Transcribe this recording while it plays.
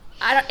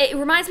it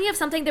reminds me of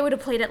something they would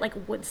have played at like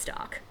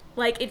Woodstock.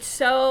 Like, it's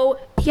so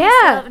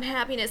love and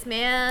happiness,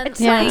 man.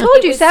 I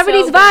told you,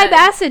 70s so vibe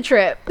acid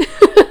trip.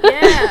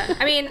 Yeah.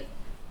 I mean,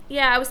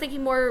 I was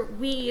thinking more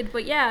weed,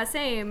 but yeah,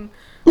 same.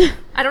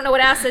 I don't know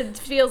what acid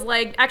feels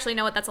like. Actually,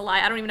 no, that's a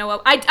lie. I don't even know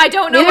what... I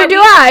don't know. Neither do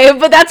I,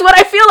 but that's what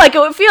I feel like it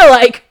would feel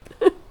like.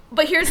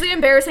 But here's the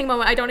embarrassing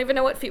moment. I don't even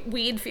know what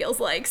weed feels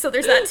like, so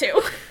there's that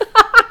too.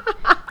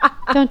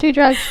 Don't do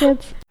drugs,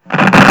 kids.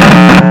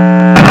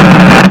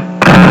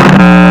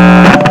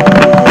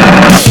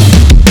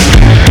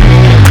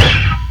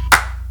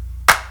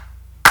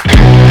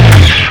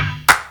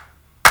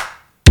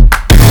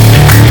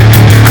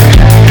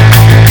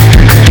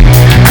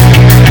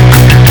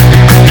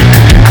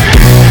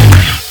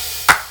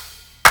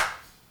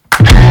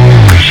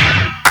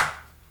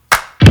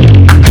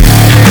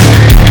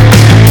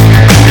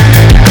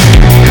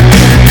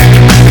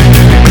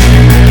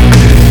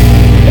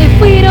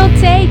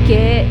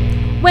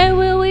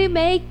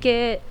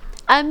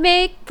 I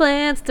make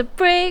plans to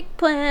break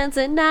plans,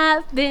 and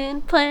I've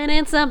been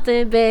planning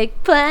something big.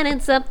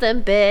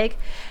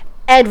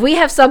 And we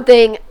have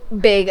something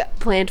big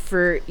planned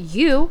for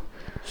you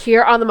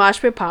here on the Mosh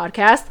Pit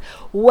Podcast.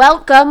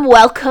 Welcome,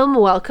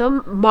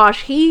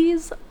 Mosh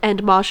He's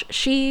and Mosh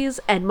She's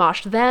and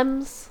Mosh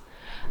Thems.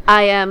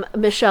 I am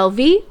Michelle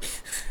V,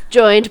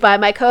 joined by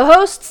my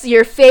co-hosts,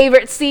 your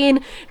favorite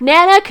scene,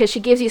 Nana, because she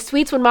gives you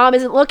sweets when mom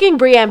isn't looking,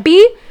 Brianne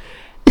B,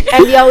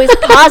 and the always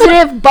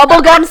positive,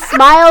 bubblegum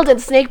smiled,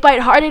 and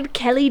snakebite-hearted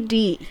Kelly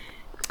D.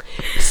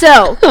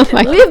 So,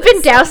 we've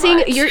been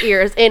dousing your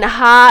ears in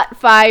hot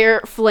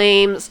fire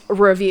flames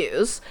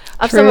reviews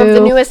of some of the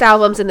newest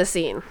albums in the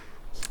scene.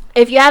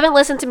 If you haven't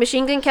listened to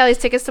Machine Gun Kelly's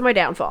Tickets to My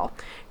Downfall,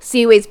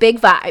 Seaway's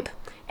Big Vibe,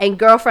 and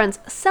Girlfriend's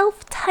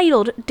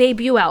self-titled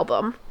debut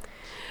album,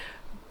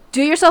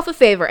 do yourself a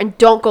favor and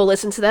don't go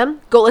listen to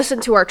them. Go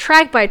listen to our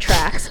track by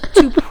tracks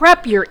to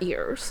prep your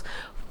ears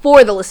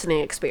for the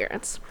listening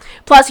experience.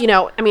 Plus,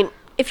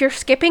 if you're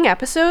skipping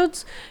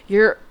episodes,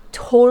 you're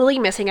totally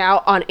missing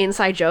out on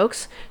inside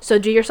jokes. So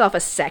do yourself a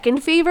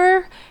second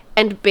favor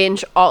and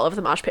binge all of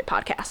the Mosh Pit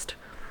Podcast.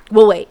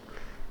 We'll wait.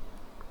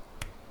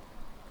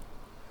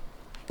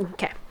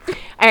 Okay.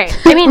 All right.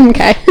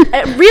 Okay.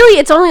 Really,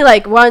 it's only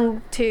like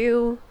 1,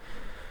 2,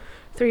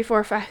 3,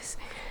 4, 5. 6.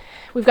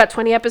 We've got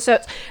 20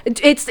 episodes.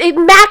 It's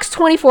max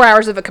 24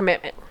 hours of a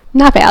commitment.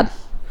 Not bad.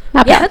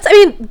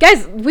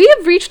 Guys, we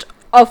have reached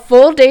a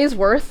full day's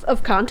worth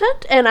of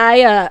content, and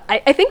I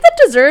think that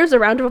deserves a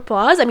round of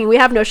applause. I mean, we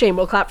have no shame.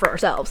 We'll clap for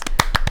ourselves.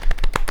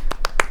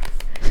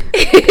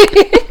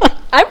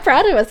 I'm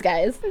proud of us,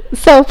 guys.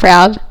 So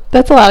proud.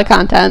 That's a lot of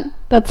content.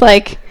 That's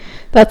like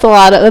multiple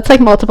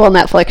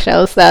Netflix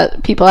shows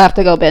that people have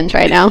to go binge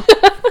right now.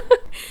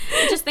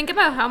 Just think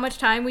about how much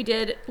time we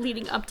did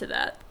leading up to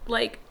that.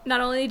 Like,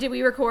 not only did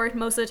we record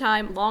most of the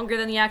time longer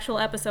than the actual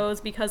episodes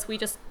because we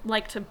just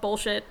like to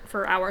bullshit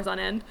for hours on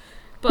end,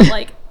 but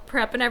like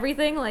prep and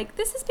everything, like,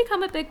 this has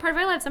become a big part of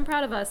our lives. I'm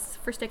proud of us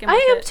for sticking with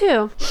it. I am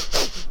too.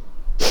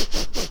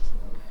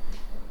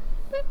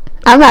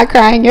 I'm not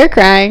crying, you're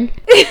crying.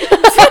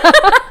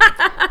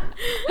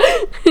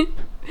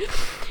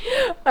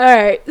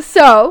 Alright,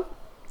 so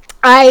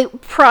I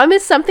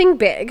promised something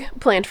big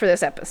planned for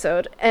this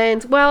episode,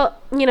 and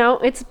well,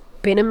 it's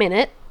been a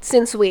minute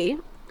since we,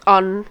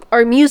 on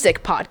our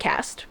music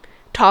podcast,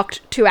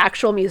 talked to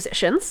actual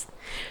musicians.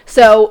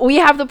 So we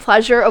have the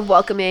pleasure of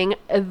welcoming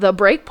the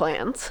Break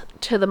Plans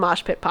to the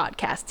Mosh Pit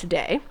Podcast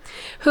today,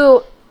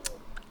 who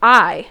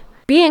I,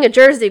 being a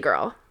Jersey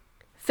girl,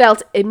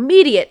 felt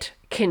immediate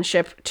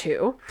kinship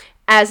to,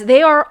 as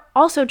they are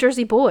also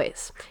Jersey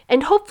boys.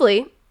 And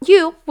hopefully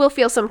you will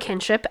feel some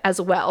kinship as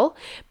well,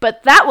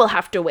 but that will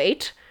have to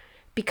wait,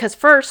 because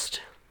first,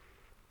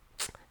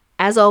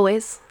 as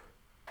always,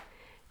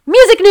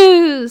 music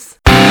news!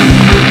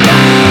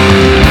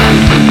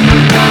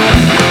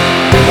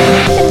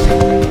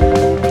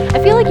 I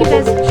feel like you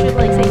guys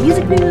should say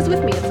music news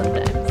with me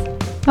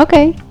sometimes.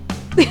 Okay.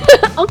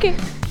 Okay.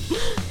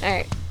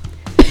 Alright.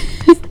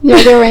 You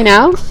want to do it right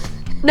now?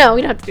 No,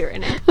 we don't have to do it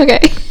right now. Okay.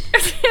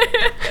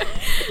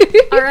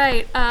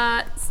 Alright,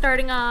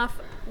 starting off,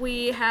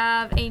 we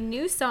have a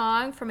new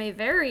song from a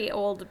very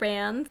old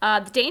band.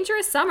 The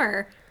Dangerous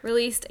Summer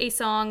released a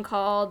song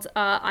called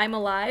I'm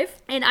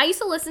Alive. And I used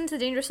to listen to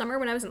Dangerous Summer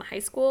when I was in high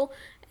school.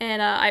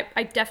 And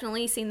I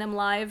definitely seen them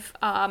live.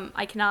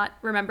 I cannot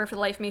remember for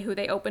the life of me who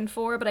they opened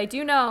for, but I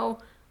do know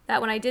that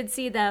when I did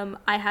see them,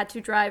 I had to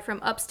drive from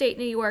upstate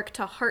New York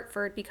to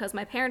Hartford because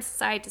my parents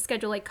decided to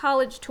schedule a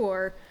college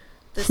tour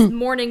this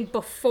morning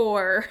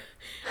before.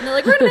 And they're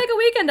like, we're going to make a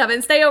weekend of it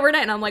and stay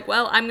overnight. And I'm like,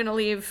 well, I'm going to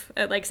leave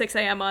at like 6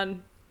 a.m.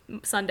 on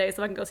Sunday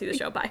so I can go see the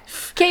show. Bye.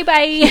 Okay,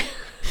 bye.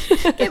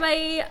 Okay,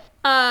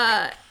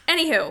 bye.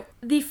 Anywho,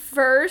 the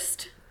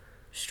first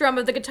strum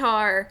of the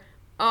guitar,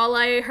 all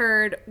I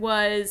heard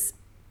was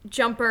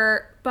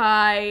Jumper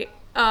by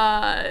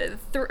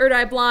Third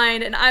Eye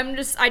Blind, and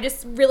I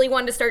just really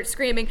wanted to start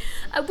screaming,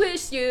 I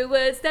wish you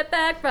would step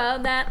back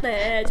from that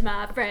ledge,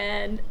 my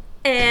friend.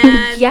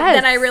 And yes.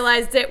 Then I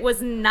realized it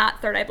was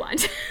not Third Eye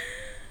Blind.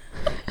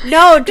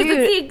 No, Because dude.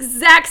 it's the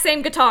exact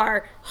same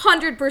guitar,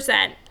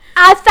 100%.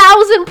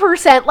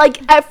 1,000%.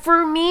 Like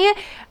for me,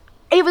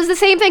 it was the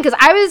same thing because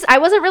I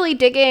wasn't really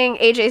digging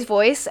AJ's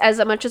voice as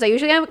much as I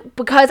usually am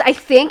because I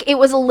think it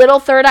was a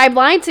little Third Eye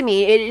Blind to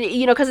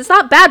me. Because it's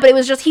not bad, but it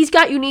was just he's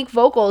got unique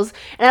vocals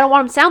and I don't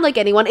want him to sound like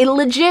anyone. It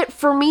legit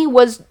for me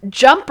was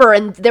Jumper,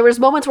 and there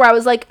was moments where I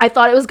was like, I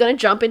thought it was gonna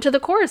jump into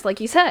the chorus,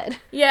 like you said.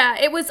 Yeah,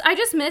 it was, I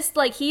just missed,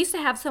 like, he used to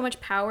have so much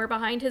power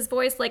behind his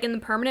voice. Like, in the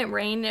Permanent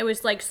Rain, it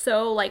was, like,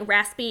 so, like,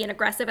 raspy and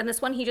aggressive. And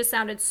this one, he just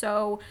sounded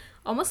so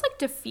almost, like,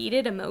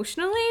 defeated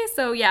emotionally.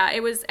 So, yeah,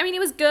 it was, I mean, it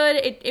was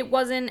good. It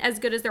wasn't as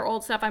good as their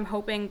old stuff. I'm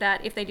hoping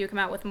that if they do come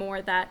out with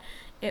more, that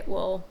it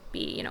will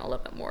be, a little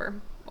bit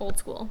more old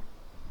school.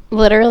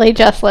 Literally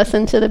just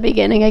listened to the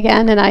beginning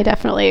again, and I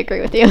definitely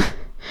agree with you.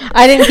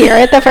 I didn't hear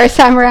it the first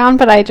time around,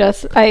 but I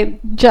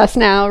just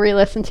now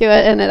re-listened to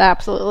it, and it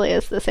absolutely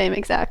is the same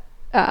exact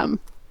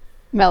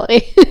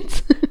melody.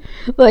 It's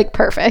like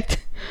perfect.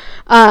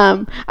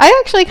 I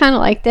actually kind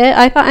of liked it.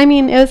 I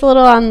mean, it was a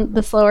little on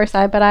the slower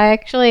side, but I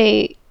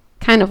actually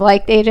kind of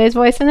liked AJ's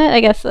voice in it. I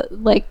guess,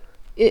 like,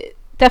 it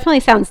definitely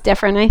sounds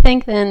different, I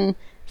think, than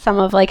some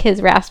of, like,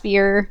 his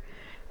raspier,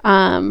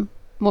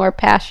 more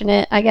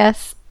passionate, I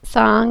guess,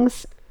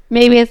 songs.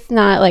 Maybe it's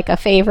not, like, a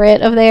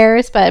favorite of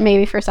theirs, but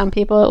maybe for some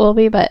people it will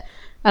be, but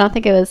I don't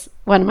think it was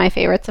one of my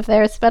favorites of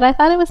theirs, but I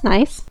thought it was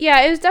nice.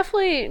 Yeah, it was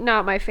definitely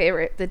not my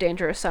favorite, the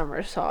Dangerous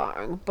Summer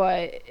song,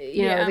 but,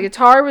 Yeah. the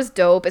guitar was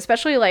dope,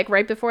 especially, like,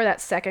 right before that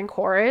second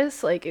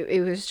chorus. Like,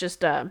 it was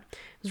just, it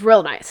was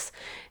real nice.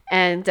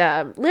 And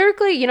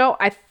lyrically,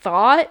 I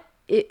thought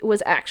it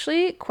was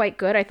actually quite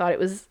good. I thought it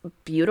was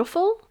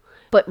beautiful,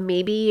 but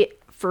maybe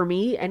for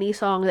me, any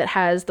song that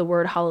has the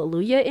word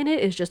hallelujah in it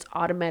is just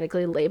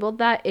automatically labeled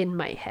that in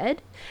my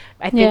head.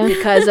 I think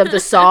because of the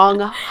song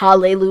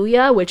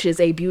Hallelujah, which is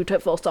a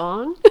beautiful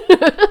song.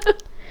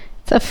 It's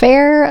a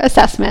fair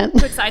assessment.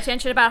 Quick side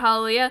tangent about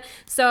Hallelujah.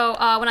 So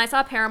when I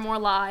saw Paramore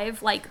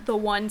live, like the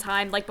one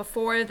time, like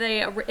before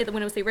when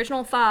it was the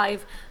original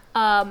 5,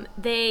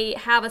 they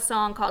have a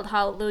song called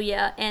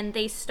Hallelujah, and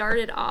they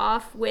started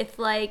off with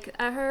like,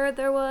 I heard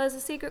there was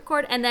a secret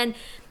chord, and then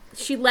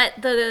she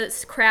let the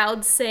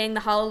crowd sing the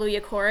Hallelujah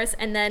chorus,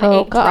 and then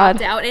it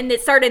dropped out, and it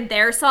started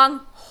their song.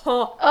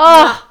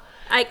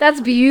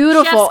 That's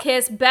beautiful. Chef's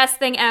kiss, best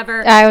thing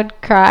ever. I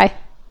would cry.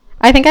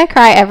 I think I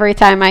cry every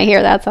time I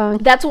hear that song.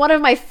 That's one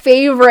of my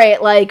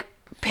favorite, like,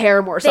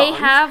 Paramore songs.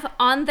 They have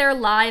on their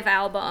live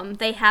album,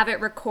 they have it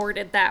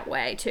recorded that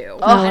way too.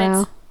 Oh, and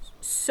wow.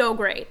 it's so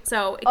great.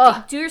 So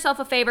do yourself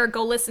a favor,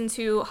 go listen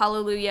to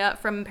Hallelujah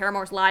from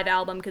Paramore's live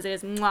album, because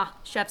it is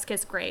chef's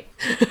kiss great.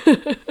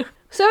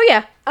 So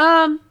yeah,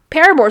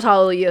 Paramore's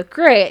Hallelujah,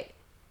 great.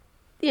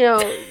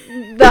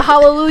 The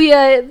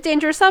Hallelujah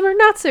Dangerous Summer,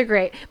 not so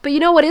great. But you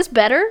know what is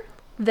better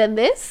than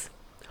this?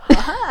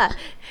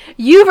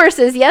 You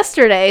versus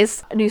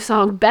Yesterday's new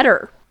song,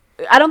 Better.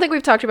 I don't think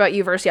we've talked about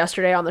You versus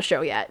Yesterday on the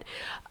show yet.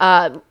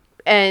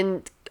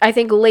 And I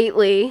think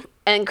lately,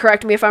 and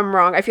correct me if I'm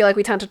wrong, I feel like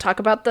we tend to talk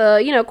about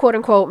the, quote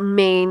unquote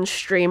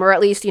mainstream, or at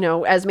least,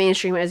 as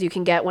mainstream as you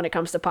can get when it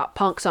comes to pop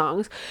punk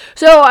songs.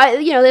 So,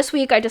 this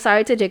week I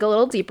decided to dig a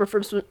little deeper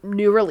for some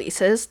new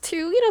releases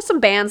to, some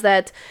bands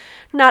that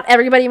not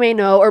everybody may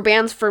know, or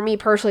bands for me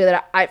personally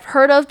that I've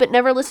heard of but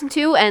never listened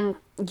to, and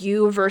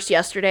You versus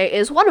Yesterday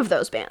is one of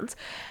those bands.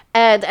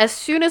 And as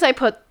soon as I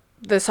put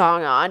the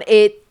song on,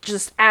 it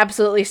just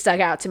absolutely stuck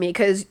out to me,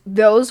 because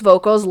those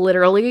vocals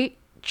literally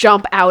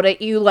jump out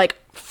at you, like,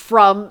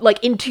 from,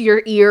 like, into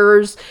your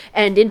ears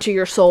and into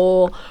your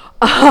soul.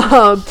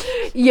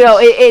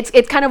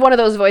 It's kind of one of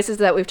those voices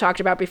that we've talked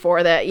about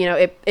before that,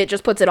 it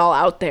just puts it all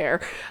out there.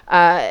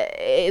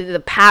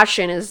 The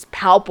passion is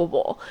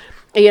palpable.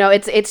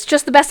 It's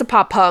just the best of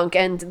pop punk,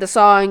 and the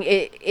song,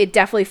 it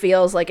definitely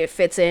feels like it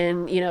fits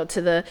in,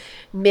 to the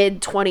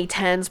mid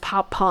 2010s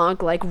pop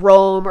punk, like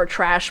Rome or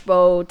Trash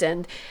Boat,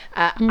 and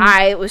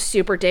I was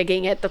super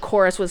digging it. The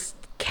chorus was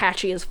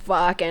catchy as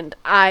fuck, and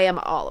I am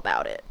all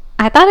about it.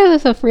 I thought it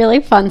was a really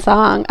fun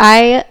song.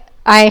 I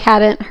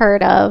hadn't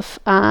heard of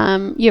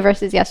You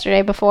versus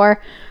Yesterday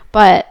before,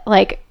 but,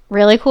 like,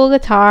 really cool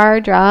guitar,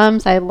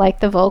 drums. I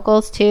like the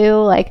vocals too,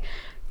 like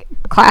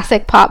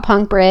classic pop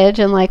punk bridge,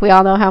 and, like, we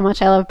all know how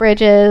much I love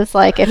bridges.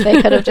 Like, if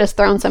they could have just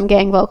thrown some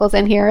gang vocals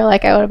in here,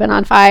 like, I would have been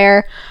on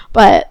fire.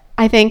 But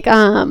I think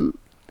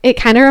it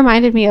kind of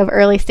reminded me of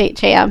early State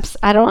Champs.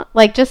 I don't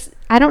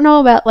know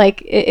about,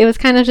 like, it was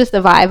kind of just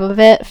the vibe of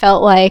it.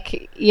 Felt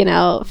like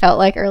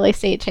early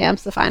State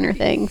Champs, The Finer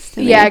Things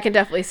to me. Yeah, I can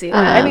definitely see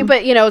that.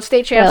 But,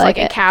 State Champs, like,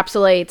 it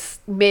encapsulates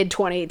mid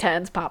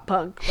 2010s pop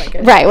punk.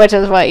 Right, which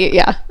is what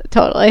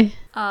totally.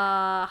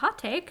 Hot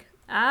take.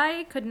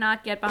 I could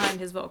not get behind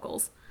his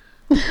vocals.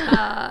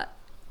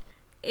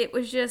 It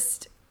was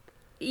just,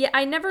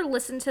 I never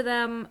listened to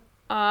them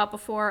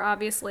before,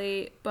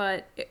 obviously,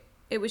 but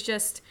it was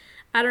just,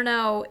 I don't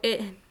know,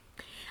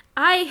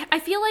 I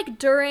feel like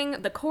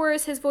during the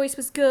chorus his voice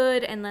was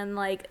good, and then,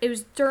 like, it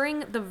was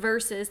during the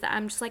verses that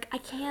I'm just like, I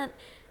can't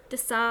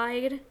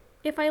decide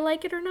if I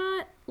like it or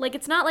not. Like,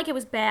 it's not like it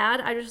was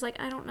bad. I was just like,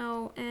 I don't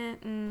know.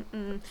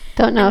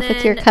 Don't know And if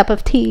it's your then cup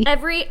of tea.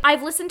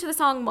 I've listened to the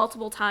song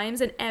multiple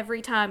times, and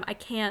every time I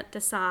can't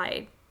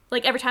decide.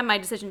 Like, every time my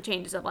decision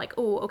changes of like,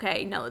 oh,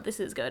 okay, no, this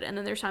is good. And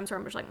then there's times where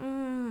I'm just like,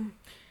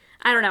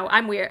 I don't know.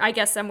 I'm weird. I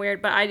guess I'm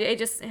weird, but I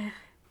just...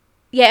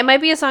 Yeah, it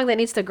might be a song that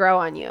needs to grow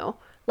on you.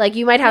 Like,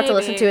 you might have to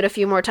listen Maybe. to it a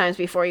few more times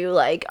before you,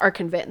 like, are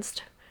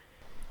convinced.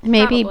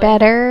 Maybe Probably.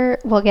 better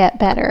will get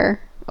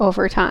better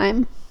over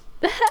time.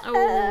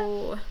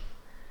 Oh.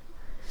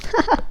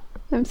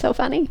 I'm so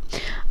funny.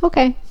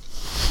 Okay.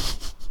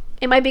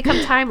 It might become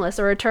timeless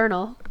or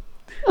eternal.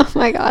 Oh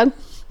my god.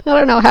 I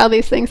don't know how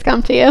these things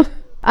come to you.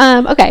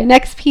 Okay,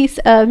 next piece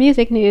of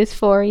music news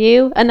for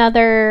you.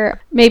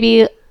 Another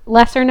maybe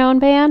lesser known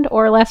band,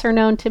 or lesser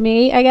known to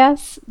me, I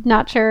guess.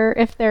 Not sure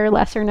if they're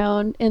lesser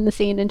known in the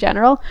scene in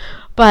general.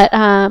 But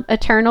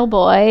Eternal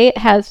Boy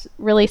has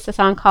released a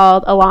song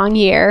called A Long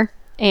Year,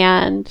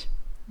 and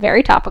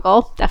very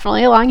topical,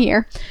 definitely a long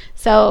year.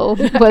 So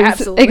was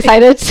Absolutely.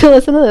 excited to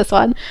listen to this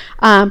one.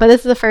 But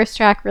this is the first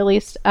track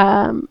released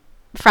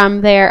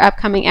from their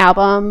upcoming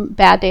album,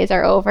 Bad Days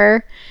Are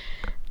Over,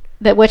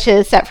 which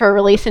is set for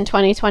release in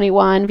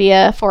 2021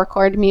 via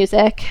 4Chord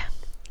Music.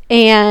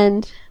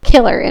 And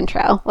killer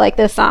intro, like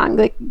this song,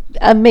 the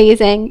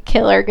amazing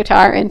killer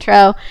guitar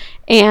intro.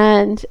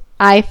 And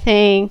I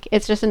think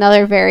it's just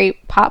another very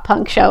pop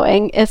punk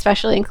showing,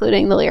 especially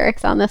including the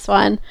lyrics on this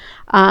one.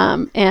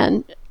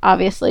 And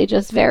obviously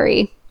just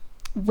very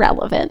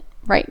relevant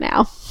right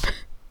now.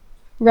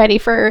 Ready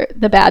for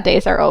the Bad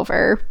Days Are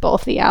Over,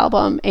 both the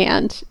album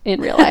and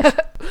in real life.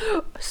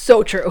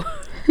 So true.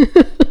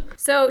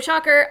 So,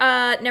 shocker,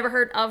 never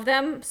heard of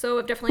them, so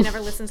I've definitely never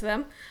listened to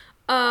them.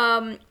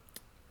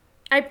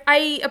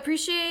 I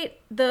appreciate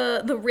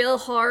the real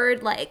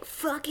hard, like,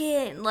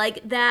 fucking,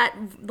 like, that,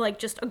 like,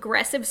 just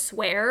aggressive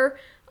swear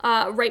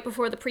right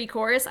before the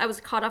pre-chorus. I was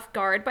caught off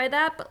guard by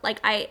that, but, like,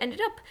 I ended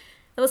up,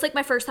 that was, like,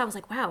 my first thought. I was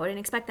like, wow, I didn't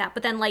expect that.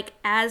 But then, like,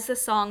 as the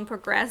song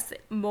progressed,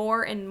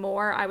 more and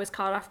more, I was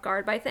caught off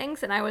guard by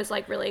things, and I was,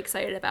 like, really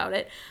excited about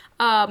it.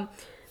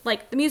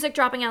 Like, the music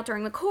dropping out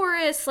during the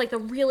chorus, like, the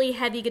really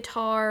heavy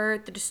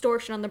guitar, the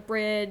distortion on the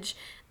bridge,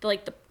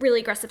 the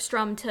really aggressive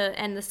strum to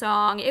end the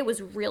song. It was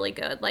really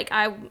good. Like,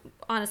 I'm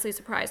honestly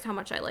surprised how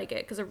much I like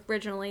it, because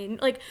originally,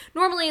 like,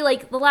 normally,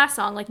 like, the last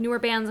song, like, newer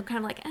bands, I'm kind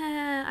of like,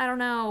 I don't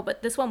know,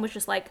 but this one was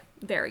just, like,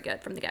 very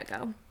good from the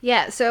get-go.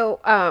 Yeah,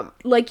 so,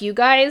 like you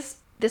guys,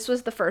 this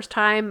was the first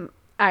time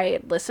I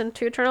had listened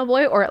to Eternal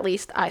Boy, or at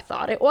least I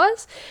thought it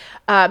was.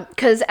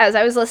 Because as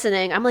I was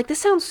listening, I'm like, this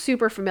sounds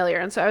super familiar.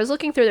 And so I was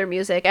looking through their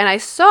music, and I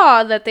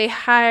saw that they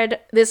had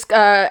this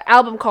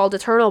album called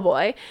Eternal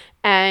Boy,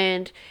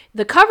 and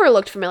the cover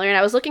looked familiar. And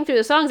I was looking through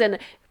the songs, and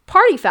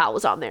Party Foul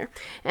was on there.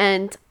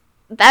 And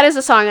that is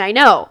a song I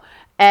know.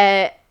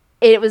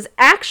 It was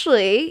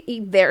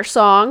actually their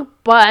song,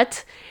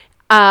 but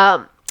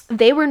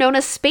they were known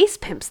as Space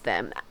Pimps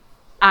then.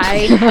 I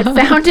had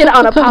found it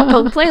on a pop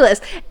punk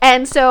playlist.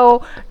 And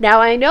so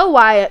now I know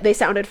why they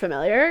sounded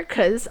familiar,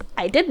 because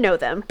I did know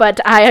them. But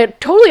I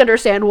totally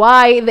understand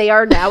why they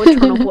are now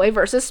Eternal Boy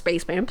versus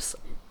Space Pimps.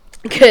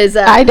 Because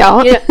I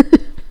don't. You,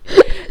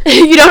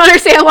 you don't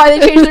understand why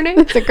they changed their name?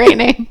 It's a great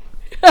name.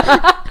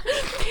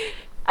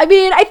 I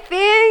mean, I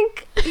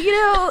think,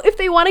 if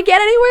they want to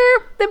get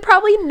anywhere, then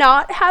probably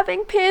not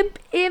having Pimp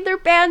in their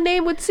band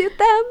name would suit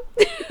them.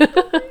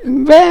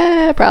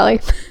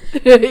 Probably.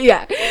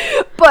 Yeah,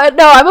 but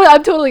no,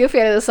 I'm totally a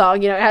fan of the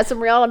song. It has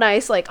some real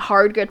nice, like,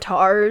 hard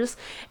guitars,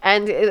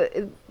 and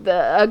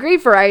a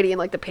great variety in,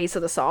 like, the pace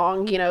of the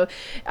song. It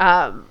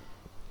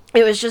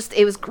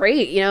was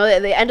great.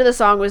 The end of the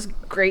song was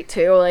great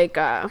too. Like,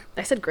 I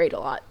said great a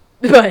lot,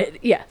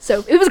 but yeah,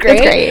 so it was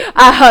great. It's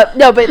great.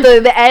 No, but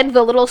the end,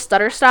 the little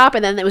stutter stop,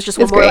 and then it was just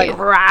one It's more great. like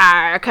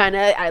rah, kind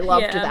of. I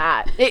loved Yeah.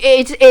 that.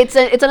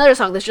 It's another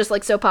song that's just,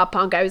 like, so pop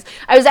punk. I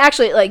was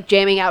actually, like,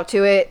 jamming out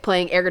to it,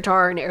 playing air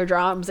guitar and air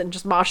drums, and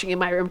just moshing in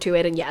my room to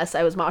it. And yes,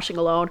 I was moshing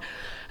alone.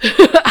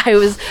 I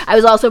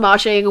was also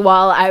moshing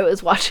while I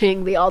was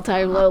watching the All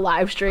Time Low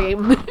live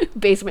stream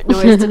Basement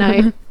Noise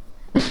tonight.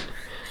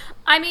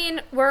 I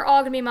mean, we're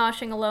all going to be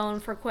moshing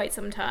alone for quite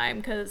some time,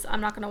 because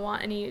I'm not going to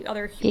want any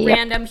other Yep.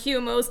 random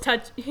humos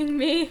touching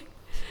me.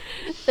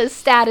 The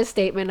saddest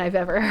statement I've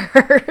ever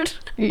heard.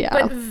 Yeah.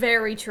 But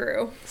very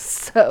true.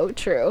 So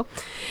true.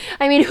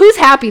 I mean, who's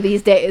happy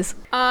these days?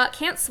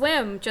 Can't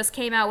Swim just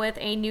came out with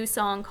a new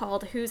song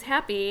called Who's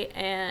Happy,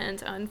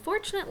 and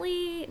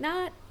unfortunately,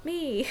 not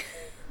me.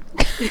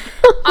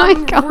 Oh my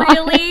God.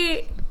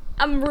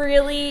 I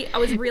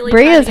was really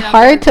Brie trying is get out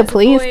hard there to with the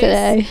please voice.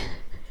 today.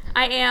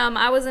 I am.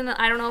 I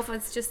don't know if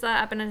it's just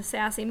that I've been in a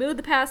sassy mood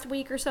the past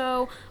week or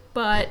so,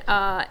 but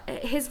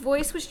his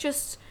voice was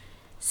just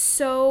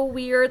so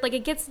weird. Like,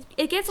 it gets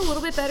a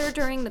little bit better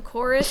during the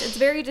chorus. It's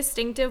very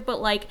distinctive, but,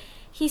 like,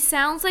 he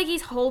sounds like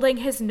he's holding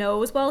his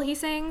nose while he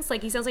sings.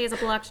 Like, he sounds like he has a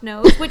blocked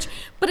nose,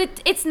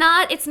 but it's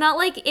not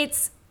like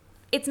it's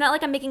it's not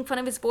like I'm making fun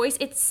of his voice.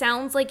 It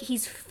sounds like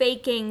he's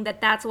faking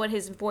that's what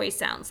his voice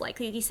sounds like.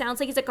 He sounds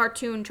like he's a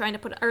cartoon trying to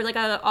put, or like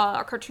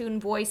a cartoon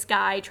voice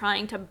guy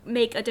trying to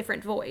make a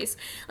different voice.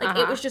 Like,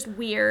 it was just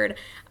weird.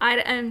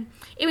 And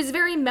it was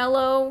very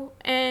mellow,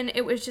 and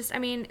it was just, I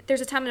mean,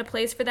 there's a time and a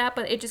place for that,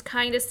 but it just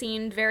kind of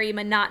seemed very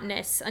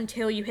monotonous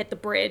until you hit the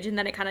bridge, and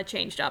then it kind of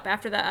changed up.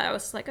 After that, I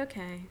was like,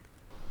 okay.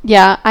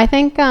 Yeah, I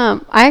think I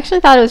actually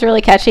thought it was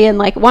really catchy, and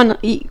like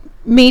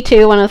me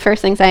too, one of the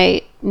first things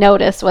I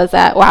noticed was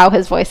that, wow,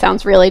 his voice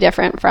sounds really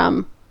different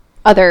from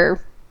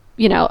other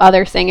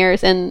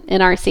singers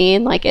in our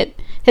scene. Like,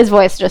 his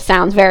voice just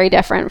sounds very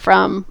different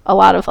from a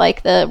lot of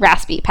like the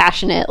raspy,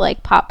 passionate,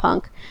 like pop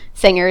punk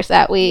singers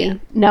that we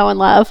know and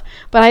love.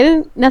 But I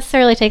didn't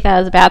necessarily take that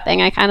as a bad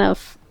thing. I kind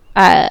of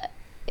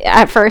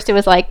at first it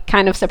was like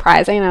kind of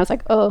surprising, and I was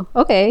like, oh,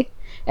 okay.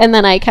 And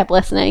then I kept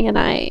listening, and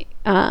I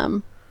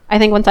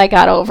think once I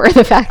got over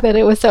the fact that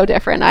it was so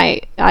different,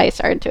 I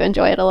started to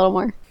enjoy it a little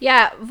more.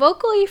 Yeah,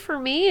 vocally for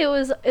me, it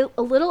was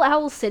a little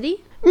Owl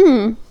City.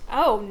 Mm.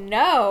 Oh,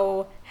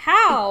 no.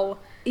 How?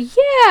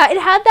 Yeah,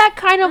 it had that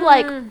kind of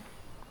like...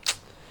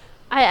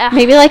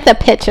 Maybe like the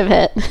pitch of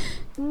it.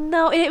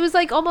 No, it was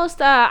like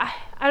almost... I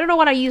don't know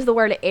when I use the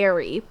word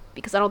airy,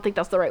 because I don't think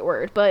that's the right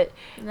word, but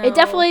it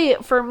definitely,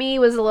 for me,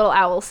 was a little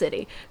Owl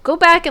City. Go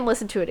back and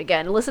listen to it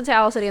again. Listen to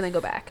Owl City and then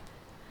go back.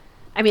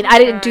 I mean, I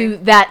didn't do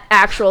that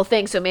actual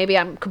thing, so maybe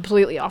I'm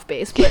completely off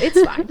base, but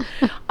it's fine.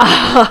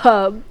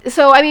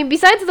 So, I mean,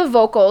 besides the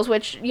vocals,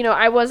 which,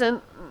 I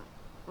wasn't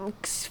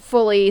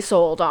fully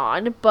sold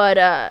on, but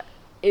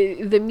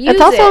the music...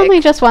 It's also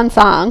only just one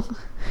song.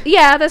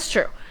 Yeah, that's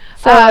true.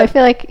 So I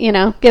feel like,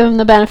 give him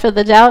the benefit of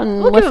the doubt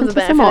and listen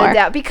to some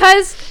more.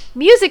 Because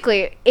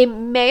musically, it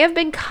may have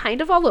been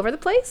kind of all over the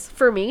place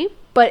for me,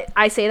 but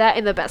I say that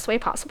in the best way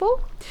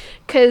possible.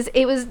 Because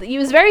he was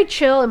very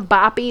chill and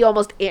boppy,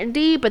 almost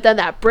indie, but then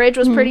that bridge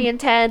was pretty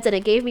intense, and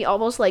it gave me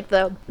almost like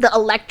the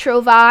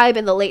electro vibe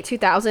in the late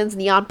 2000s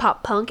neon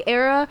pop punk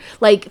era.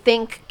 Like,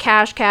 think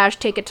Cash,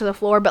 Take It to the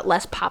Floor, but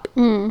less pop.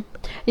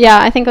 Yeah,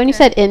 I think when you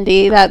said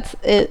indie, that's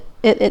it.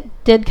 It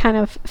did kind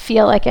of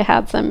feel like it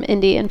had some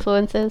indie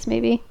influences,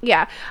 maybe.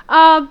 Yeah.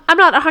 I'm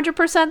not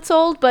 100%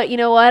 sold, but you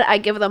know what? I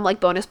give them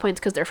like bonus points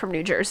because they're from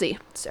New Jersey.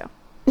 So.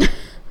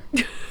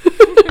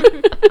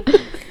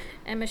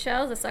 And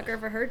Michelle's a sucker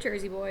for her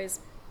Jersey boys.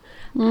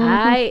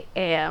 I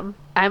am.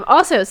 I'm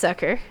also a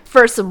sucker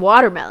for some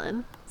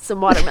watermelon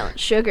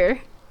sugar.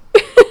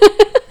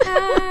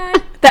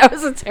 That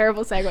was a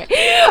terrible segue.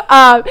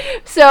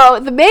 So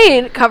the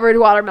Maine covered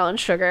Watermelon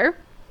Sugar,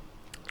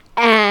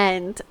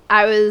 and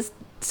I was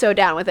so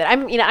down with it.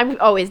 I'm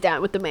always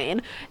down with the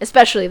Maine,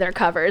 especially their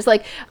covers.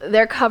 Like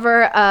their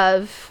cover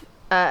of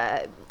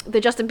the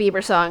Justin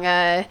Bieber song,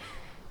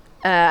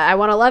 I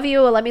Want to Love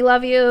You, Let Me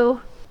Love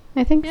You.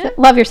 I think so.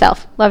 Love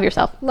Yourself. Love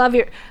Yourself.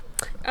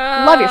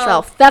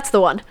 That's the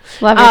one.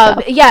 Love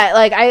Yourself. Yeah,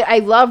 like I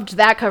loved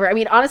that cover. I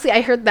mean, honestly,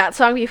 I heard that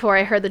song before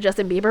I heard the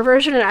Justin Bieber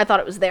version, and I thought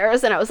it was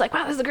theirs, and I was like,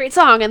 wow, this is a great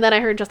song. And then I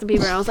heard Justin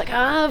Bieber, and I was like,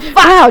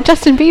 wow,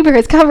 Justin Bieber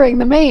is covering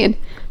the Maine.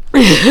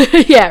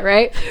 Yeah,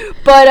 right.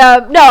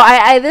 But no,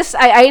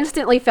 I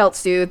instantly felt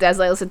soothed as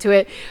I listened to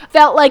it.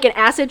 Felt like an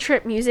acid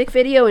trip music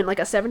video in like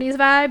a 70s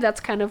vibe. That's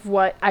kind of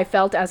what I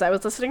felt as I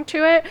was listening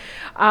to it.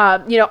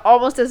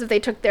 Almost as if they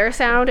took their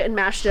sound and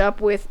mashed it up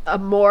with a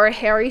more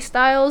Harry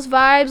Styles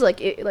vibes,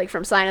 like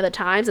from Sign of the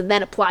Times, and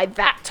then applied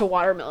that to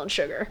Watermelon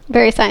Sugar.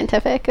 Very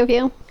scientific of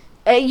you.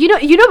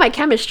 You know my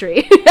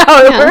chemistry,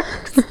 how it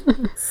works.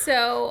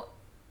 So,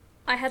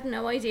 I had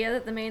no idea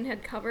that the Maine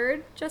had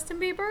covered Justin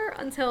Bieber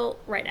until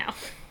right now.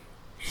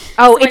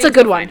 Oh, So it's a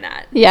good one.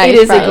 Yeah, it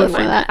is a good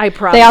one. one. I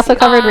promise. They also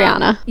covered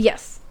Rihanna.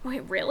 Yes.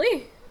 Wait,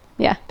 really?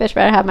 Yeah, bitch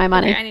better have my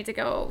money. Okay, I need to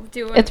go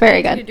do It's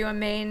very good. To do a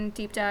Maine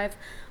deep dive.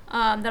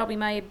 That'll be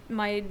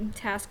my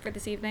task for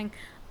this evening.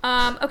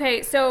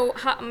 Okay, so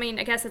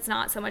I guess it's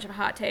not so much of a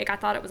hot take. I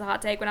thought it was a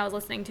hot take when I was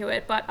listening to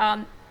it, but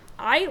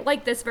I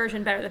like this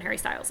version better than Harry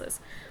Styles's.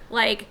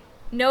 Like,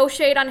 no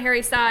shade on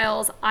Harry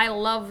Styles. I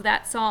love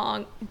that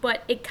song,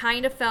 but it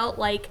kind of felt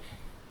like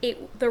the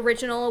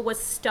original was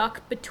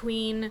stuck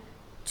between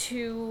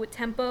two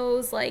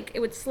tempos. Like,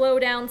 it would slow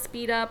down,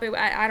 speed up.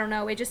 I don't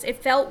know. It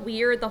felt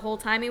weird the whole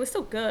time. It was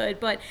still good,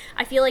 but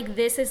I feel like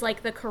this is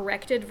like the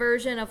corrected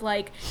version of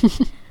like.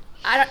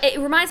 It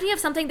reminds me of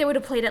something they would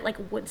have played at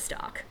like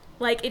Woodstock.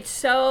 Like, it's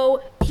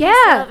so peace,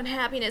 love, and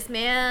happiness,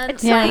 man.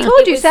 I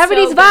told you,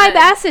 70s vibe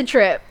acid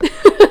trip.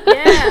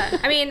 Yeah,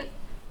 I mean.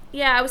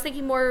 Yeah, I was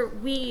thinking more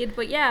weed,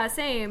 but yeah,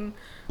 same.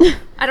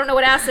 I don't know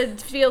what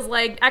acid feels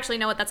like. Actually,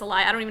 no, that's a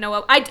lie. I don't even know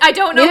what... I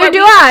don't know. Neither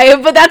do I,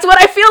 but that's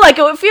what I feel like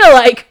it would feel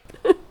like.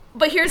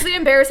 But here's the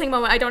embarrassing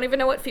moment. I don't even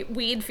know what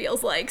weed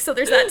feels like, so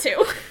there's that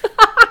too.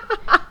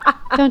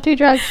 Don't do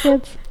drugs,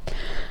 kids.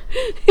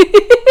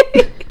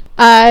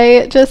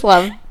 I just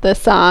love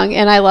this song,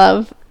 and I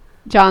love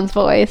John's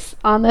voice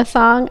on this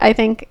song.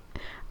 In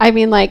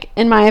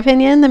my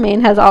opinion, the Maine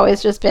has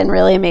always just been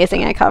really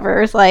amazing at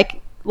covers.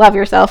 Like, Love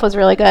Yourself was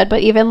really good, but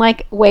even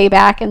like way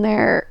back in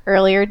their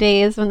earlier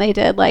days when they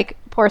did like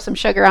Pour Some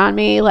Sugar on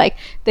Me. Like,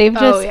 they've Oh,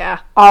 just yeah.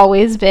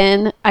 always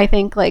been, I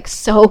think, like,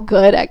 so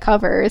good at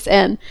covers,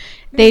 and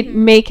they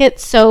make it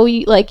so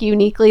like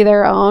uniquely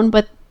their own,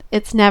 but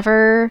it's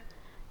never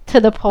to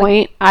the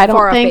point, I far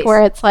don't off think, base.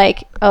 where it's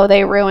like, oh,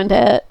 they ruined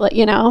it, like,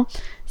 you know.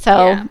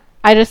 So Yeah.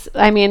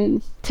 I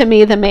mean, to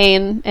me, the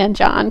main and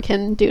John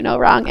can do no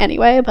wrong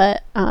anyway,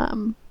 but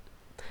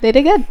they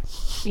did good.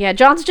 Yeah,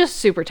 John's just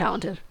super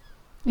talented.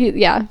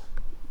 Yeah,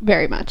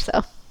 very much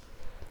so.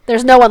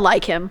 There's no one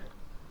like him.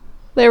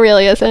 There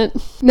really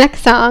isn't.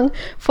 Next song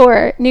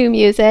for new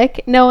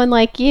music, No One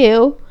Like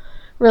You,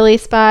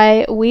 released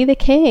by We the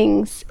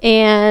Kings,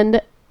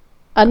 and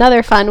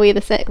another fun We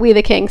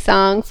the Kings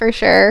song for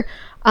sure.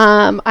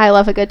 I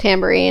love a good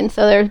tambourine,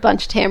 so there's a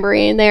bunch of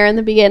tambourine there in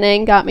the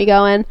beginning, got me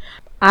going.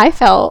 I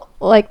felt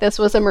like this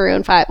was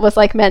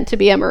like meant to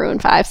be a Maroon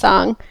 5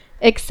 song,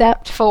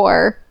 except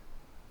for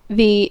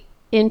the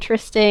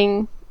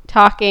interesting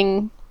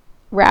talking,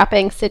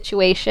 rapping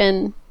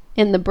situation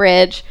in the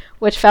bridge,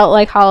 which felt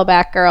like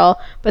Hollaback Girl,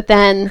 but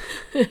then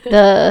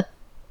the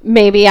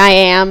Maybe I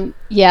Am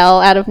yell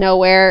out of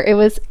nowhere. It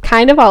was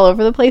kind of all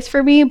over the place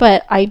for me,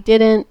 but I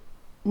didn't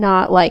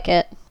not like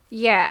it.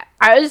 Yeah,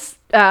 I was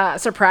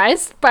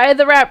surprised by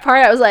the rap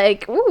part. I was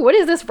like, ooh, what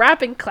is this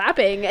rapping,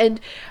 clapping?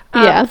 And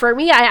Yeah. for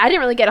me, I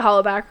didn't really get a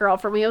Hollaback Girl.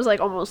 For me, it was like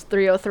almost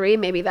 303.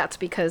 Maybe that's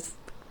because,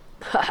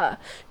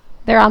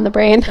 They're on the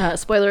brain.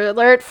 spoiler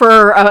alert,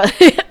 for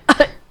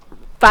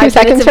 5 2 seconds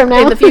minutes from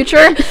now. in the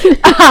future,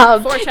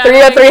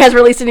 303 has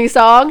released a new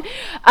song.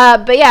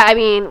 But yeah, I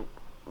mean,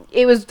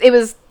 it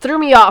was threw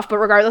me off, but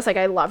regardless, like,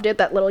 I loved it,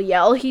 that little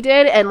yell he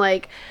did, and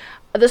like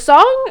the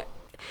song.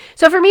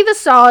 So for me, the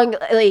song,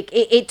 like,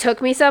 it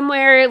took me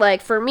somewhere.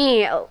 Like, for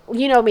me,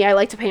 you know me, I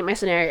like to paint my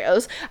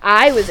scenarios.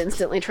 I was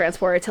instantly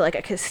transported to, like,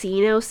 a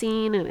casino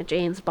scene in a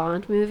James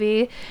Bond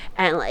movie.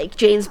 And, like,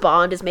 James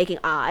Bond is making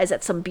eyes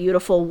at some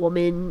beautiful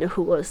woman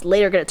who was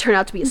later going to turn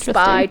out to be a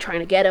spy, trying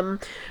to get him,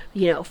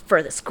 you know,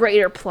 for this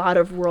greater plot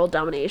of world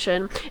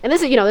domination. And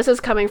this is, you know, this is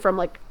coming from,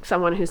 like,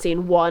 someone who's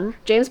seen one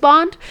James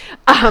Bond.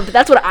 But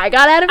that's what I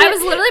got out of it. I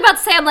was literally about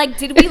to say, I'm like,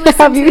 did we listen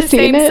Have to you the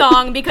seen same it?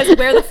 song? Because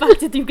where the fuck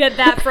did you get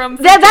that from?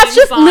 That's James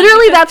just Bond?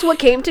 literally Because- that's what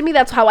came to me.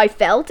 That's how I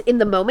felt in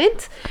the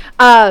moment.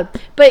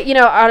 But you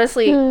know,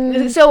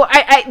 honestly, so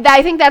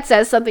I think that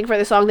says something for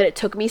the song, that it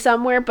took me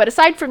somewhere. But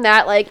aside from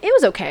that, like, it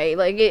was okay.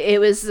 Like, it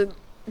was,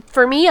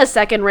 for me, a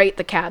second rate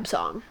The Cab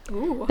song.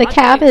 Ooh, The hot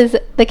cab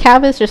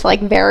take. is just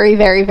like very,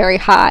 very, very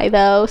high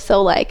though.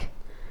 So like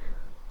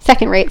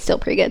second rate still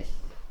pretty good.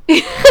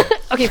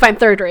 Okay, fine,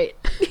 third rate.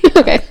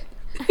 Okay.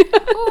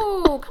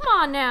 Ooh, come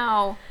on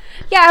now.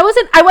 Yeah,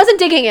 I wasn't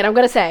digging it, I'm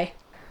gonna say.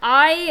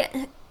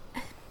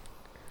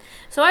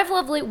 So I've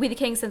loved We the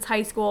Kings since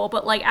high school,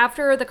 but like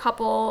after the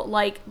couple,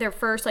 like their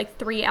first like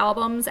 3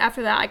 albums,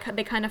 after that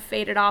they kind of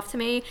faded off to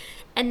me.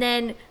 And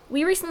then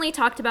we recently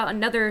talked about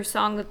another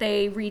song that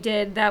they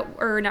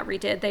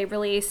they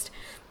released.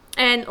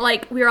 And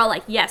like we were all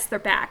like, yes, they're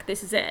back.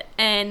 This is it.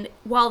 And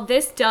while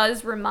this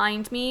does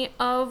remind me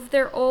of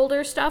their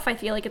older stuff, I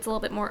feel like it's a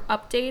little bit more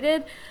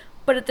updated.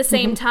 But at the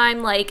same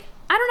time, like,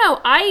 I don't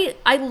know,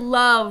 I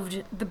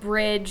loved the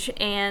bridge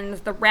and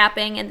the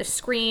rapping and the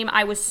scream.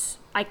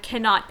 I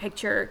cannot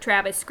picture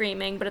Travis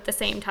screaming, but at the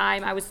same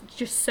time, I was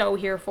just so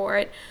here for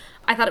it.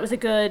 I thought it was a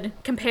good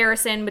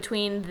comparison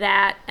between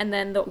that and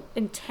then the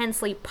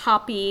intensely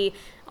poppy,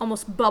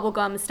 almost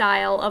bubblegum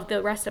style of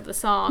the rest of the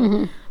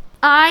song.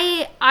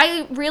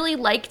 I really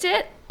liked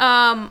it.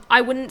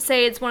 I wouldn't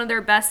say it's one of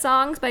their best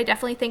songs, but I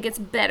definitely think it's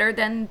better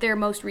than their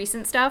most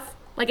recent stuff.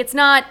 Like, it's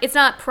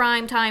not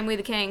prime time We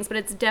the Kings, but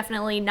it's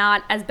definitely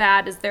not as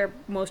bad as their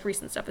most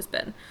recent stuff has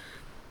been.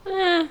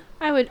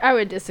 I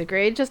would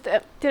disagree. It just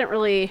didn't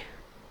really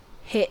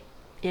hit,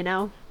 you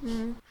know?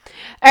 All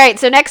right,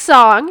 so next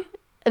song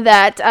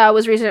that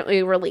was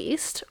recently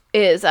released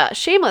is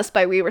Shameless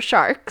by We Were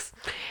Sharks.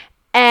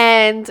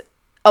 And,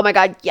 oh my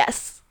god,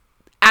 yes.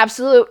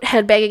 Absolute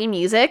headbanging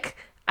music.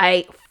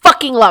 I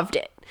fucking loved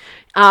it.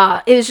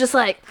 It was just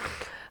like,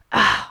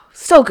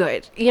 so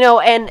good, you know,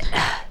 and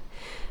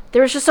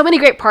there was just so many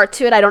great parts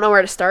to it. I don't know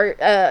where to start.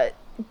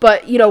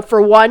 But, you know,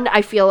 for one,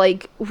 I feel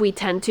like we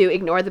tend to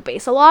ignore the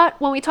bass a lot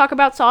when we talk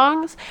about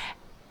songs.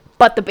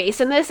 But the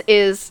bass in this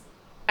is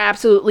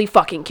absolutely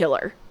fucking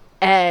killer.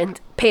 And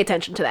pay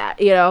attention to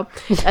that, you know?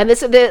 And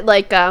this is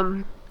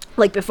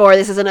like before,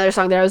 this is another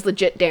song that I was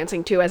legit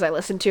dancing to as I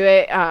listened to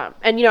it.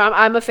 And, you know,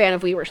 I'm a fan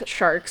of We Were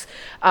Sharks.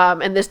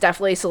 And this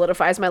definitely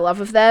solidifies my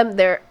love of them.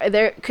 They're,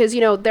 because,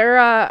 you know,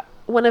 they're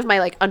one of my,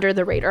 like, under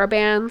the radar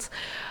bands.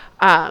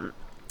 You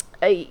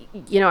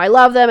know, I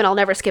love them and I'll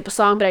never skip a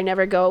song, but I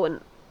never go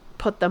and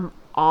put them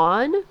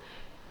on.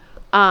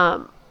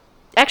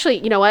 Actually,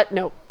 you know what?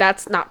 No,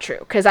 that's not true.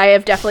 Because I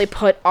have definitely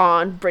put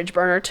on Bridge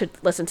Burner to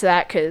listen to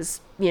that, because,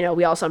 you know,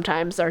 we all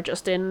sometimes are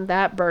just in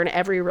that burn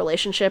every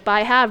relationship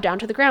I have down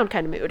to the ground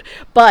kind of mood.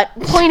 But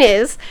point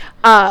is,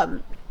 I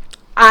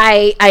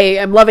I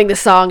am loving the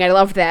song. I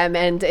love them,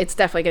 and it's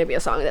definitely going to be a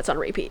song that's on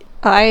repeat.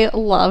 I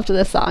loved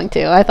this song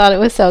too. I thought it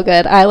was so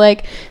good.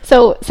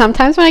 So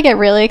sometimes when I get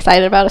really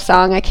excited about a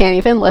song, I can't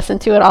even listen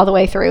to it all the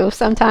way through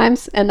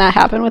sometimes, and that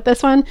happened with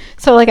this one.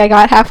 So like I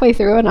got halfway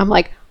through and I'm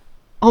like,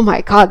 oh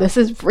my god, this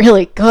is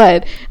really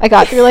good. I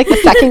got through like the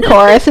second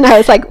chorus and I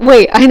was like,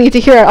 wait, I need to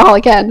hear it all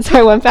again. So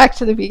I went back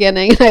to the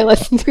beginning and I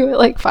listened to it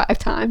like 5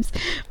 times.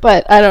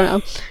 But I don't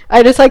know.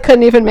 I just like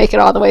couldn't even make it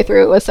all the way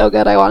through. It was so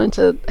good. I wanted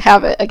to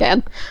have it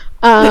again.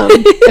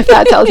 If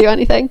that tells you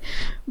anything.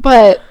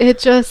 But it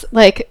just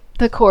like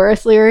the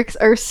chorus lyrics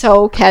are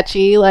so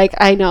catchy. Like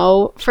I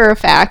know for a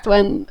fact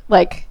when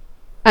like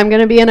I'm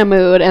going to be in a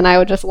mood and I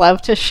would just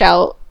love to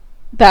shout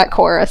that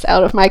chorus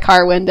out of my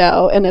car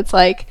window. And it's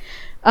like,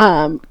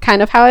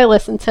 kind of how I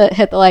listen to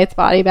Hit the Lights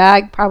Body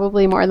Bag,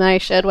 probably more than I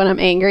should when I'm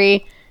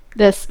angry.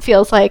 This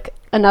feels like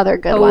another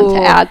good one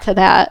to add to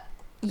that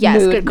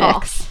mood good call.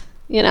 mix,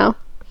 you know?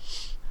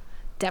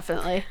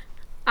 Definitely.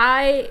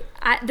 I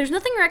there's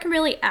nothing I can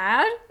really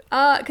add,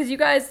 because you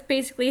guys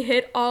basically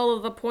hit all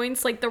of the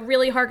points, like the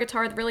really hard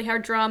guitar, the really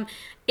hard drum.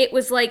 It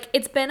was like,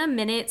 it's been a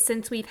minute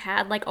since we've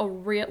had like a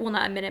real, well,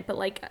 not a minute, but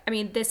like, I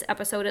mean, this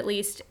episode at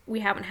least, we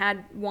haven't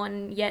had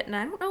one yet, and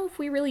I don't know if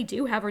we really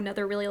do have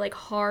another really like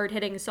hard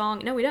hitting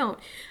song. No, we don't.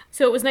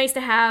 So it was nice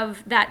to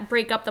have that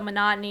break up the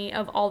monotony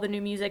of all the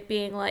new music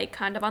being like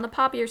kind of on the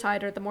poppier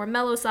side or the more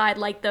mellow side.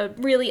 Like the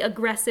really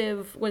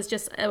aggressive was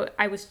just,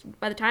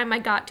 by the time I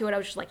got to it, I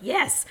was just like,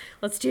 yes,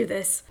 let's do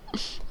this.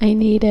 I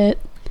need it.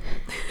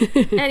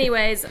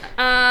 Anyways,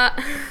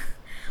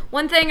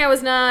 one thing I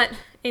was not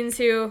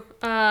into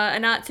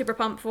and not super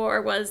pumped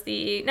for was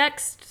the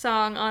next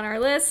song on our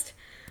list.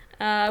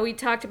 We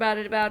talked about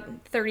it about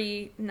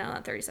 30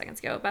 seconds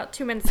ago, about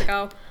 2 minutes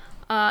ago.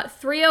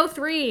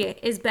 303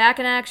 is back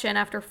in action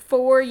after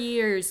 4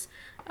 years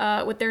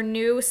with their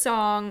new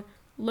song,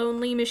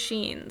 Lonely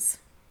Machines.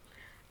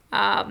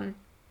 I'm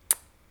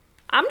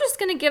just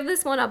going to give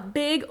this one a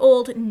big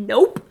old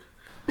nope.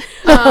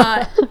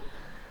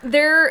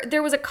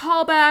 There was a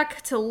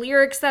callback to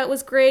lyrics that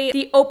was great.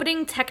 The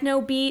opening techno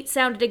beat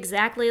sounded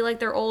exactly like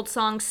their old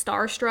song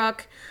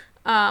Starstruck.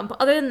 But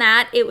other than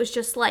that, it was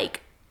just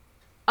like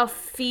a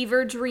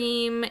fever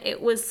dream. It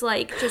was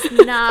like just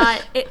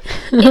not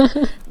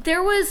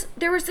there was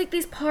like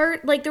these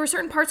there were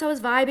certain parts I was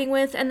vibing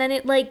with, and then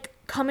it like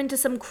come into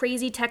some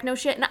crazy techno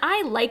shit. And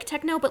I like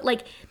techno, but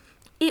like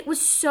it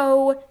was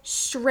so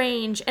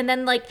strange. And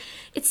then like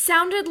it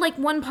sounded like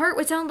one part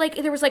would sound like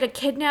there was like a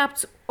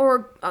kidnapped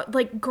or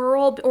like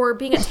girl or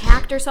being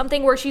attacked or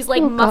something, where she's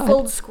like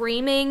muffled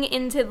screaming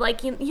into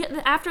like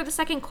after the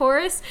second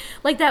chorus,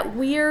 like that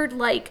weird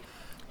like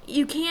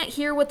you can't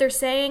hear what they're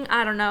saying.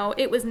 I don't know.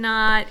 It was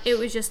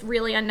just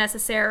really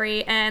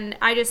unnecessary, and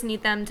I just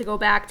need them to go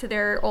back to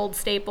their old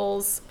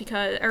staples,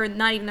 or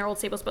not even their old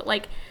staples, but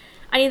like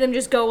I need them to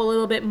just go a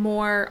little bit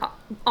more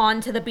on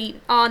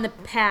the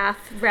path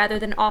rather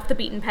than off the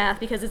beaten path,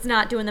 because it's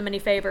not doing them any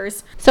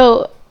favors.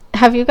 So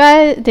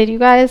did you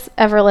guys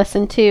ever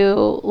listen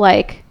to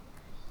like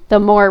the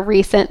more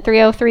recent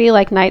 303,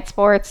 like Night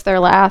Sports, their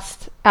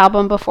last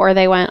album before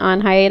they went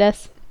on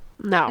hiatus?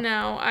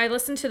 No, I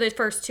listened to the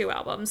first 2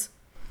 albums.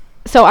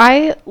 So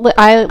I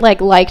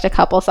liked a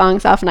couple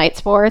songs off Night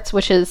Sports,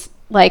 which is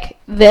like,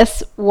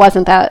 this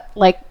wasn't that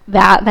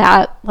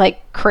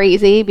like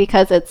crazy,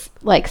 because it's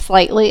like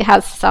slightly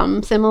has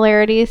some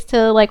similarities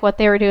to like what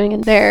they were doing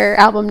in their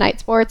album Night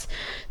Sports.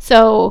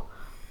 So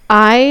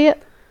I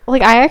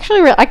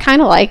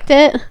kind of liked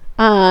it.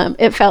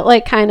 It felt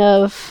like kind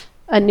of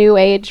a new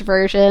age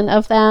version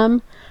of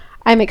them.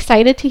 I'm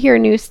excited to hear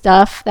new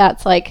stuff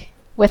that's like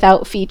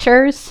without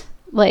features,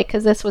 like,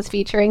 because this was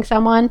featuring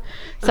someone.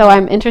 So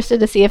I'm interested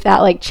to see if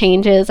that like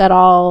changes at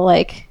all,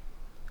 like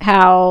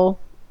how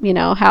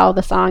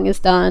the song is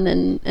done,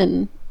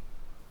 and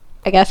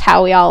I guess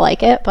how we all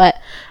like it. But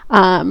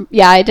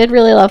yeah, I did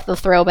really love the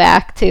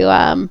throwback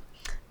to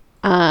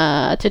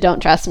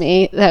Don't Trust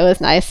Me. That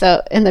was nice.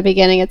 So in the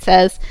beginning it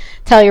says,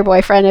 tell your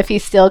boyfriend if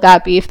he's still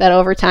got beef that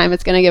over time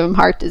it's going to give him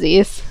heart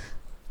disease.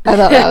 I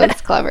thought that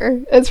was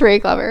clever. It's pretty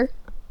clever,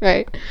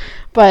 right?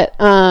 But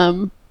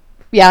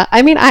yeah,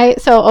 I mean,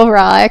 so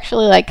overall I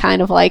actually like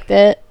kind of liked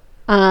it.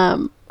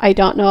 I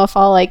don't know if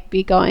I'll like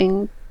be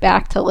going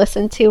back to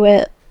listen to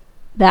it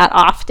that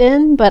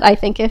often, but I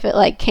think if it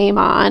like came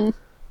on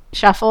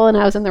shuffle and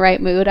I was in the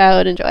right mood, I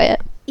would enjoy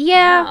it.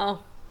 Yeah.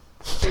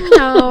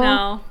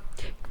 No.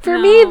 For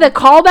me, the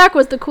callback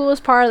was the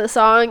coolest part of the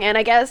song, and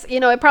I guess,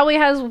 it probably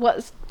has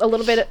a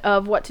little bit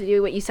of what to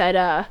do what you said,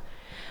 a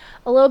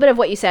little bit of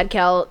what you said,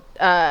 Kel,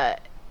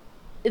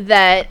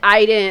 that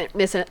I didn't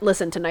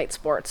listen to Night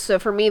Sports. So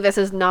for me, this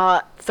is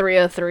not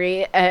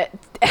 303,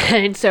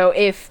 and so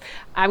if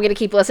I'm going to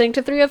keep listening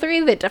to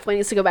 303, that definitely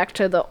needs to go back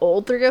to the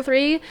old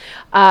 303,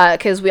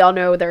 because we all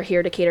know they're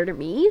here to cater to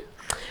me.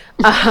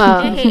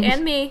 Hey,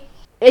 and me.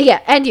 Yeah,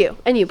 and you,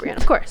 Brianna,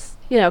 of course.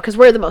 Because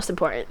we're the most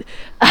important.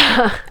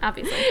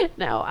 Obviously.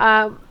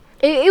 No,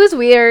 it was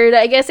weird.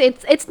 I guess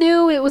it's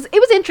new. It was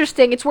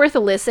interesting. It's worth a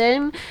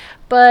listen,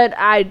 but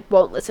I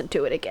won't listen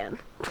to it again.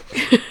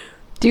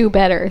 Do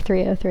better,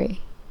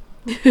 303.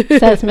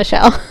 Says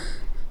Michelle.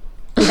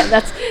 Yeah,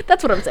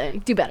 that's what I'm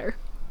saying. Do better.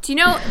 Do you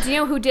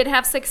know who did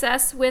have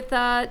success with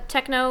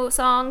techno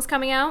songs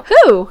coming out?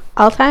 Who?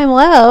 All Time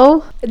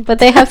Low. But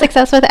they have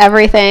success with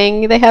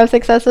everything. They have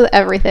success with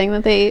everything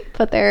that they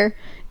put their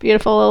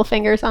beautiful little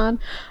fingers on.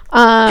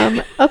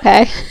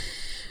 Okay.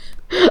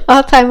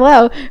 All Time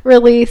Low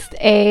released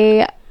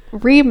a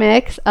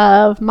remix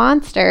of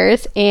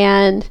Monsters,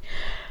 and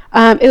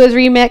it was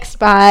remixed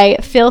by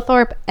Phil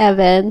Thorpe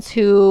Evans,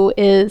 who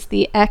is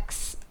the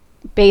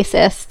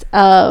ex-bassist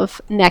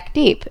of Neck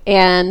Deep,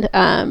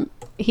 and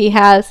he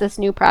has this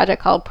new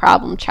project called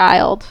Problem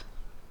Child.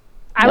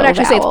 I would No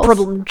actually say vowels. it's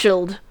Problem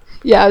Chilled.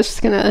 Yeah, I was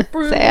just gonna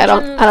say I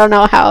don't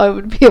know how I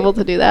would be able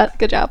to do that.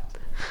 Good job.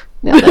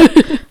 Nailed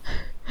it.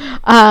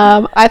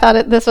 I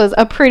thought this was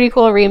a pretty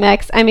cool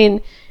remix. I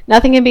mean,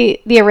 nothing can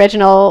be the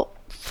original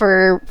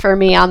for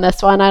me on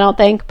this one, I don't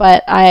think,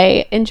 but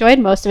I enjoyed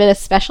most of it,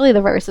 especially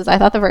the verses. I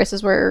thought the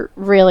verses were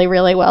really,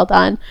 really well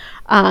done.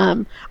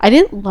 I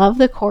didn't love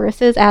the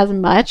choruses as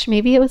much.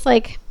 Maybe it was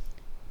like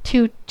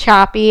too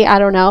choppy, I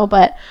don't know,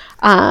 but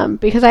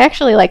because I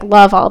actually like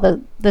love all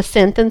the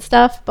synth and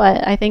stuff,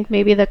 but I think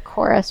maybe the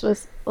chorus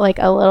was like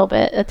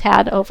a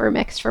tad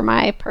overmixed for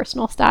my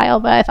personal style,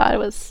 but I thought it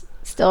was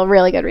still a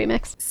really good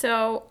remix.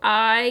 So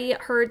I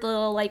heard the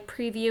little like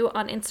preview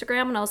on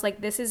Instagram, and I was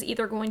like, this is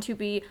either going to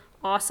be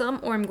awesome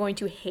or I'm going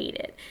to hate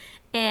it.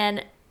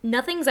 And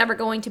nothing's ever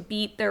going to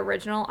beat the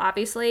original,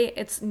 obviously.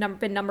 It's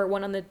been number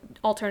one on the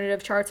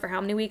alternative charts for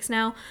how many weeks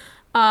now?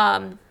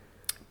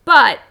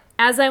 But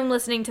as I'm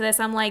listening to this,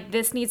 I'm like,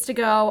 this needs to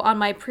go on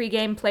my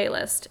pregame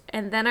playlist.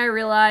 And then I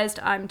realized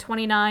I'm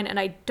 29 and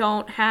I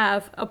don't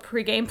have a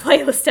pregame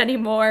playlist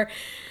anymore.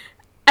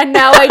 And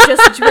now I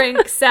just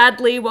drink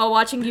sadly while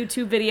watching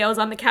YouTube videos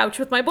on the couch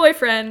with my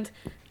boyfriend.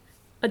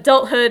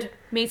 Adulthood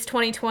meets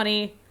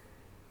 2020.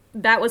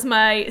 That was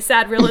my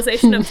sad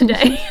realization of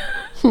today.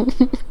 I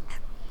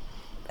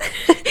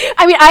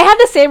mean, I had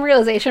the same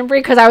realization, Brie,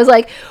 because I was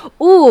like,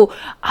 ooh,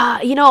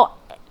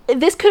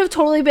 this could have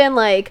totally been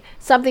like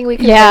something we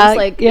could use,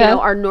 like, you know,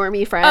 our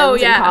normie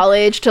friends in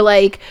college to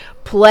like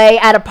play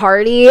at a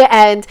party.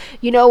 And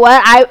you know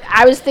what?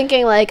 I was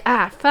thinking like,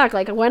 fuck,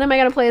 like when am I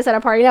gonna play this at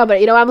a party now?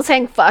 But you know, I'm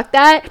saying fuck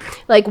that.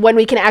 Like when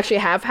we can actually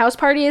have house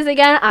parties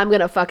again, I'm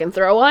gonna fucking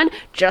throw one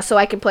just so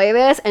I can play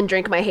this and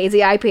drink my hazy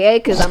IPA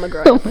because I'm a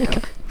grown up. Oh my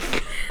God.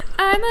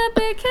 I'm a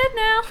big kid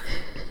now.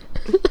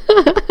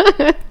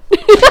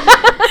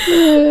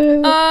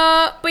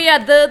 But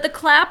yeah, the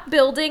clap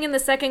building in the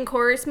second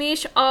chorus,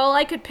 Mish, all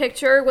I could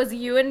picture was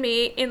you and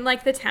me in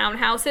like the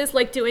townhouses,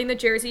 like doing the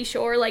Jersey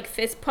Shore like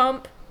fist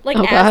pump, like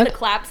Oh, as God. the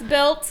claps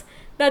built.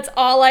 That's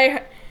all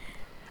I.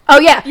 Oh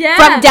yeah,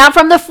 Yeah. down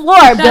from the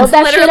floor, build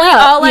that shit literally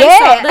up. all I Yeah,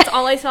 saw. That's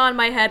all I saw in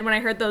my head when I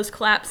heard those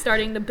claps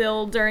starting to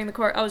build during the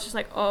chorus. I was just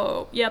like,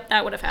 oh, yep,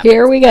 that would have happened.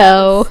 Here we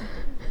go.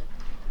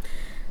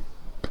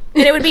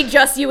 And it would be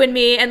just you and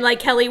me, and like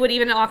Kelly would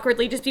even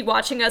awkwardly just be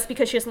watching us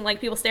because she doesn't like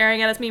people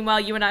staring at us.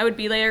 Meanwhile, you and I would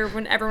be there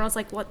when everyone was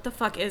like, what the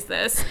fuck is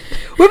this?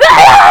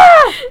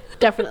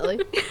 definitely.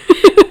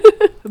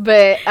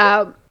 But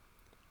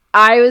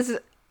I was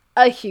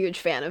a huge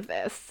fan of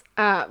this.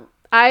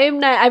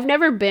 I've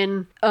never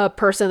been a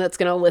person that's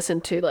gonna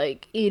listen to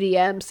like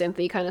EDM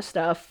synthy kind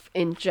of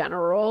in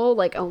general,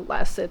 like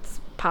unless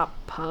it's pop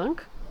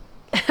punk.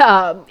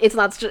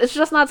 It's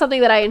just not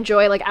something that I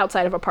enjoy like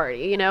outside of a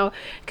party, you know,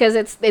 because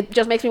it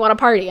just makes me want to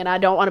party and I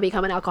don't want to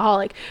become an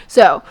alcoholic.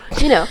 So,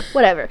 you know,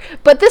 whatever.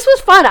 But this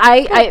was fun.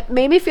 I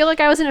made me feel like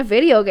I was in a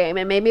video game.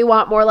 It made me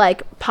want more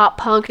like pop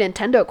punk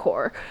Nintendo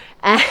core.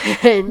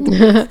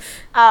 And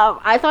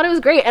I thought it was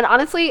great. And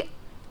honestly,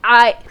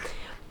 I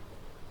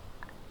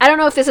don't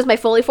know if this is my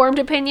fully formed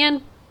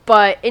opinion,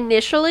 but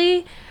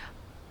initially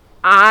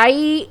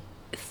I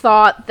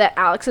thought that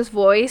Alex's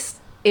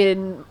voice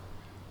in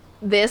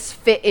this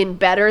fit in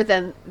better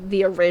than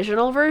the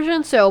original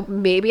version, so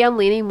maybe I'm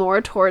leaning more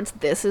towards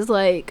this is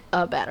like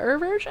a better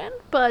version,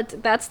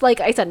 but that's, like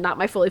I said, not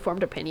my fully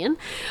formed opinion.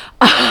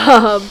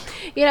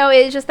 You know,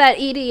 it's just that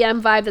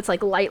EDM vibe that's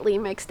like lightly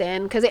mixed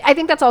in, because I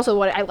think that's also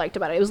what I liked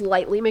about it. It was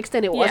lightly mixed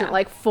in. It wasn't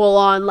like full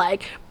on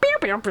like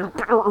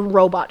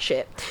robot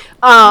shit.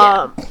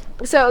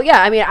 So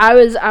yeah, I mean, I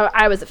was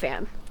a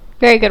fan.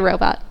 Very good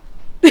robot.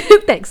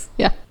 Thanks.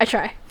 Yeah. I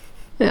try.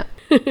 Yeah.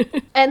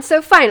 And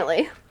so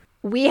finally,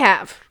 we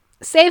have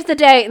Saves the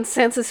Day and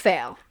Senses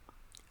Fail.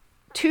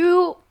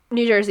 Two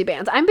New Jersey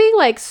bands. I'm being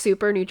like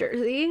super New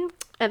Jersey,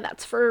 and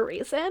that's for a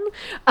reason.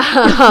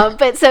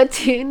 But so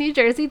two New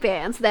Jersey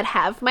bands that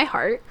have my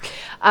heart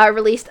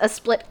released a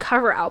split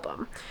cover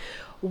album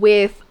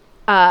with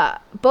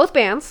both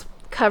bands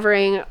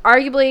covering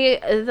arguably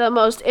the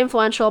most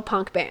influential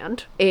punk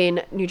band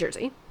in New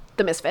Jersey,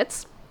 the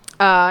Misfits.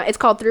 It's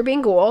called Through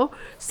Being Ghoul.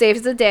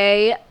 Saves the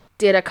Day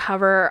did a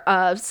cover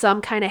of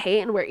Some Kind of Hate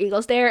and Where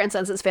Eagles Dare, and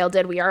Senses Fail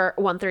did We Are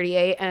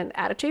 138 and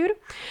Attitude.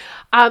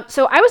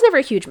 So I was never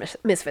a huge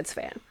Misfits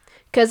fan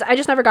because I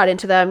just never got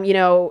into them. You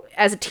know,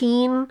 as a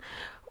teen,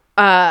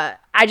 I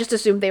just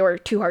assumed they were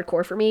too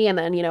hardcore for me, and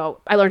then, you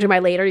know, I learned in my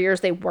later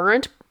years they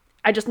weren't.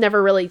 I just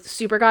never really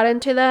super got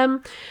into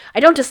them. I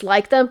don't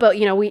dislike them, but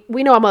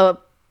we know I'm a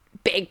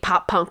big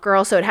pop punk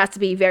girl, so it has to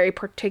be very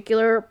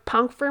particular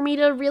punk for me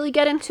to really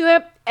get into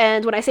it.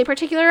 And when I say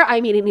particular,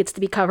 I mean it needs to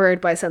be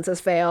covered by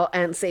Senses Fail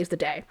and Saves the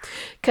Day.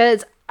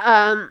 Because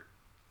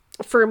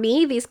for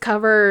me, these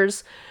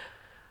covers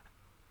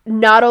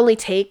not only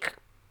take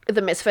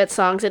the Misfits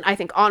songs and I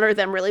think honor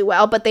them really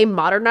well, but they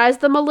modernize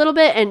them a little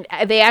bit, and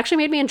they actually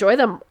made me enjoy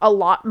them a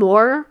lot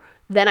more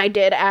than I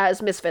did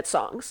as Misfits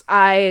songs.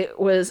 I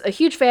was a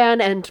huge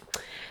fan, and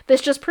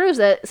this just proves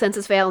that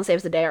Senses Fail and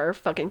Saves the Day are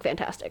fucking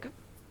fantastic.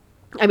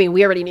 I mean,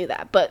 we already knew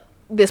that, but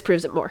this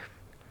proves it more.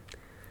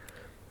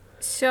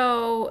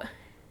 So,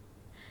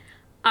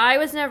 I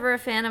was never a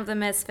fan of the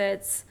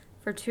Misfits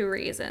for 2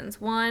 reasons.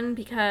 One,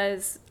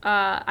 because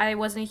I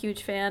wasn't a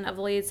huge fan of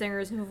the lead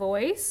singer's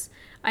voice.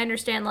 I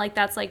understand, like,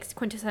 that's, like,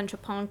 quintessential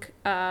punk,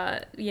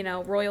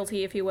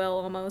 royalty, if you will,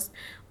 almost.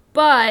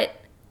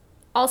 But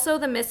also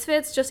the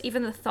Misfits, just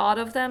even the thought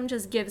of them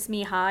just gives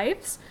me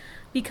hives.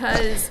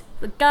 Because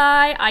the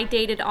guy I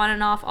dated on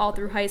and off all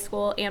through high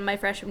school and my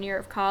freshman year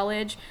of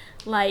college,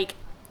 like,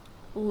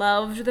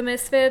 loved the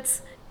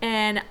Misfits,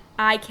 and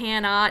I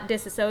cannot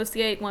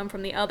disassociate one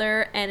from the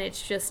other, and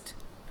it's just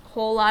a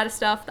whole lot of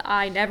stuff that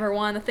I never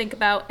want to think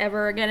about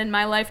ever again in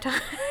my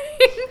lifetime.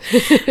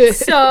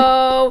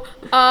 So,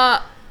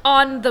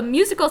 on the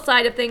musical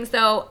side of things,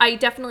 though, I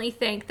definitely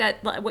think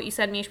that what you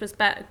said, Mish, was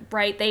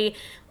right. They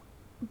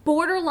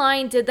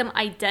borderline did them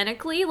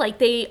identically. Like,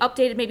 they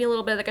updated maybe a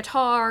little bit of the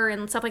guitar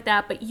and stuff like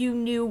that, but you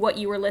knew what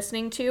you were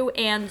listening to,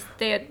 and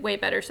they had way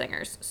better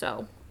singers.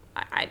 So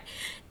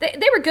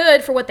they were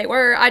good for what they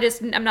were.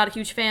 I'm not a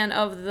huge fan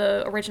of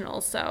the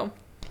originals. So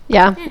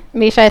yeah,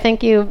 Misha, I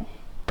think you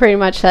pretty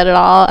much said it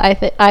all.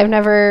 I've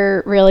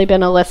never really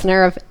been a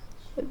listener of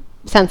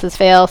Senses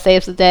Fail,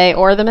 Saves the Day,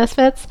 or the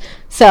Misfits,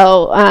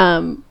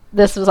 so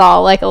this was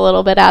all like a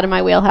little bit out of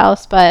my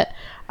wheelhouse, but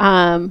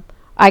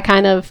I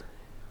kind of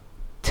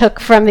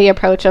took from the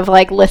approach of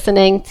like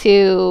listening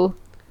to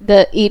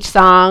each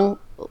song,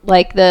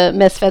 like the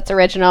Misfits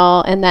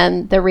original and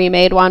then the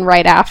remade one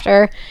right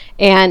after,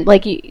 and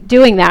like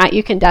doing that,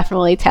 you can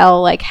definitely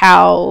tell like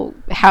how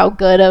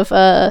good of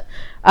a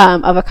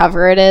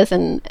cover it is,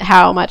 and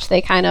how much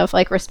they kind of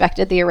like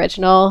respected the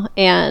original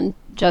and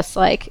just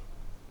like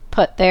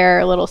put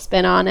their little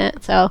spin on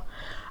it. So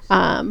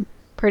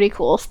pretty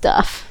cool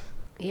stuff.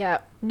 Yeah,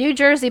 New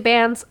Jersey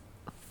bands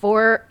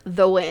for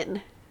the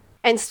win.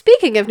 And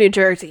speaking of New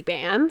Jersey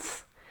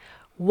bands,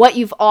 what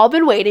you've all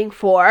been waiting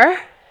for,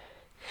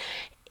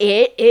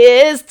 it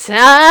is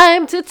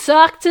time to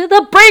talk to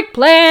the Break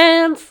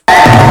Plans.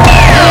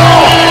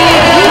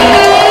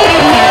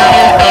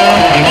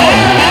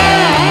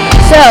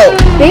 So,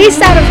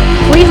 based out of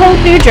Freehold,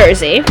 New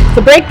Jersey,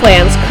 the Break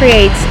Plans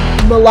creates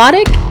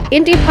melodic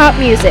indie pop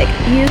music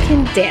you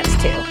can dance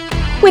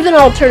to with an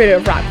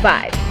alternative rock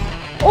vibe,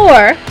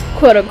 or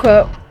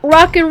quote-unquote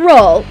rock and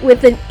roll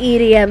with an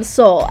EDM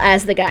soul,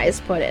 as the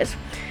guys put it.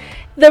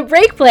 The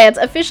Break Plans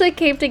officially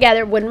came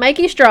together when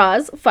Mikey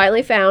Strauss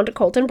finally found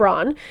Colton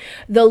Braun,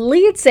 the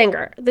lead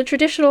singer, the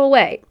traditional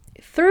way,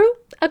 through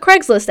a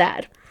Craigslist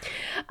ad.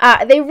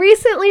 They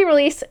recently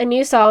released a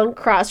new song,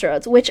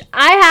 Crossroads, which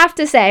I have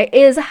to say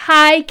is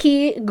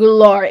high-key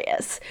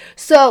glorious.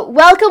 So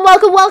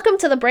welcome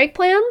to the Break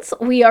Plans.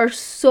 We are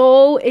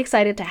so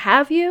excited to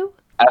have you.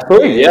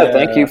 Absolutely, yeah.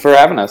 Thank you for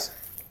having us.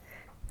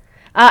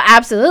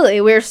 Absolutely.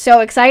 We're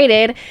so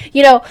excited.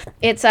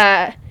 It's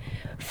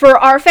for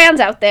our fans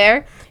out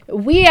there,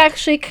 we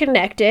actually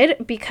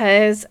connected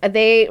because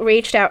they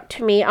reached out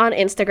to me on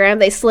Instagram.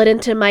 They slid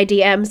into my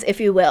DMs, if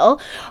you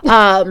will.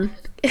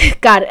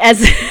 God,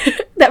 as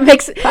that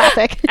makes it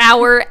classic.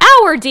 Our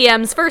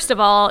DMs, first of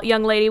all,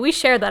 young lady, we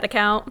share that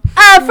account.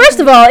 First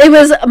of all, it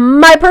was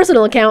my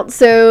personal account,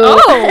 so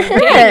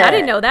dang, I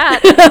didn't know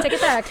that. Take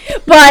it back.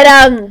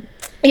 But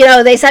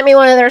they sent me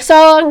one of their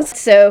songs,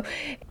 so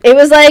it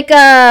was like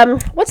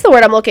what's the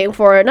word I'm looking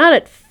for? Not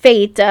at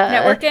fate.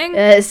 Networking?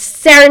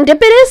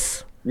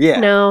 Serendipitous? Yeah.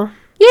 No.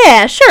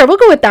 Yeah, sure, we'll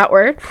go with that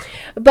word.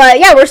 But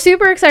yeah, we're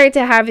super excited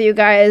to have you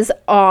guys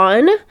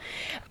on.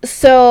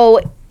 So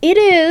it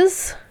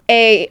is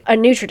a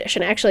new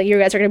tradition. Actually, you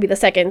guys are going to be the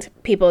second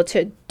people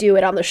to do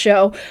it on the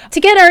show. To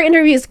get our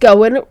interviews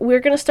going, we're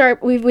going to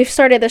start, we've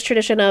started this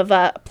tradition of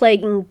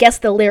playing Guess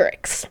the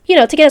Lyrics,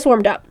 to get us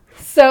warmed up.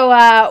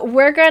 So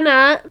we're going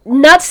to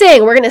not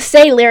sing, we're going to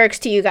say lyrics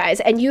to you guys,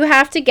 and you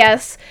have to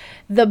guess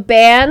the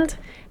band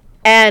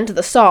and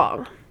the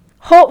song.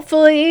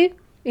 Hopefully,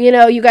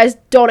 you guys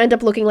don't end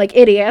up looking like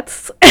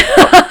idiots.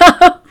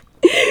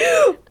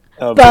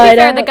 But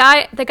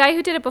the guy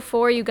who did it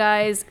before you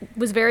guys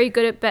was very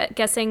good at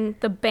guessing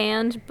the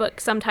band,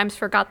 but sometimes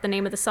forgot the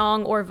name of the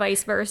song, or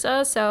vice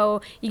versa.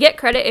 So you get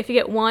credit if you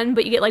get one,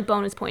 but you get like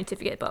bonus points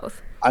if you get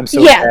both. I'm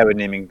so bad with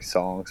naming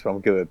songs, but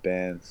I'm good at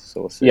bands. So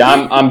we'll see.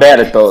 Yeah, I'm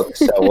bad at both,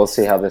 so we'll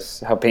see how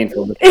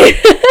painful this is.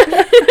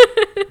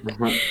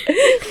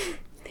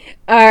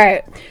 All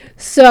right,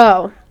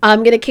 so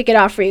I'm gonna kick it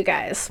off for you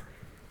guys.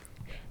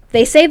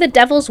 They say the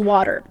devil's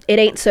water, it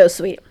ain't so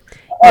sweet.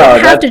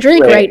 have that's to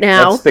drink wait, right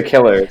now. That's the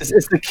Killers.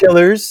 It's the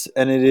Killers,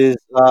 and it is.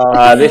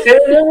 They say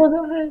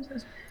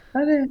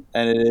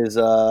And it is.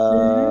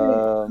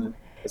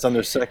 It's on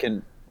their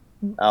second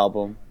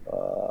album.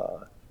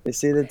 They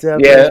say the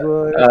devil's Yeah,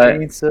 what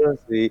ain't so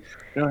sweet.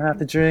 You don't have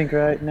to drink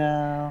right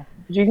now.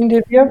 you can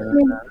dip your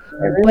feet.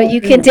 But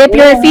you can dip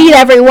your feet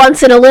every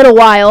once in a little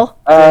while.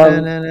 I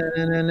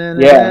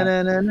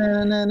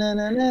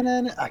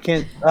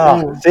can't.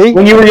 Oh, see?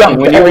 When you were young.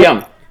 When you were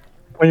young.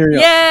 When you're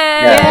young.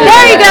 Yeah.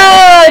 There you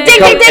go. Ding,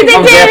 ding, ding, It ding,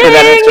 comes after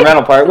that ding.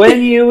 instrumental part.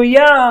 When you were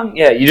young.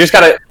 Yeah, you just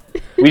gotta.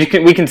 We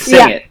can sing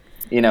Yeah. it.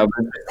 You know,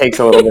 but it takes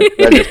a little bit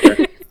to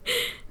register.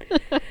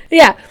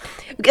 Yeah.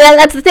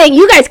 That's the thing.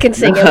 You guys can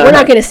sing it. We're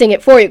not going to sing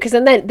it for you because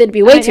then that'd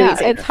be way I too know,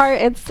 easy. it's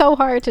hard. It's so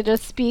hard to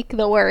just speak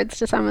the words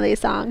to some of these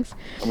songs.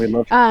 And we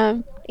love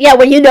Yeah,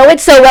 when you know it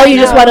so well, you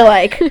just want to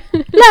like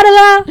la la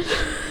la.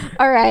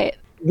 All right.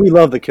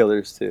 the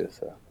Killers too.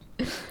 So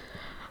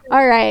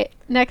All right,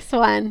 next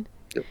one.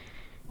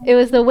 It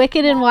was the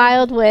wicked and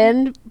wild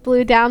wind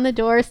blew down the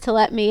doors to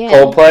let me in.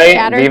 Coldplay,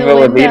 Shattered Viva the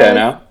La Vida, windows.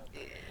 no?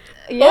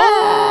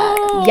 Yeah.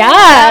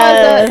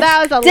 Yeah. That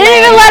was a Didn't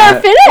even layup. let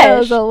her That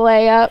was finish. a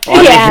layup. Well, I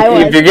mean, Yeah, it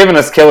if was. you're giving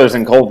us Killers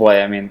and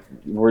Coldplay, I mean,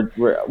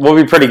 we'll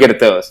be pretty good at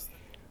those.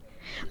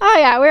 Oh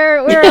yeah, we're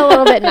a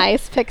little bit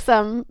nice. Pick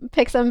some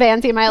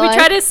bands you might We like.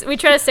 try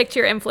to stick to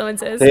your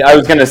influences. I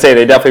was gonna say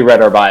they definitely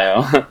read our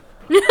bio.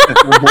 No.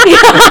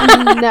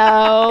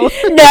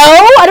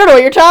 No, I don't know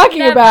what you're talking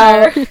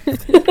That about.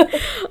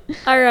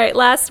 All right,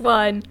 last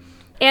one.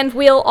 And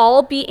we'll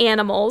all be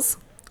animals.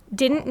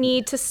 Didn't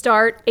need to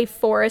start a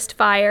forest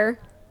fire.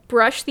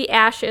 Brush the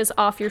ashes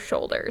off your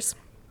shoulders.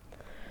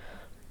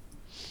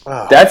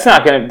 That's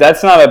not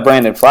a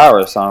Brandon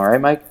Flowers song,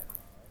 right, Mike?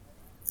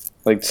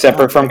 Like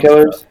separate from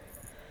Killers?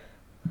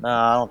 no,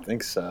 I don't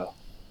think so.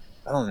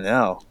 I don't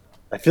know.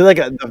 I feel like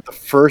the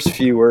first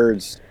few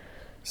words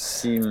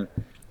seem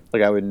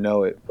like I would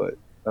know it, but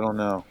I don't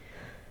know.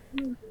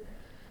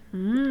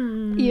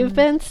 You've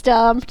been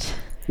stumped.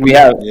 We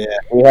have. Yeah.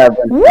 We have.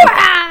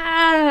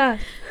 Wah!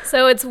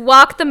 So it's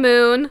Walk the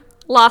Moon,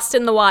 Lost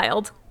in the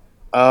Wild.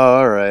 Oh,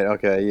 all right.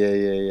 Okay.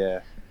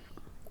 Yeah.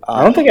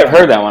 I don't think I've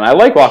heard that one. I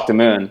like Walk the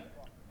Moon.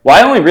 Well,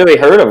 I only really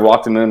heard of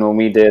Walk the Moon when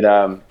we did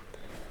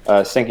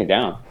Sink It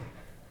Down.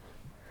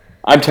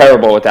 I'm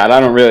terrible with that. I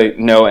don't really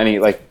know any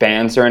like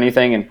bands or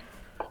anything. And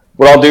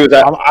what I'll do is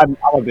I'm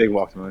a big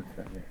Walk the Moon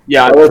fan.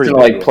 I Pretty listen to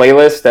like big.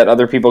 playlists that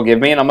other people give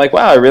me, and I'm like,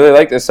 wow, I really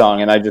like this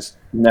song, and I just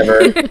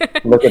never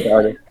look at the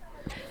artist.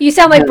 You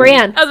sound like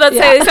Bran. I was about to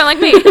say, they sound like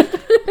me.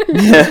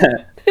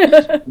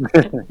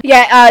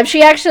 Yeah,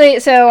 she actually.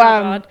 So,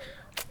 God.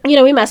 you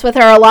know, we mess with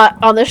her a lot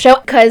on the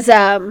show because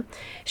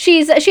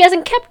she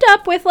hasn't kept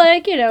up with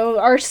like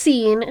our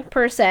scene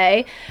per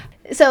se.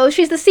 So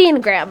she's the scene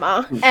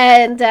grandma,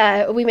 and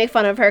we make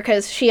fun of her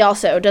because she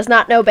also does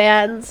not know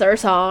bands or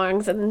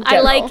songs. And I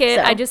like it.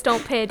 I just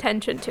don't pay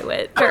attention to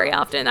it very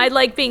often. I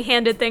like being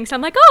handed things.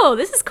 I'm like, oh,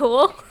 this is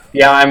cool.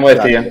 Yeah, I'm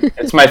with you.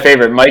 It's my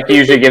favorite. Mike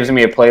usually gives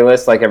me a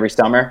playlist like every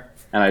summer,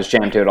 and I just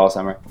jam to it all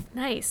summer.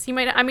 Nice. You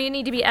might. I mean, you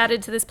need to be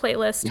added to this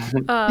playlist.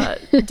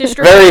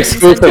 Very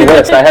exclusive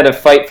list. I had to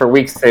fight for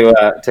weeks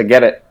to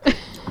get it.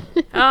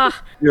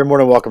 Ah, You're more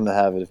than welcome to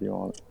have it if you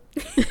want.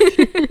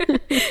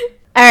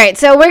 All right,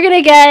 so we're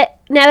gonna get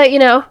now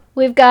that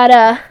we've got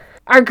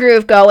our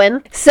groove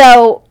going.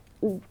 So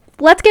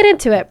let's get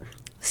into it.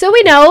 So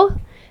we know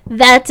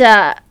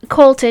that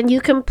Colton,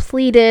 you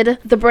completed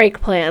the break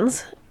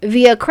plans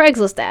via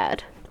Craigslist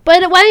ad.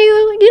 But why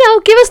don't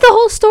you give us the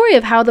whole story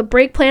of how the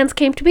break plans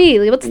came to be?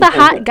 Like, what's the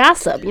hot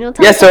gossip? Tell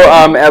Yeah, us so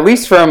everything. at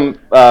least from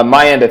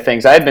my end of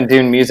things, I had been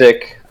doing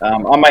music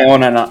on my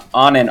own and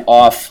on and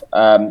off,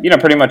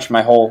 pretty much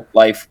my whole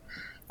life.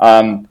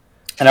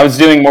 And I was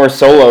doing more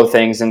solo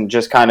things, and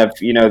just kind of,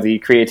 the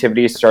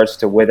creativity starts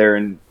to wither,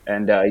 and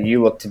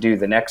you look to do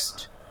the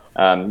next,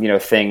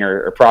 thing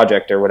or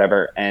project or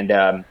whatever. And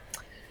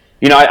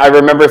I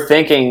remember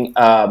thinking,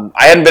 I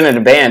hadn't been in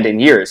a band in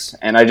years,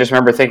 and I just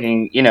remember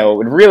thinking, it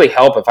would really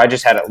help if I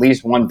just had at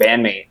least one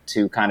bandmate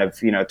to kind of,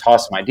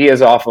 toss some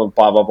ideas off of,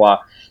 blah, blah, blah.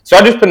 So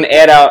I just put an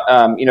ad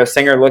out,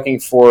 singer looking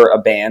for a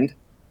band,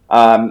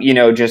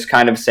 just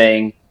kind of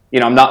saying,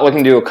 I'm not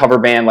looking to do a cover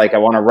band. Like, I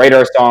want to write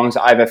our songs.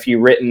 I have a few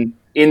written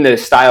in the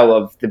style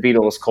of the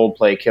Beatles,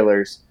 Coldplay,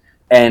 Killers.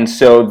 And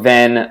so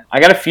then I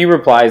got a few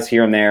replies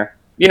here and there,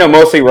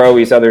 mostly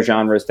Rowies, other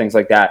genres, things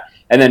like that.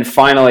 And then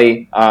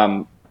finally,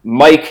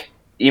 Mike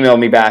emailed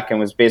me back and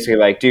was basically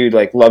like, dude,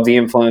 like, love the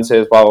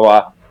influences, blah, blah,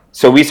 blah.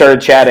 So we started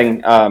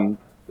chatting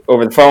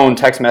over the phone,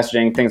 text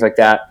messaging, things like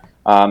that,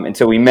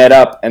 until we met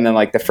up. And then,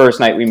 like, the first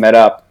night we met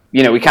up,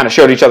 we kind of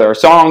showed each other our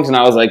songs, and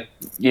I was like,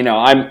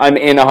 I'm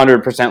in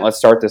 100%, let's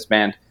start this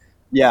band.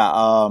 Yeah.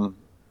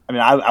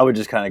 I would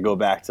just kind of go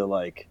back to,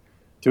 like,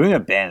 doing a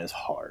band is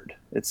hard.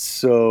 It's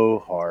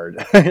so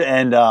hard.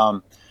 And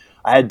I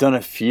had done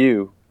a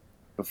few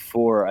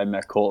before I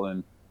met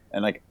Colton.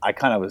 And, like, I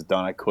kind of was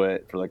done. I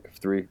quit for, like,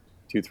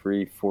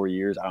 4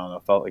 years. I don't know.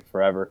 It felt like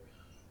forever.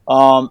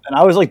 And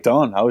I was, like,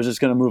 done. I was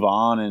just going to move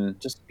on and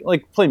just,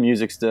 like, play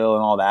music still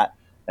and all that.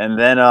 And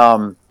then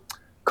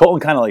Colton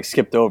kind of like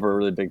skipped over a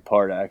really big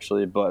part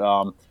actually,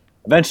 but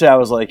eventually I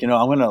was like, I'm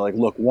gonna like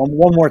look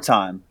one more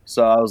time.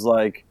 So I was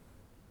like,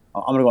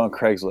 I'm gonna go on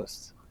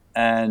Craigslist,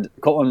 and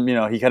Colton,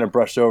 he kind of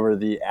brushed over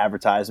the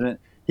advertisement.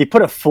 He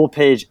put a full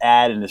page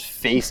ad in his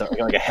face,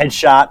 like a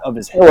headshot of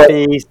his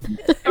face.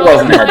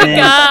 Oh my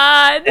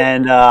god!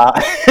 And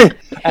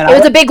It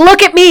was a big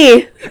look at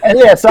me. and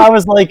yeah, so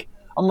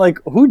I'm like,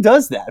 who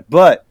does that?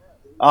 But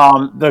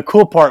the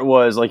cool part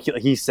was, like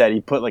he said,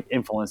 he put like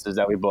influences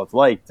that we both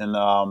liked,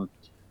 and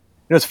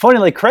it's funny,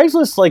 like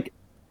Craigslist, like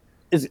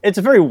it's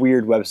a very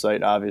weird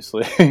website,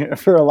 obviously,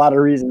 for a lot of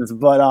reasons,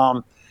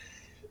 but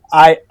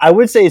I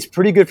would say it's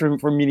pretty good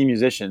for meeting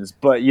musicians,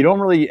 but you don't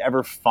really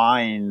ever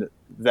find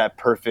that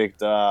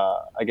perfect,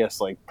 I guess,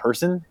 like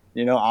person,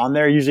 on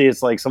there. Usually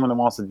it's like someone that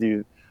wants to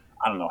do,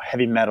 I don't know,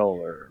 heavy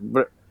metal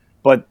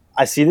but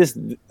I see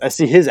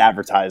his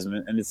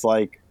advertisement, and it's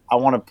like, I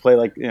want to play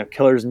like,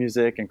 Killer's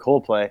music and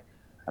Coldplay.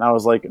 And I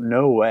was like,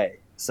 no way.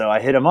 So I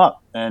hit him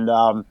up, and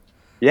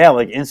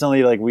like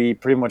instantly, like we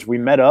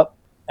met up.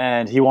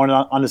 And he wanted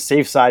on the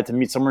safe side to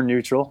meet somewhere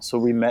neutral, so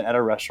we met at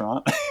a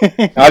restaurant.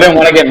 I didn't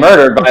want to get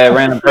murdered by a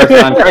random person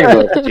on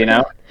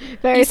Craigslist,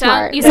 Very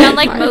smart. You very sound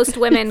like smart. most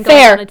women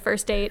Fair. going on a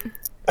first date.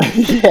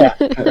 Yeah,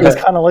 it was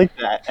kind of like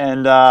that.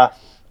 And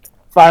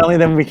finally,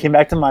 then we came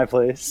back to my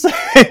place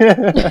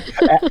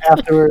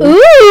afterwards.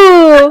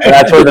 Ooh. And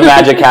that's where the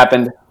magic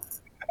happened.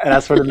 And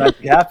that's where the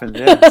magic happened.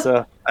 Yeah.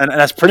 So, and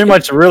that's pretty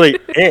much really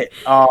it.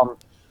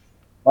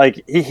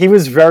 Like he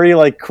was very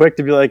like quick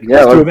to be like,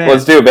 Yeah,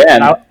 let's do a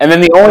band. And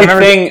then the only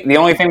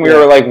thing we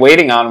were like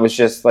waiting on was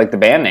just like the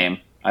band name,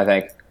 I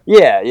think.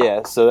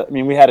 Yeah. So I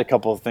mean, we had a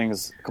couple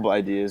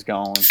ideas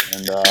going,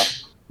 and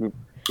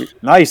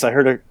nice. I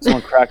heard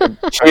someone crack.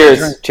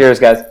 Cheers,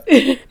 guys.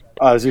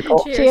 Is it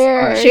called?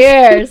 Cheers.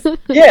 Cheers.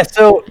 Yeah.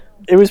 So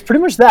it was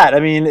pretty much that. I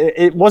mean,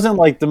 it wasn't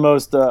like the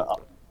most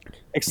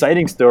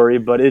exciting story,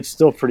 but it's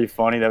still pretty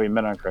funny that we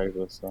met on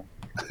Craigslist. So.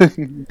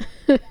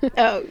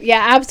 Oh,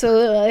 yeah,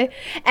 absolutely.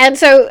 And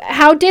so,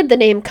 how did the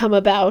name come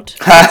about?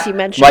 Since you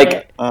mentioned Mike,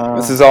 it.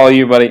 this is all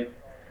you, buddy.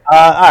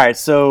 All right,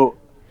 so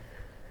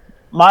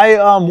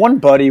my one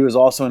buddy was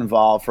also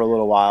involved for a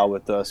little while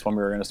with us when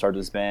we were going to start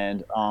this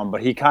band,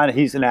 but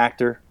he's an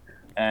actor,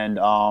 and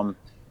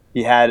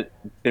he had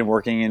been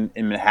working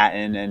in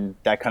Manhattan, and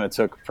that kind of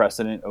took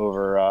precedent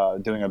over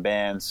doing a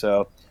band.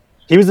 So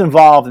he was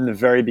involved in the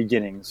very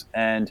beginnings,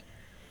 and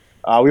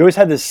we always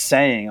had this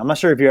saying. I'm not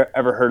sure if you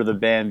ever heard of the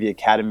band The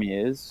Academy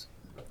Is.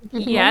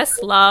 Yes,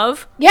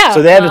 love. Yeah.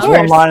 So they have this of one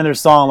course. line in their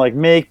song, like,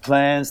 make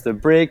plans to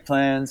break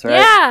plans, right?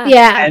 Yeah.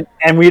 Yeah.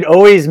 And we'd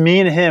always,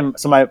 me and him,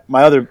 so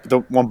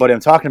the one buddy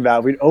I'm talking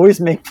about, we'd always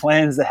make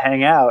plans to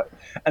hang out,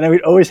 and then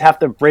we'd always have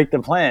to break the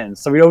plans.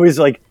 So we'd always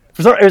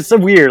it's so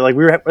weird. Like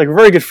we were like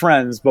very good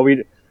friends, but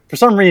for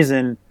some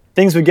reason,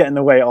 things would get in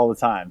the way all the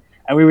time.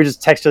 And we would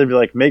just text each other and be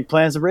like, make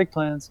plans to break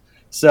plans.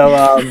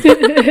 So,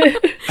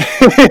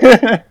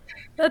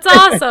 That's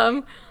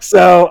awesome.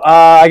 So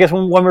I guess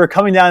when we were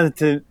coming down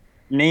to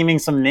naming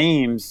some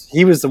names,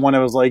 he was the one that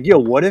was like, yo,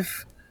 what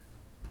if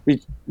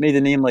we made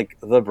the name like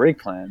The Break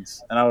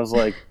Plans? And I was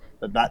like,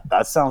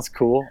 that sounds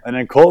cool. And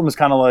then Colton was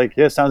kind of like,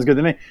 yeah, sounds good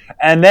to me.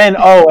 And then,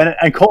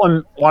 and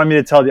Colton wanted me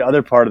to tell the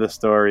other part of the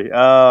story.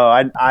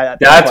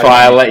 That's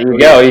why I let you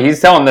go.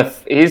 He's telling the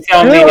nice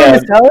All right,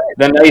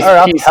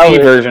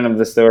 PC version of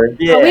the story.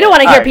 Yeah. Oh, we don't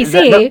want to hear All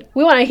right, PC.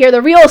 We want to hear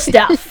the real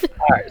stuff.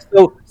 All right.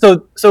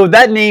 So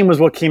that name was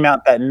what came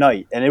out that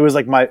night, and it was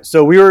like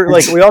we were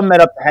like, we all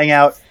met up to hang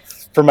out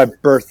for my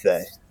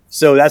birthday.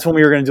 So that's when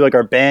we were going to do like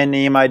our band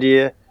name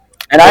idea.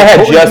 And I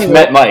had just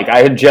met Mike.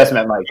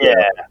 Yeah.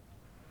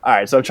 All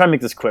right, so I'm trying to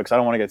make this quick, so I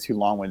don't want to get too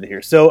long-winded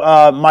here. So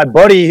my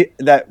buddy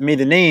that made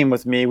the name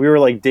with me, we were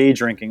like day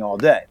drinking all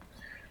day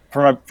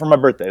for my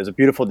birthday. It was a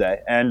beautiful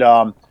day, and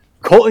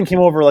Colton came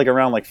over like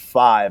around like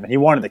 5, and he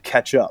wanted to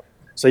catch up.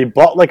 So he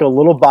bought like a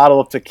little bottle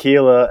of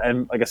tequila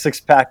and like a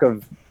 6-pack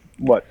of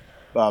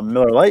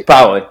Miller Lite,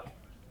 Probably.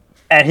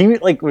 and he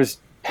like was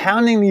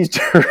pounding these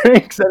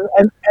drinks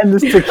and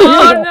this tequila.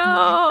 Oh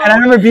no. And I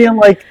remember being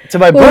like to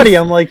my buddy,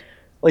 I'm like,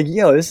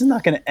 yo, this is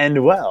not going to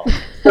end well.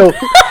 So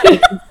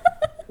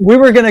we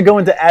were going to go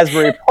into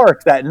Asbury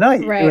Park that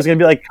night. Right. It was going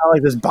to be like kind of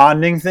like this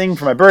bonding thing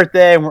for my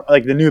birthday, and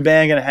like the new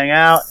band going to hang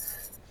out.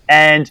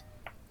 And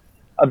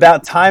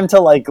about time to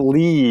like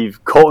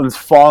leave, Colton's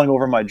falling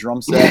over my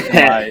drum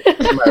set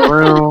in my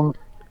room,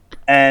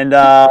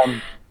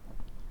 and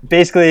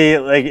basically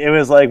like it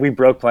was like we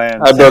broke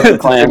plans. I broke the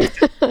plan. We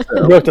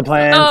broke the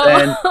plans,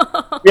 and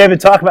we had been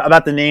talking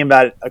about the name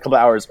about a couple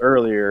hours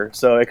earlier,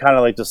 so it kind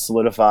of like just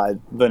solidified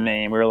the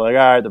name. We were like,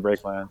 all right, the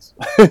break plans.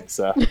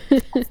 So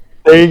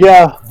there you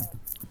go.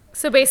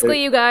 So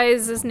basically, you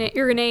guys,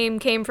 your name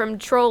came from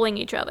trolling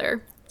each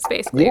other. It's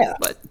basically Yeah.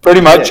 what. Pretty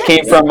much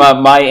came from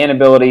my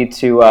inability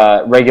to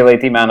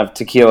regulate the amount of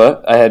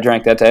tequila I had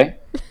drank that day.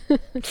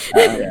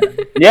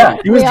 Yeah.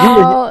 We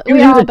all he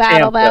was a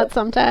battle champ, that though.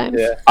 sometimes.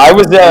 Yeah. I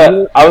was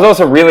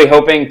also really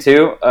hoping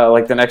too,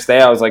 like the next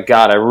day I was like,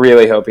 God, I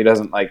really hope he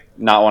doesn't like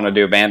not want to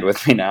do a band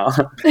with me now.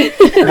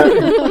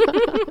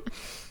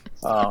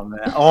 Oh man!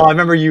 Oh, I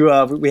remember you.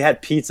 We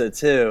had pizza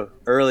too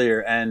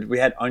earlier, and we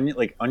had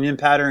onion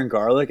powder and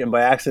garlic, and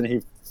by accident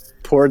he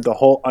poured the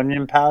whole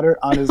onion powder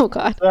on his Oh,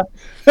 God.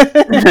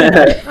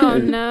 pizza. Oh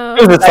no.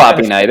 It was a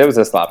sloppy night. It was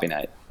a sloppy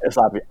night. It's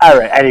sloppy. All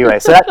right. Anyway,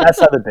 so that's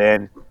how the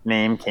band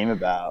name came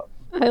about.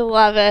 I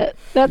love it.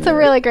 That's a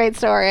really great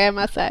story, I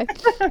must say.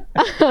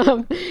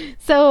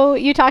 So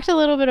you talked a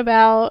little bit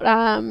about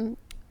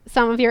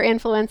some of your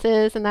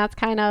influences, and that's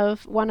kind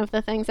of one of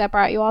the things that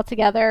brought you all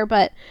together.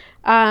 But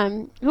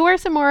who are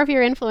some more of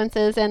your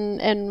influences,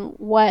 and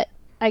what,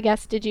 I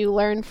guess, did you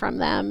learn from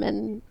them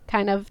and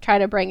kind of try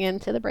to bring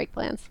into the break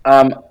plans?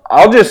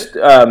 I'll just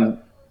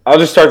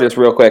start this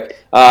real quick.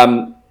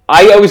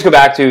 I always go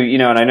back to,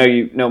 and I know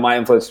you know my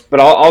influence, but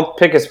I'll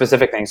pick a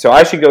specific thing. So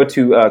I should go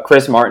to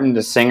Chris Martin,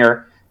 the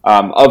singer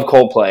of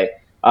Coldplay.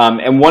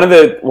 And one of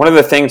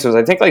the things was,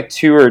 I think like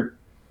 2,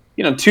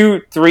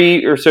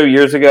 3 or so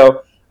years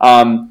ago,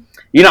 I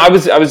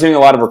was doing a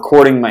lot of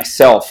recording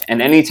myself,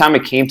 and anytime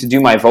it came to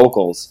do my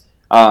vocals,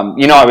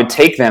 I would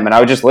take them and I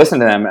would just listen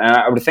to them, and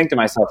I would think to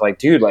myself, like,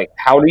 dude, like,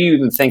 how do you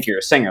even think you're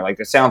a singer? Like,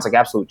 it sounds like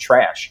absolute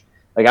trash.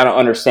 Like, I don't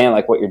understand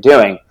like what you're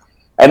doing.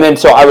 And then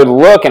so I would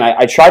look, and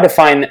I tried to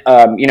find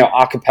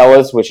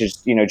acapellas, which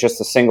is just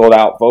the singled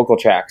out vocal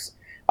tracks.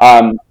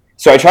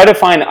 So I tried to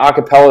find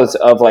acapellas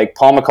of like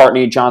Paul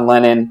McCartney, John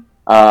Lennon,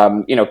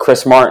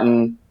 Chris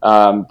Martin,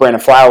 Brandon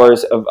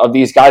Flowers, of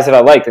these guys that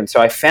I liked. And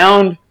so I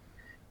found,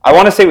 I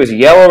want to say it was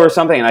Yellow or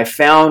something, and I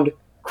found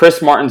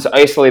Chris Martin's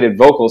isolated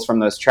vocals from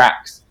those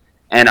tracks.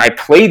 And I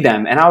played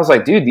them, and I was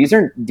like, dude, these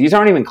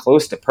aren't even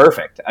close to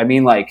perfect. I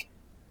mean, like,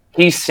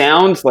 he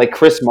sounds like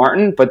Chris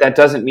Martin, but that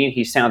doesn't mean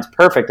he sounds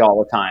perfect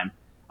all the time.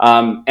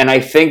 And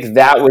I think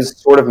that was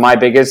sort of my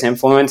biggest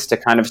influence to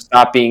kind of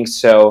stop being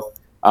so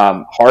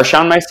harsh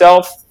on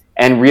myself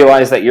and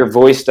realize that your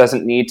voice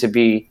doesn't need to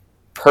be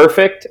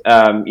perfect.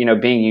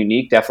 Being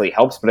unique definitely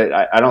helps, but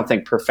I don't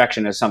think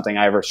perfection is something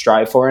I ever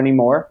strive for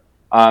anymore.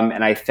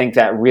 And I think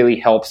that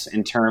really helps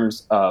in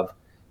terms of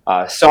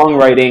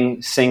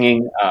songwriting,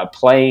 singing,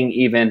 playing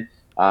even.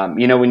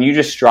 When you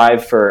just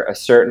strive for a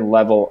certain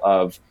level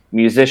of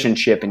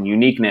musicianship and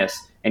uniqueness,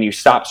 and you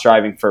stop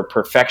striving for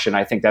perfection,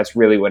 I think that's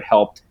really what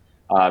helped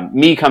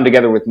me come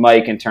together with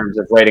Mike in terms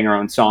of writing our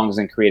own songs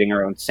and creating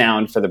our own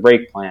sound for the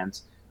break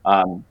plans.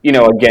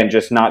 Again,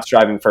 just not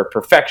striving for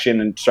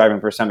perfection and striving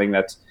for something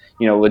that's,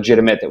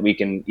 legitimate, that we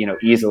can,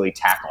 easily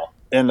tackle.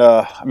 And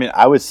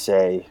I would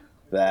say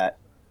that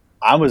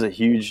I was a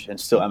huge, and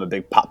still am a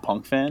big pop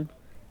punk fan.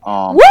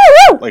 Woo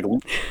woo!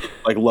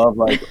 Like love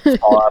like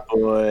Fall Out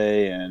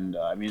Boy, and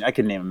I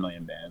could name a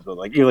million bands, but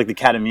like even like the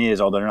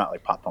Academias, although they're not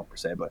like pop punk per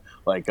se, but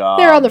like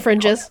They're on the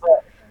fringes.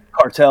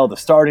 Cartel, The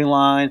Starting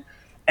Line.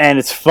 And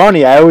it's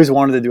funny, I always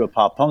wanted to do a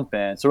pop punk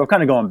band, so we're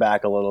kind of going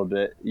back a little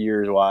bit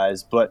years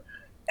wise. But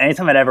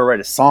anytime I'd ever write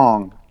a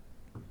song,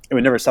 it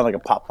would never sound like a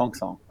pop punk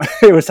song.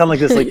 It would sound like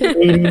this like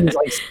 80s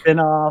like spin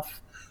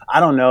off. I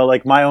don't know,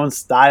 like my own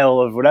style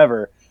of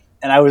whatever.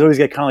 And I would always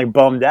get kind of like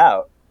bummed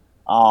out.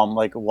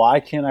 Like, why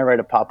can't I write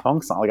a pop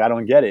punk song? Like, I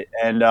don't get it.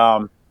 And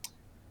I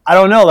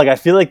don't know, like I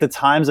feel like the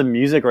times of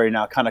music right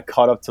now kind of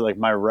caught up to like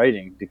my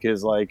writing,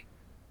 because like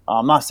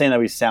I'm not saying that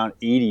we sound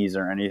 80s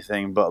or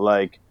anything, but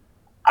like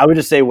I would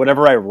just say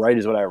whatever I write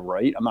is what I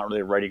write. I'm not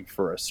really writing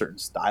for a certain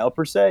style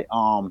per se.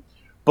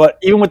 But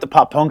even with the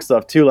pop punk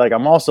stuff too, like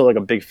I'm also like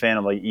a big fan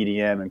of like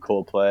EDM and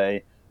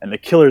Coldplay, and the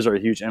Killers are a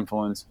huge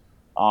influence.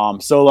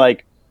 So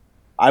like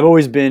I've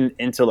always been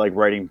into like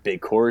writing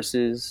big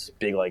choruses,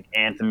 big like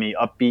anthem-y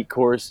upbeat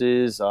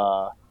choruses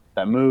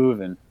that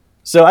move. And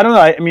so I don't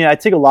know. I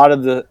take a lot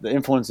of the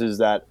influences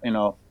that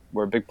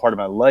were a big part of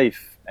my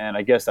life, and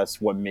I guess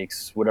that's what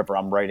makes whatever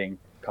I'm writing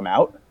come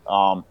out.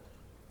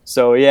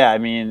 So yeah,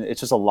 it's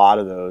just a lot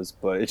of those,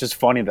 but it's just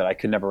funny that I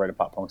could never write a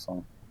pop punk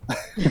song.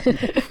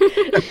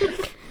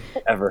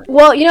 Ever.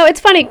 Well, it's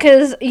funny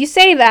because you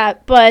say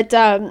that, but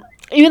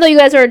even though you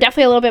guys are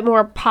definitely a little bit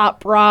more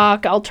pop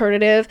rock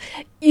alternative,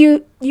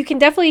 you can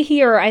definitely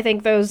hear, I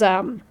think, those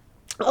I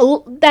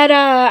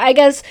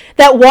guess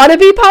that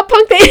wannabe pop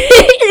punk thing,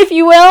 if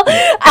you will.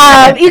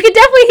 You can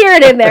definitely hear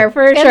it in there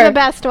for sure. In the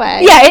best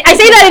way. Yeah, I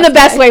say that in the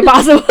best way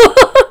possible.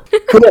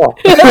 Cool.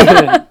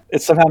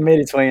 It somehow made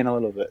its way in a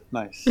little bit.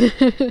 Nice.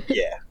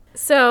 Yeah.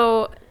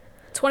 So,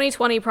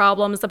 2020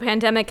 problems. The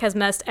pandemic has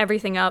messed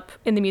everything up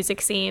in the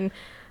music scene.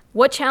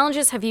 What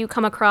challenges have you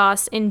come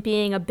across in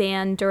being a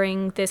band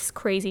during this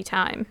crazy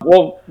time?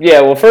 Well,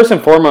 first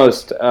and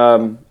foremost, I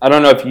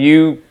don't know if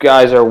you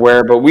guys are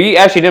aware, but we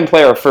actually didn't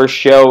play our first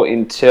show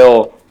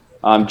until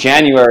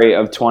January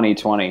of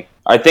 2020.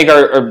 I think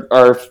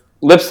our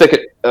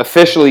Lipstick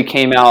officially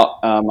came out,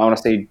 I want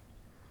to say,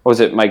 what was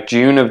it, like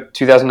June of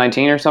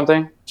 2019 or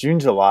something?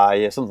 June, July,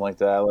 yeah, something like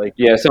that.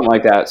 Something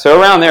like that.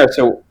 So around there,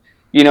 so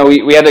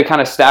we had to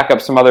kind of stack up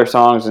some other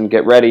songs and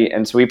get ready,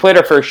 and so we played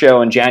our first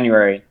show in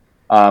January,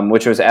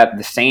 which was at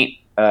the Saint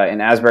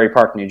in Asbury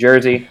Park, New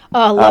Jersey.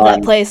 Oh, I love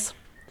that place.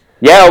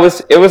 Yeah,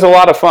 it was a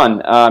lot of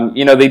fun.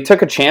 They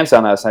took a chance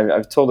on us.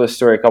 I've told this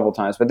story a couple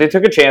times, but they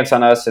took a chance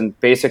on us and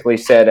basically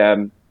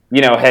said,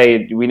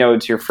 hey, we know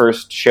it's your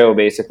first show,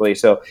 basically.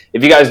 So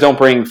if you guys don't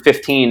bring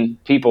 15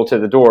 people to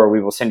the door,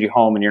 we will send you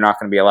home and you're not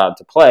going to be allowed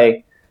to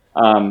play.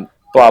 Blah,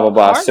 blah,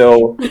 blah.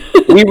 So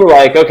we were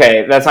like,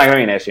 okay, that's not going to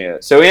be an issue.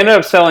 So we ended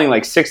up selling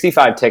like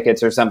 65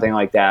 tickets or something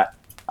like that.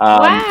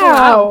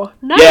 Wow.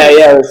 Nice.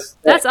 Yeah.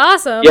 That's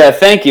awesome. Yeah,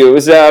 thank you. It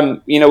was,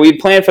 we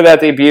planned for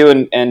that debut,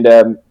 and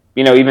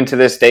even to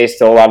this day,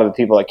 still a lot of the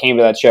people that came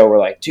to that show were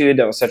like, dude,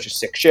 that was such a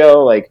sick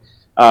show. Like,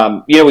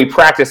 we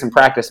practiced and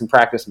practiced and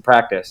practiced and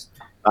practiced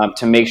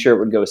to make sure it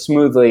would go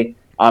smoothly.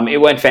 It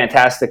went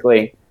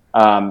fantastically,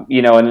 and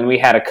then we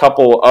had a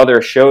couple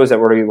other shows that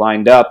were already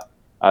lined up.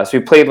 So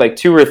we played like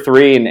 2 or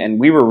 3, and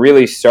we were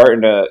really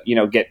starting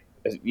to, get,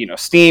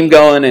 steam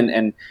going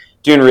and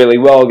doing really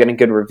well, getting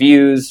good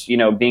reviews,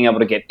 being able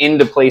to get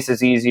into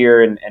places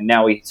easier. And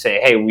now we say,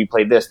 hey, we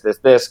played this,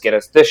 get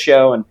us this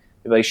show. And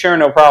they're like, sure,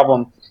 no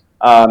problem.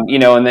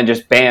 And then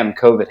just bam,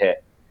 COVID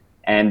hit.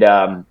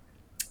 And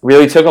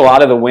really took a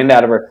lot of the wind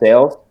out of our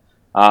sails,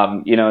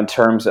 in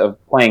terms of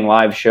playing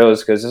live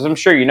shows. Because as I'm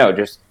sure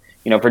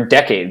for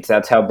decades,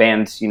 that's how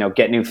bands,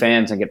 get new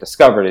fans and get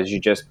discovered is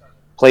you just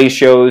play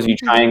shows, you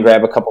try and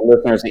grab a couple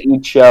listeners at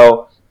each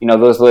show.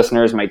 Those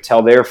listeners might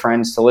tell their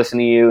friends to listen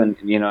to you, and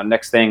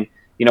next thing,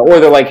 or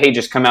they're like, hey,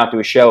 just come out to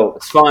a show.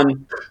 It's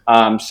fun.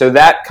 So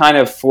that kind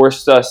of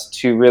forced us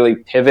to really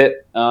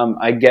pivot,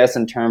 I guess,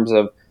 in terms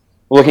of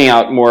looking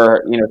out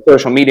more,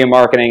 social media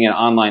marketing and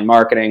online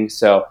marketing.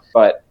 So,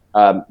 but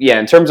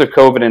in terms of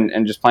COVID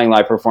and just playing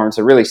live performance,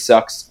 it really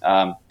sucks.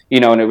 And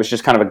it was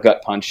just kind of a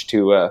gut punch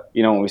to,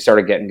 when we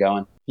started getting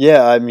going.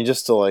 Yeah, I mean,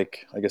 just to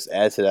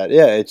add to that.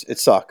 Yeah, it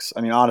sucks.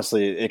 I mean,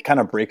 honestly, it kind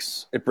of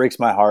breaks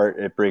my heart.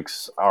 It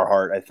breaks our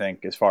heart, I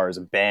think, as far as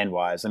a band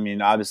wise. I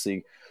mean,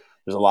 obviously,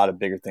 there's a lot of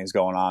bigger things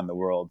going on in the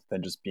world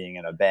than just being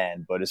in a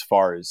band. But as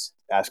far as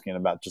asking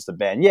about just a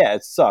band, yeah,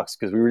 it sucks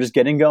because we were just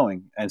getting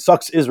going. And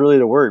sucks is really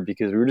the word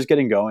because we were just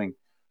getting going,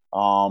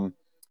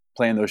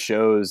 playing those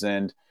shows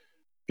and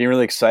being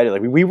really excited.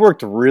 Like we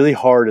worked really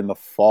hard in the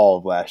fall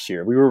of last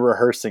year. We were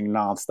rehearsing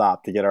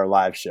nonstop to get our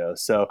live show.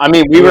 So I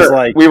mean, we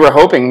were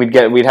hoping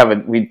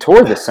we'd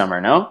tour this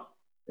summer. No.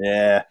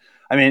 Yeah,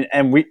 I mean,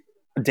 and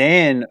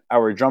Dan,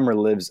 our drummer,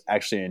 lives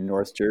actually in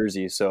North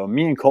Jersey. So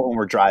me and Colton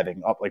were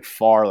driving up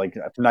far,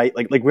 at night,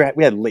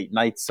 we had late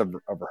nights of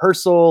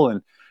rehearsal,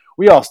 and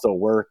we all still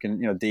work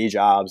and day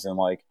jobs, and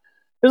it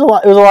was a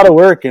lot of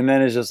work, and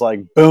then it's just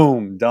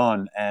boom,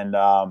 done. And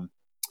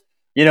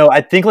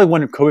I think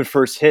when COVID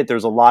first hit, there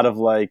was a lot of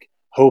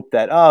hope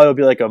that it'll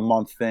be a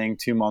month thing,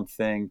 2-month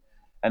thing,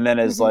 and then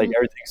as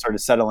everything started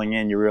settling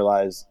in, you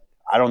realize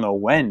I don't know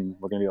when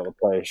we're gonna be able to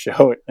play a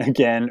show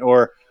again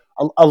or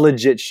a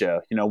legit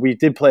show. We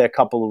did play a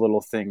couple of little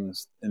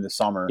things in the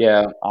summer.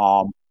 Yeah.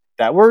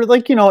 That were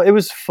it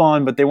was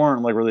fun, but they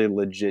weren't really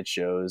legit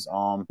shows.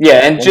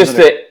 And just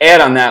to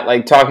add on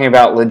that, talking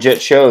about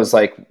legit shows,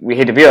 we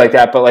hate to be like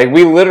that, but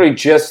we literally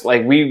just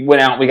we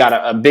went out, we got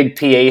a big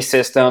PA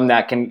system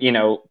that can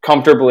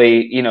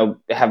comfortably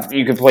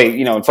you can play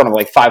in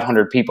front of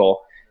 500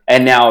 people,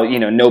 and now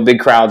no big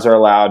crowds are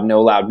allowed,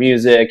 no loud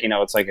music.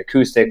 It's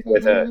acoustic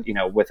with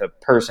a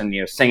person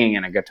singing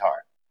and a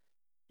guitar.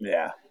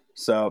 Yeah.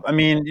 So I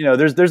mean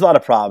there's a lot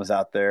of problems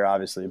out there,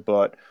 obviously,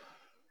 but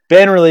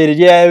band related,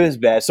 yeah, it was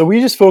bad. So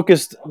we just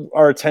focused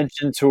our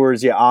attention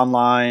towards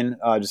online,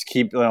 just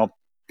keep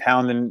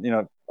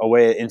pounding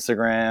away at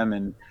Instagram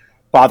and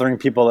bothering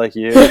people like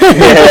you.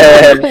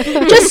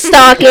 Just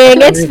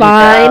stalking, it's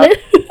fine.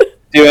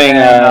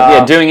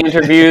 Doing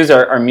interviews,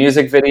 our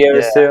music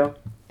videos too.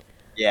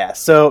 Yeah,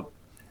 so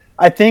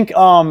I think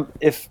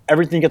if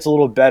everything gets a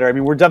little better, I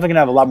mean, we're definitely gonna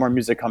have a lot more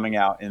music coming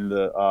out in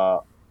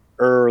the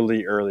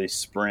early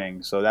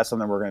spring, so that's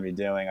something we're going to be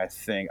doing, I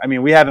think. I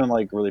mean, we haven't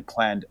really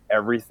planned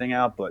everything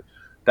out, but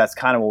that's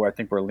kind of what I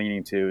think we're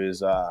leaning to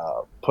is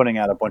putting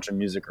out a bunch of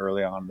music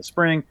early on in the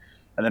spring,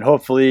 and then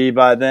hopefully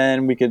by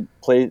then we could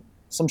play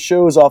some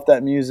shows off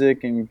that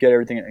music and get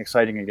everything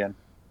exciting again.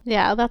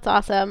 Yeah, that's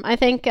awesome. I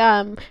think,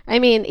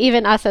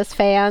 even us as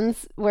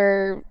fans,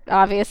 we're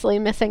obviously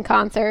missing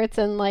concerts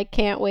and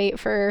can't wait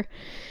for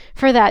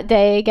that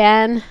day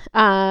again.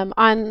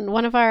 On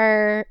one of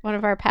our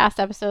past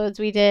episodes,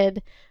 we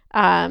did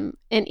an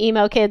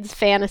Emo Kids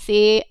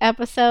fantasy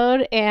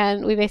episode,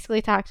 and we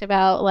basically talked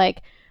about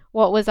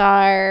what was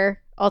our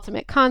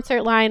ultimate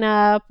concert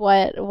lineup,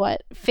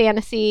 what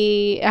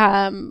fantasy,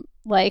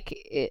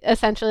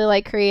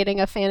 essentially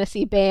creating a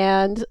fantasy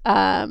band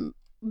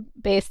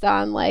based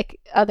on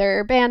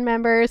other band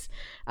members.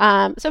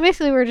 So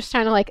basically we're just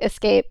trying to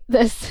escape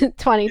this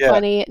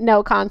 2020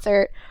 no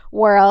concert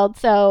world.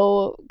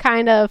 So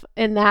kind of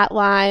in that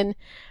line,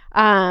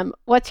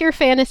 what's your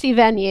fantasy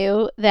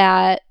venue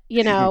that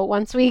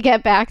once we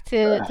get back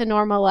to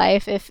normal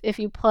life, if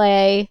you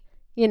play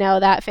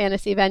that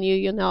fantasy venue,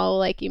 you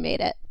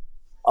made it?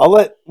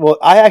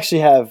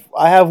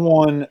 I have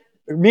one.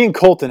 Me and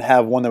Colton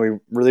have one that we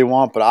really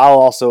want, but I'll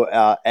also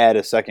add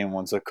a second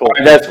one. So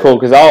Colton, that's cool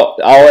because I'll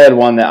add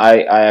one that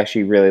I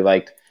actually really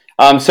liked.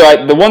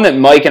 The one that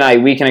Mike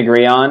and we can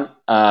agree on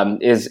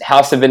is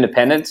House of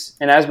Independence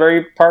in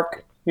Asbury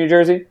Park, New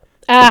Jersey.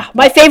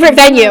 My favorite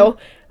venue.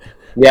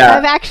 Yeah.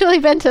 I've actually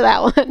been to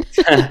that one.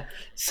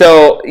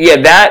 So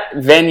yeah, that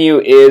venue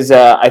is.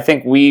 I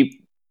think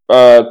we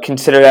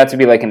consider that to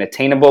be like an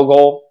attainable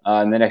goal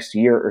in the next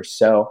year or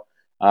so.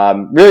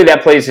 Really,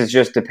 that place is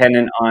just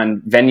dependent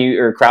on venue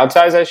or crowd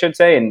size, I should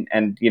say,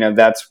 and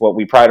that's what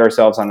we pride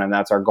ourselves on, and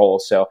that's our goal.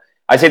 So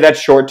I say that's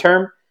short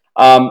term.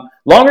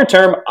 Longer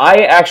term,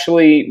 I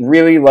actually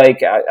really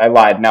like. I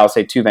lied. Now I'll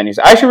say two venues.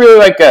 I actually really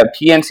like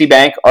PNC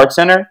Bank Art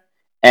Center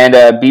and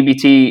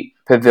BBT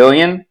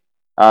Pavilion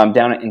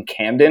down in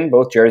Camden,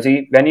 both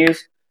Jersey venues.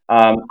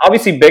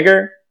 Obviously,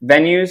 bigger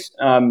venues.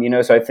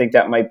 So I think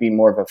that might be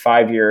more of a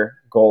 5-year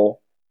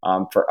goal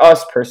for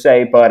us per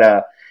se.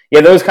 But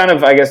yeah, those kind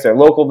of, I guess, they're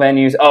local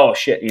venues. Oh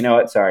shit, you know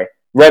what? Sorry,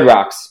 Red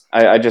Rocks.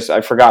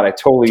 I forgot. I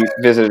totally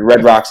visited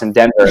Red Rocks in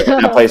Denver,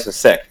 and that place was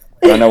sick.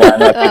 I don't know why I'm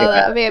not thinking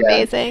That would be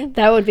amazing.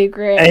 That would be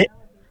great.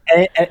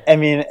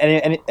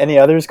 Any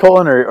others,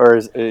 Colin, or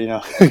is, He's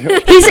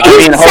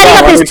setting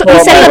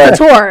up a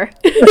tour.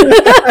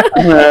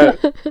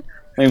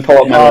 Let me pull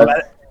up my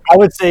list. I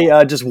would say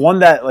just one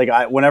that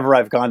whenever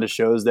I've gone to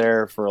shows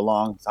there for a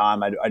long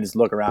time, I just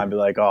look around and be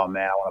like, oh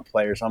man, I want to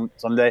play or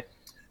someday.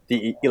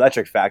 The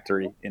Electric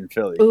Factory in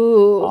Philly.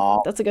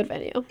 Ooh, that's a good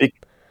venue.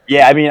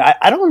 Yeah, I mean,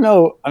 I don't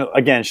know.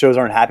 Again, shows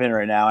aren't happening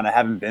right now, and I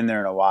haven't been there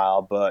in a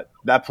while. But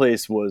that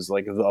place was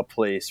like the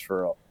place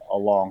for a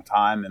long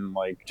time, and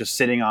like just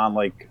sitting on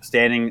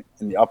standing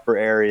in the upper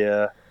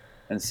area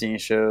and seeing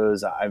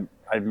shows. I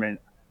mean,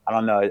 I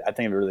don't know. I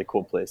think it's a really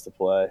cool place to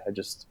play. I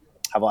just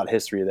have a lot of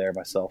history there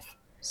myself.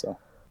 So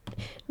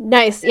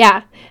nice,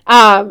 yeah,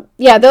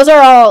 those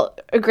are all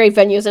great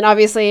venues, and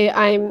obviously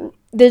I'm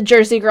the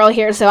Jersey girl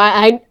here, so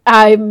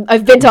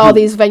I've been to all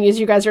these venues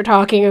you guys are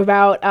talking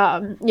about,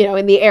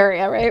 in the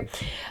area, right?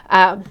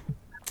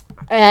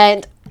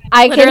 And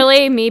I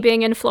literally me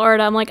being in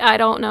Florida, I'm like, I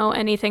don't know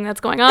anything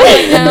that's going on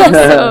right now,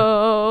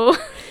 so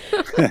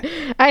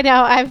I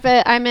know.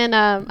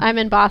 I'm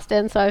in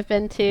Boston, so I've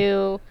been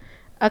to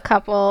a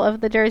couple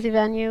of the Jersey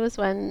venues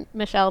when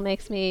Michelle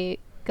makes me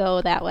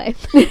go that way.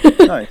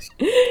 Nice.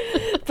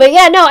 But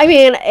yeah, no, I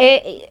mean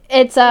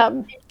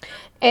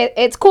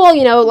it's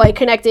cool,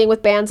 connecting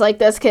with bands like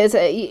this because,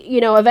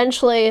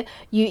 eventually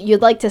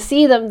you'd like to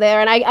see them there.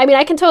 And I mean,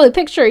 I can totally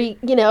picture,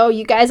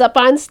 you guys up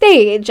on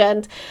stage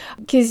and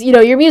because,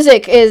 your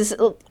music is,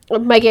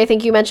 Mikey, I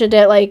think you mentioned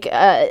it, like,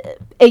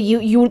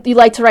 you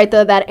like to write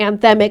that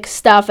anthemic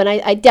stuff. And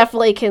I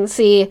definitely can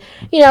see,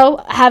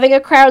 having a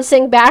crowd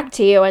sing back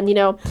to you. And,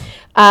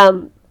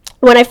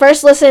 when I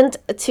first listened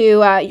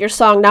to your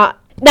song, not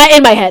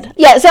in my head.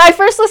 Yeah, so I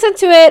first listened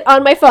to it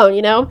on my phone,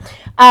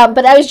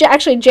 but I was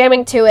actually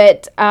jamming to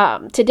it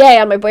today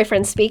on my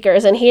boyfriend's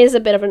speakers, and he is a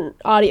bit of an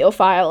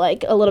audiophile,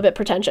 like a little bit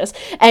pretentious,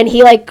 and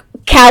he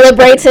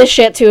calibrates his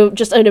shit to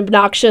just an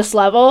obnoxious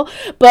level.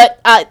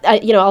 But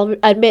I'll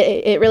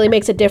admit it really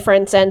makes a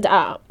difference, and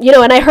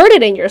and I heard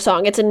it in your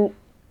song. It's an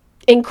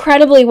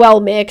incredibly well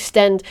mixed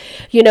and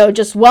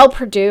just well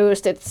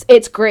produced.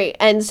 It's great.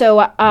 And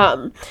so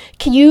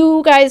can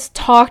you guys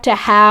talk to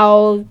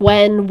how,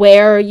 when,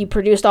 where you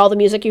produced all the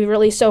music you've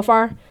released so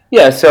far?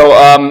 Yeah, so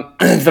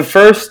the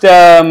first 4,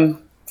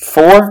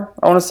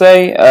 I want to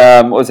say,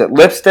 what was it?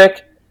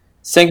 Lipstick,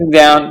 Sinking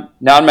Down,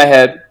 Nod My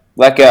Head,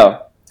 Let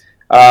Go.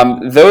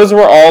 Those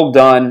were all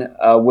done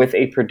with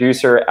a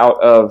producer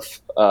out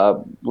of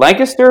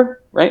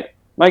Lancaster, right,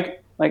 Mike?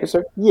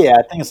 Lancaster? Yeah,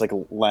 I think it's like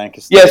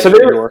Lancaster. Yeah, so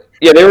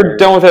they were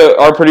done with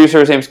our producer.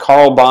 His name's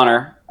Carl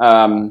Bonner,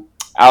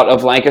 out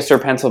of Lancaster,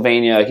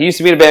 Pennsylvania. He used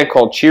to be in a band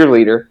called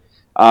Cheerleader.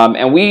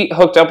 And we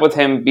hooked up with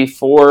him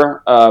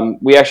before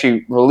we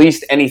actually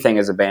released anything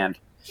as a band,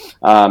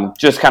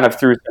 just kind of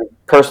through some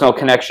personal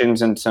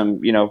connections and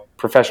some,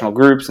 professional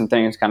groups and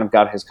things, kind of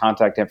got his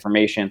contact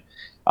information.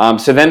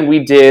 So then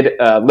we did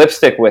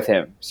Lipstick with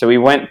him. So we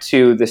went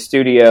to the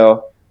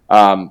studio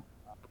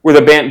where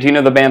the band, do you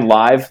know the band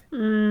Live?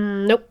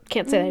 Nope,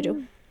 can't say I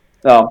do.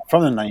 Oh,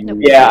 from the 90s.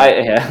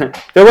 Yeah,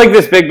 they're like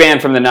this big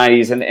band from the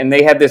 90s, and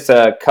they had this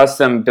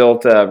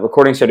custom-built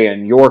recording studio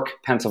in York,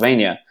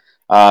 Pennsylvania.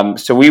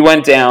 So we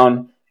went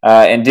down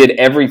and did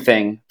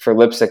everything for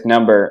Lipstick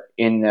Number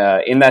in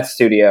that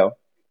studio.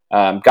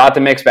 Got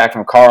the mix back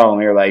from Carl, and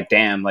we were like,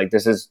 "Damn,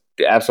 this is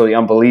absolutely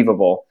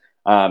unbelievable."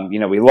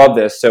 We love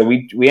this. So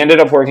we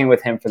ended up working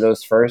with him for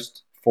those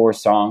first 4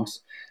 songs.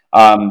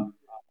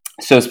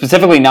 So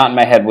specifically, Not in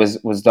My Head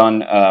was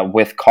done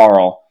with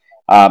Carl,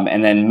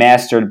 and then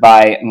mastered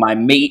by my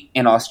mate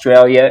in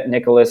Australia,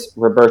 Nicholas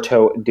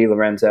Roberto Di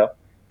Lorenzo.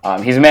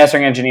 He's a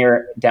mastering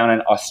engineer down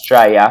in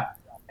Australia.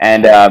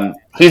 And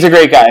he's a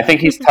great guy. I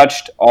think he's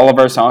touched all of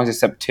our songs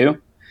except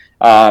 2.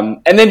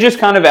 And then just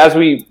kind of as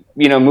we,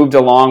 moved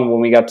along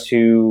when we got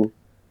to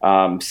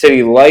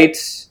City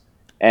Lights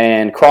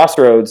and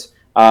Crossroads,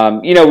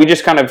 we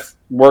just kind of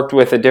worked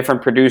with a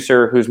different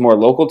producer who's more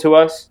local to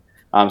us.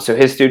 So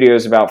his studio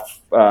is about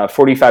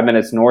 45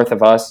 minutes north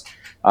of us.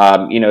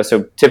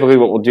 So typically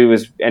what we'll do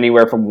is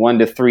anywhere from 1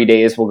 to 3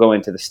 days we'll go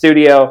into the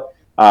studio,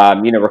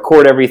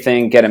 record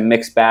everything, get a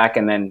mix back,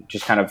 and then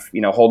just kind of,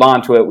 hold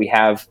on to it. We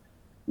have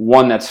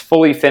one that's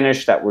fully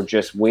finished that we're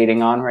just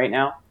waiting on right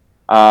now.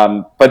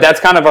 But that's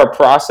kind of our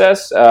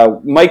process.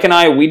 Mike and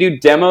I, we do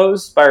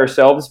demos by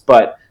ourselves,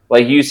 but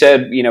like you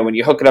said, when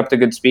you hook it up to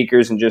good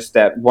speakers and just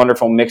that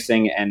wonderful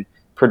mixing and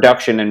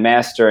production and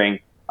mastering,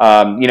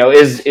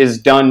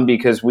 is done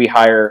because we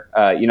hire,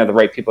 the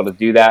right people to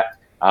do that.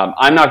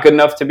 I'm not good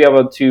enough to be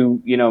able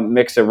to,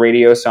 mix a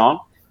radio song.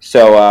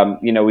 So,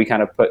 we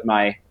kind of put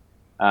my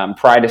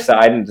pride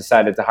aside and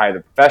decided to hire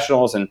the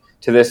professionals. And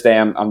to this day,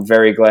 I'm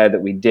very glad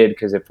that we did,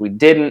 because if we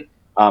didn't,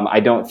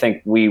 I don't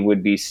think we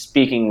would be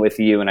speaking with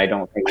you, and I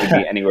don't think we'd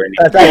be anywhere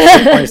near. That's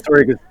actually a funny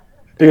story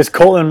because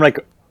Colton,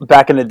 like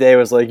back in the day,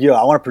 was like, "Yo,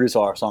 I want to produce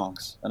all our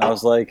songs," and I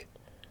was like,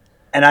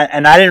 and I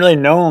didn't really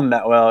know him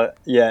that well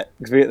yet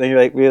because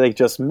we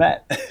just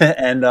met,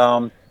 and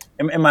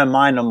in my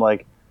mind, I'm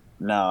like,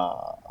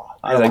 "No."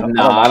 I was like,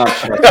 "No, I don't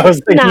trust." I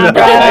was thinking Nah,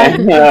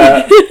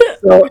 that.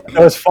 So it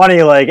was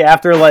funny. Like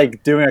after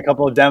like doing a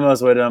couple of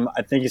demos with him,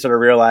 I think he started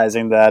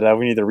realizing that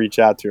we need to reach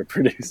out to a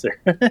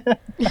producer.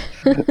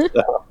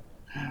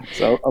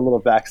 So a little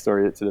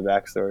backstory to the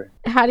backstory.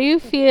 How do you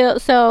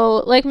feel? So,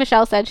 like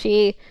Michelle said,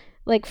 she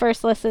like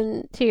first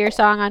listened to your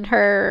song on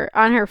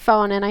her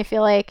phone, and I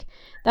feel like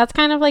that's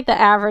kind of like the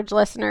average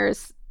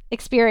listener's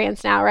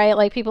experience now, right?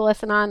 Like people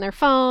listen on their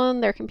phone,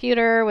 their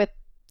computer with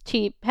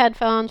cheap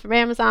headphones from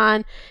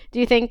Amazon. Do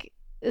you think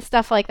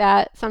stuff like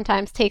that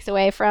sometimes takes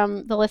away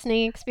from the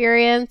listening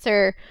experience,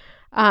 or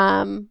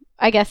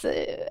I guess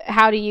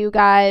how do you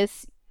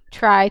guys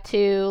try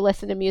to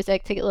listen to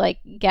music to like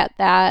get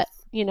that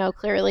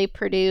clearly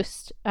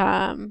produced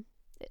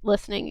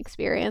listening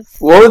experience?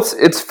 Well,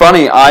 it's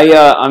funny.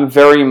 I'm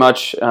very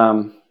much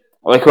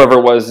like whoever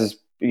was his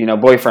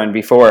boyfriend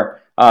before.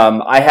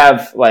 I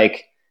have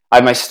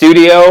my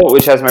studio,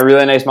 which has my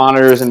really nice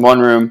monitors in one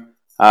room.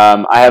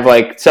 I have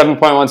like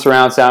 7.1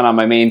 surround sound on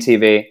my main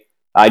TV.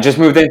 I just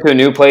moved into a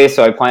new place,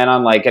 so I plan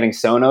on like getting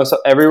Sonos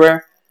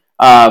everywhere.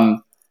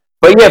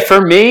 But yeah,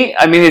 for me,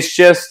 I mean, it's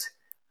just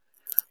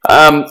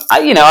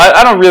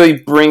I don't really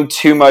bring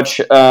too much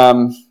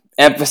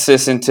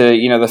emphasis into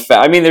the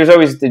fact. I mean, there's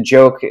always the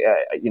joke.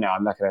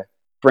 I'm not gonna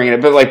bring it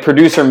up, but like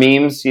producer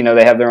memes. They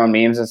have their own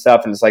memes and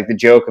stuff, and it's like the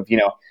joke of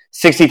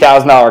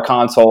 $60,000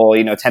 console,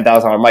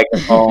 $10,000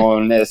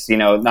 microphone, this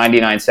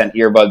 99-cent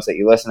earbuds that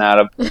you listen out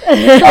of.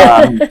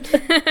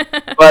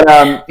 But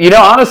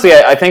honestly,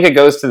 I think it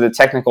goes to the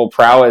technical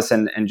prowess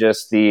and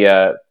just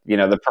the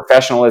the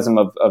professionalism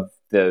of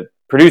the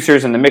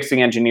producers and the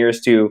mixing engineers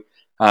to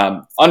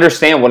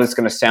understand what it's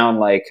going to sound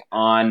like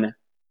on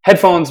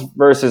headphones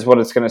versus what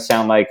it's going to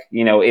sound like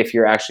if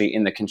you're actually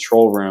in the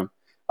control room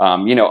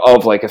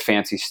of like a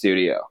fancy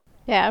studio.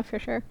 Yeah, for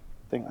sure.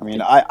 I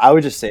mean, I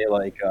would just say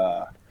like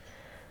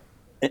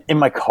in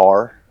my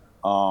car,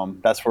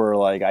 that's where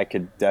like I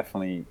could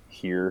definitely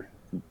hear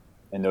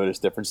and notice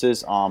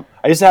differences. I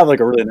used to have like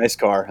a really nice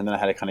car, and then I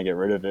had to kind of get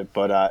rid of it.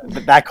 But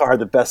that car had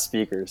the best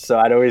speakers, so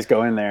I'd always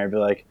go in there and be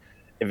like,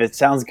 if it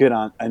sounds good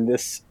on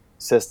this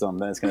system,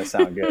 then it's going to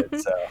sound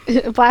good.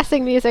 So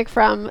blasting music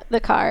from the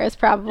car is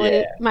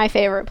probably my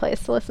favorite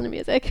place to listen to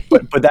music.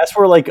 But that's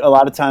where like a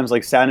lot of times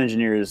like sound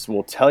engineers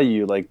will tell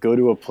you like go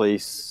to a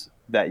place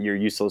that you're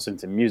used to listening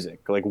to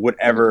music, like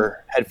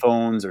whatever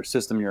headphones or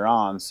system you're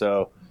on.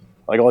 So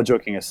like all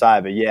joking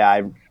aside, but yeah,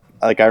 I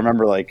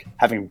remember like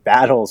having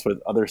battles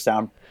with other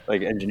sound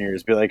like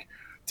engineers, be like,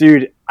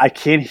 dude, I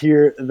can't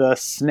hear the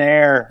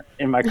snare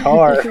in my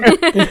car.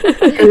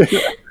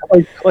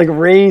 like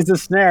raise the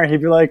snare.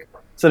 He'd be like,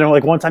 so then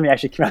like one time he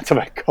actually came out to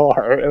my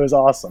car. It was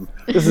awesome.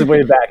 This is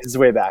way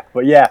back.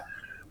 But yeah,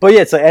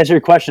 to answer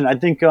your question, I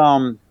think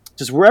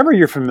just wherever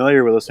you're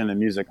familiar with listening to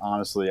music,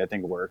 honestly, I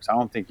think works. I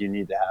don't think you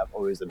need to have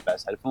always the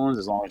best headphones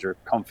as long as you're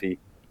comfy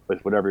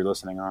with whatever you're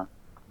listening on.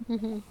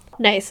 Mm-hmm.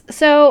 Nice.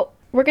 So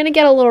we're going to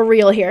get a little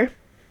real here.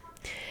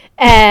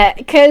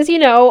 Because,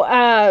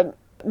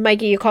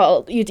 Mikey,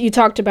 you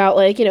talked about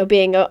like,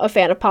 being a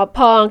fan of pop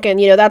punk, and,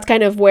 that's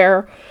kind of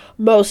where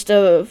most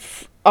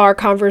of our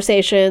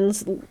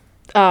conversations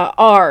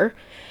are.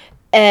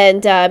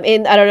 And I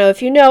don't know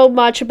if you know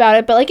much about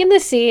it, but like in the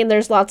scene,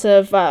 there's lots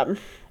of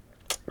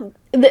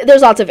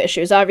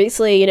issues,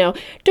 obviously,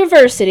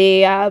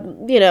 diversity,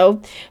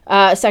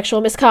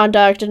 sexual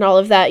misconduct and all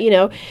of that,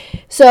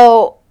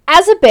 So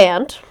as a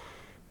band,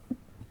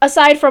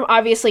 aside from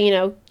obviously,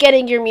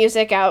 getting your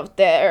music out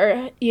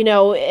there,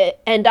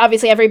 and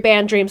obviously every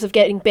band dreams of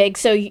getting big,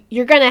 so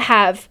you're going to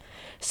have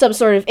some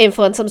sort of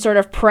influence, some sort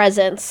of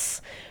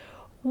presence.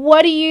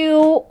 What do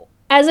you,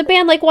 as a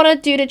band, like want to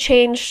do to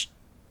change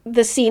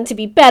the scene to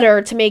be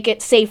better, to make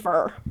it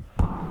safer?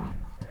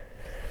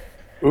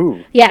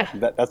 Ooh, yeah,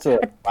 that's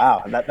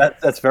wow.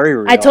 That's very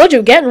real. I told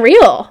you, getting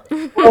real.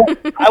 Well,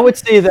 I would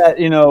say that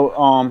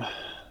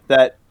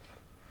that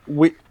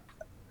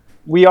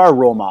we are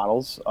role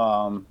models.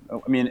 I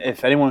mean,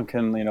 if anyone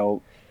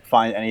can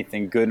find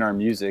anything good in our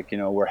music,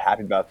 we're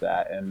happy about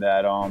that, and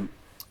that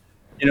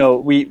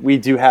we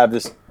do have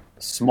this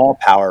small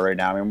power right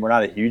now. I mean, we're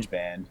not a huge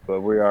band,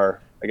 but we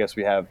are. I guess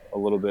we have a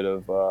little bit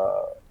of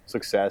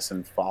success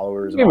and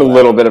followers. We have a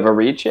little bit of a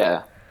reach,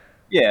 yeah.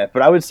 Yeah,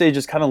 but I would say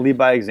just kind of lead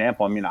by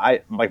example. I mean,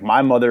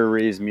 my mother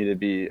raised me to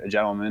be a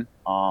gentleman.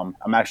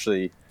 I'm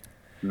actually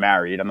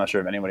married. I'm not sure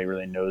if anybody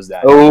really knows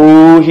that.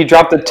 Oh, he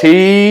dropped the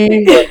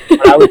T.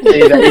 But I would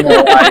say that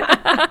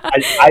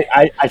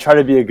I try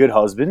to be a good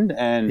husband,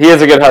 and He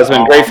is a good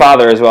husband, great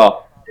father as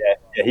well.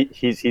 yeah,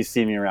 he's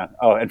seen me around.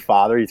 Oh, and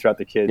father, you throw out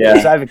the kids. Yeah.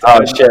 Because I have a Oh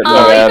kid. shit. Oh,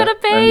 my you bad. got a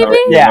baby?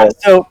 Yeah.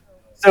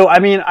 So I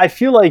mean, I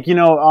feel like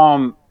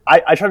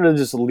I try to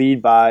just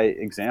lead by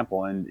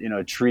example,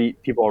 and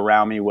treat people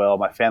around me well,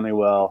 my family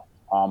well,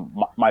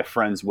 my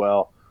friends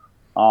well,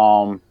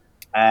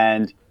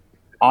 and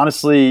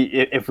honestly,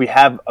 if we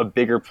have a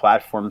bigger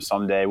platform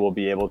someday, we'll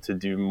be able to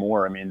do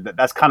more. I mean,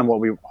 that's kind of what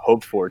we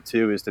hoped for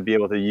too, is to be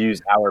able to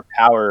use our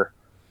power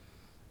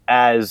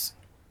as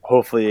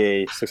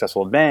hopefully a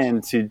successful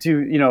band to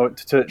do,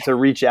 to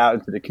reach out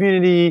into the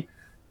community,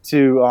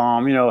 to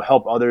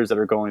help others that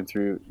are going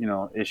through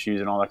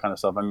issues and all that kind of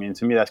stuff. I mean,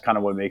 to me, that's kind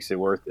of what makes it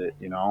worth it.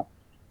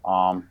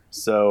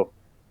 So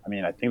I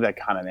mean, I think that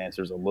kind of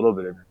answers a little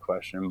bit of your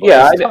question. But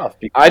Yeah, it's tough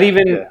because, I'd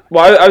even.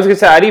 Well, I was gonna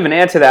say I'd even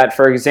add to that.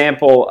 For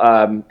example,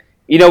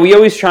 we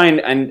always try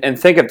and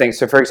think of things.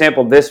 So, for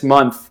example, this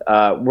month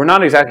we're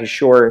not exactly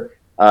sure,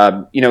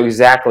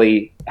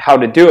 exactly how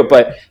to do it.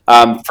 But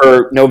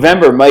for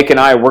November, Mike and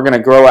I we're gonna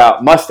grow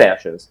out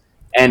mustaches.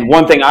 And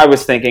one thing I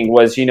was thinking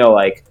was,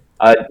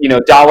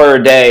 $1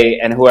 a day,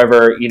 and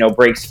whoever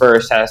breaks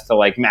first has to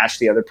like match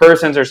the other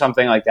person's or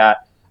something like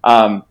that.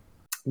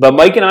 But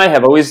Mike and I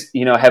have always,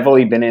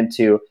 heavily been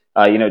into,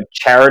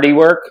 charity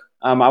work.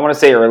 I want to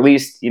say, or at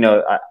least,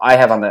 I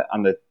have on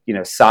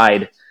the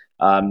side,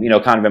 kind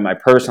of in my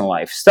personal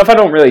life, stuff I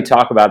don't really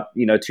talk about,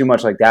 too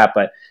much like that.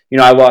 But,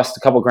 I lost a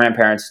couple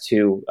grandparents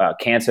to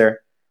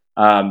cancer.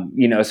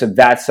 So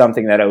that's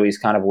something that always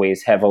kind of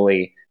weighs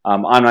heavily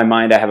on my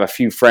mind. I have a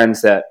few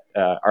friends that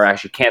are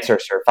actually cancer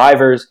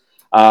survivors.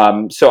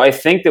 So I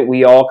think that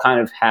we all kind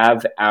of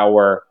have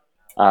our,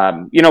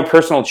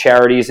 personal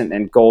charities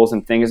and goals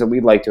and things that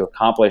we'd like to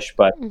accomplish.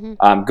 But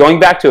going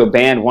back to a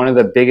band, one of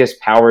the biggest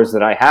powers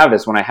that I have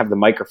is when I have the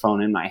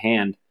microphone in my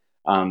hand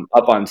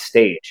up on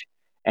stage.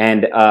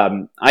 And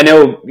I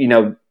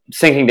know,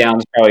 Sinking Down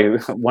is probably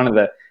one of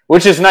the,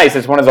 which is nice.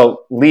 It's one of the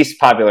least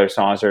popular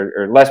songs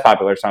or less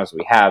popular songs that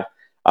we have.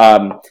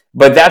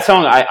 But that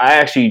song I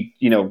actually,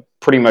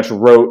 pretty much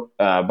wrote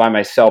by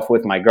myself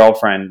with my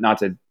girlfriend. Not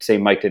to say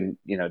Mike didn't,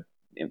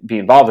 be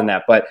involved in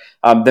that, but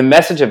the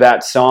message of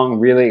that song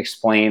really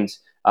explains,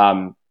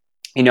 how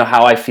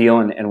I feel,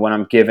 and when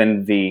I'm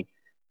given the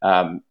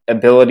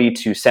ability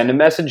to send a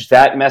message.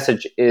 That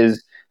message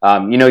is,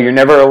 you're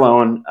never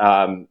alone.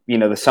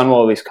 The sun will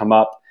always come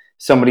up.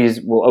 Somebody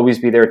will always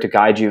be there to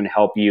guide you and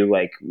help you.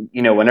 Like,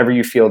 whenever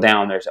you feel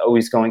down, there's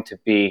always going to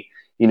be,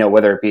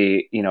 whether it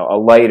be, a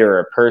light or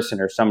a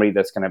person or somebody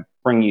that's going to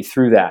bring you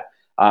through that.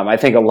 I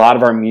think a lot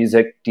of our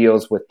music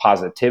deals with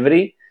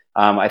positivity.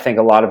 I think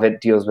a lot of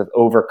it deals with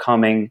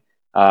overcoming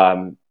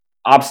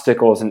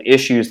obstacles and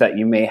issues that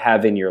you may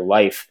have in your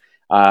life.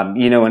 And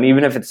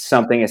even if it's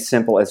something as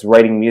simple as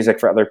writing music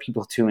for other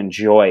people to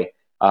enjoy,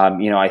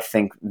 I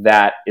think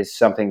that is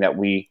something that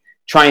we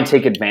try and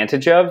take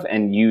advantage of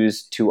and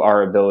use to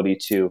our ability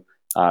to,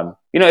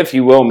 if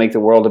you will, make the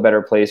world a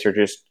better place, or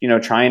just,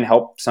 try and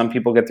help some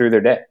people get through their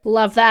day.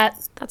 Love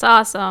that. That's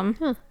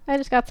awesome. I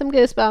just got some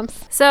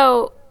goosebumps.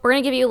 So we're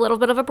gonna give you a little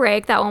bit of a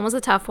break. That one was a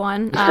tough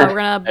one. We're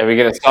gonna. And we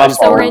get a softball.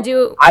 So we're gonna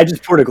do. I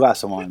just poured a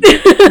glass of wine.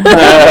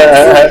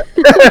 I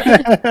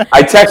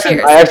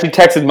actually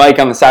texted Mike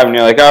on the side when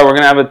you're like, "Oh, we're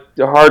gonna have a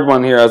hard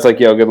one here." I was like,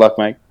 "Yo, good luck,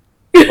 Mike."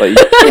 You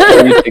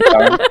take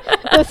time.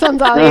 This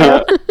one's all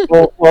you.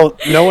 well,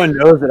 no one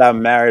knows that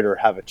I'm married or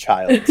have a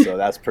child, so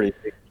that's pretty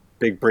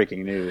big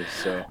breaking news.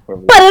 So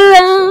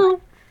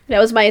that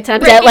was my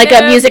attempt at like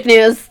a music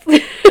news.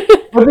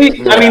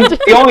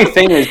 The only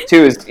thing is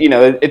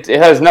it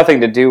has nothing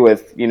to do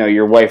with,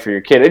 your wife or your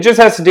kid. It just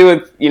has to do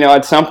with,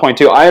 at some point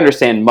too, I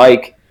understand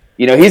Mike,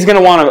 he's going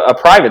to want a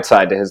private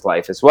side to his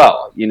life as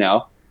well,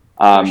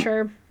 For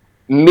sure.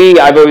 Me,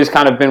 I've always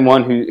kind of been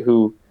one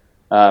who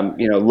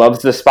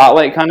loves the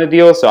spotlight kind of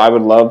deal. So I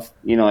would love,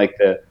 like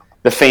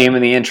the fame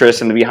and the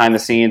interest and the behind the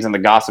scenes and the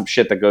gossip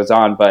shit that goes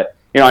on. But,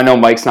 I know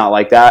Mike's not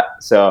like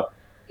that. So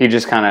he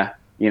just kind of,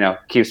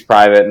 keeps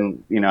private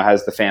and,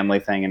 has the family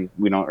thing, and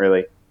we don't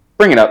really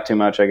bring it up too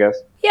much, I guess.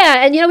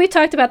 Yeah, and we've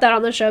talked about that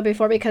on the show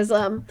before because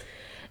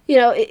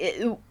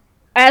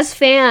as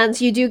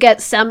fans, you do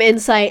get some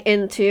insight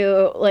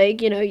into like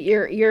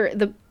your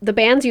the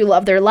bands you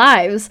love, their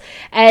lives,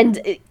 and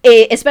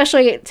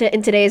especially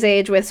in today's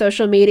age with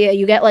social media,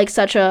 you get like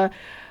such a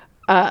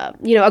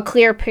a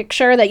clear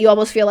picture that you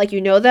almost feel like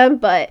you know them,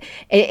 but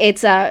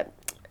it's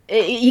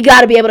you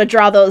got to be able to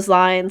draw those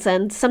lines,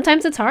 and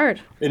sometimes it's hard.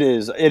 It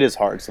is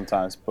hard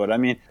sometimes, but I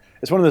mean,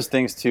 it's one of those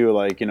things too,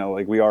 like,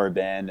 like we are a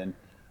band, and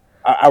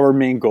our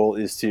main goal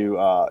is to,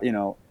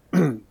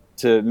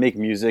 to make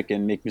music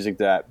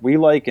that we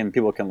like and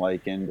people can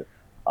like, and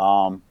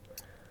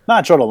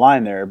not draw the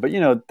line there, but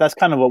that's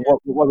kind of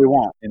what we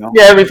want,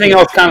 Yeah, everything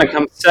else kind of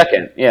comes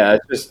second. Yeah,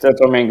 that's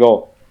our main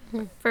goal.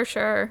 For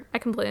sure. I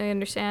completely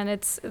understand.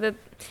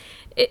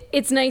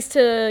 it's nice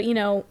to, you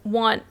know,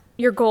 want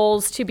your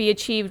goals to be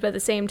achieved, but at the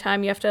same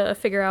time, you have to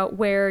figure out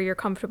where you're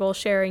comfortable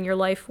sharing your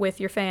life with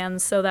your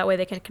fans, so that way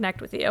they can connect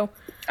with you.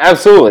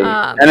 Absolutely.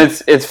 And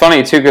it's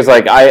funny too, because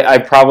like I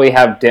probably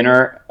have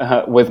dinner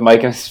with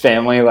Mike and his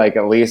family like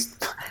at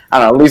least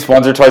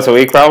once or twice a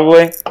week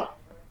probably.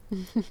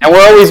 And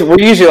we're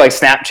usually like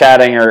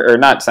Snapchatting or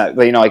not,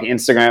 you know, like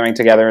Instagramming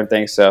together and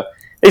things. So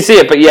they see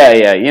it, but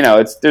yeah, you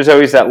know, there's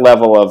always that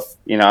level of,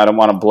 you know, I don't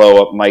want to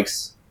blow up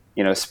Mike's,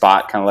 you know,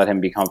 spot. Kind of let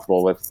him be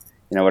comfortable with,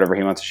 you know, whatever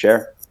he wants to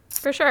share.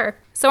 For sure.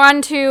 So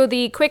on to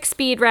the quick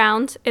speed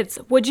round. It's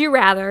Would You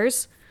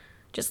Rathers.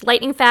 Just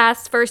lightning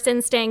fast, first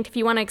instinct. If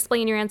you want to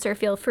explain your answer,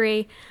 feel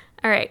free.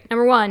 All right,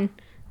 number 1.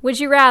 Would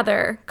you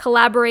rather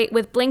collaborate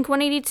with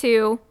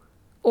Blink-182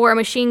 or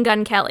Machine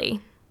Gun Kelly?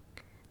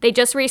 They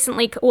just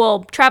recently,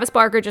 Travis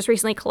Barker just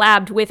recently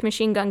collabed with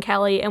Machine Gun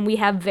Kelly, and we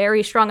have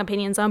very strong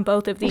opinions on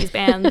both of these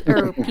bands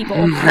or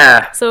people.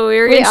 So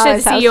we're interested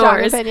to see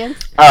yours. All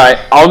right,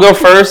 I'll go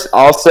first.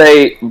 I'll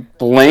say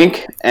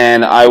Blink,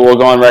 and I will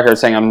go on record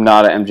saying I'm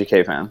not an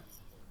MGK fan.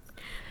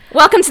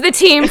 Welcome to the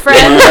team, friend.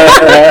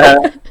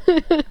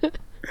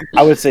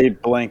 I would say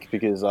Blink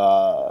because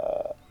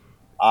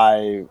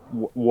I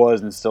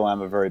was and still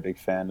am a very big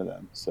fan of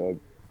them. So,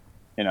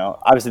 you know,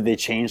 obviously they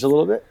changed a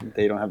little bit.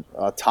 They don't have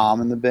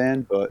Tom in the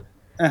band, but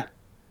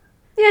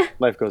Yeah.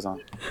 life goes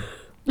on.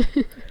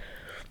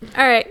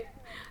 All right.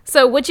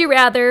 So would you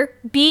rather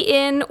be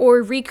in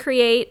or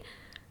recreate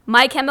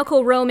My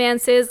Chemical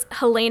Romance's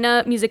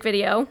Helena music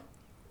video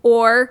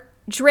or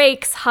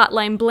Drake's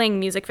Hotline Bling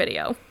music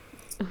video?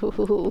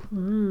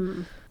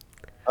 Ooh.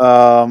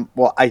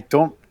 Well, I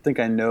don't think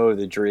I know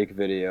the Drake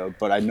video,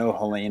 but I know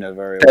Helena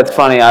very well. That's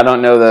funny. I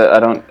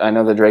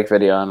know the Drake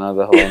video. I know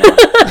the Helena.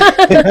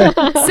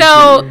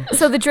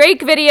 So the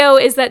Drake video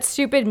is that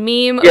stupid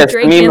meme of Yes,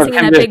 Drake the meme dancing of in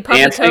him that just big puffy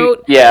dancing.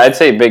 coat. Yeah, I'd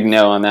say big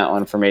no on that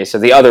one for me. So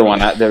the other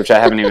one, which I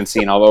haven't even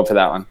seen, I'll vote for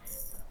that one.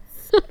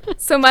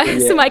 So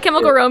My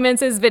Chemical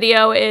Romance's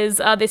video is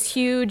this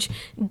huge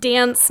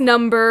dance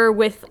number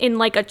in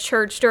like a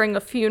church during a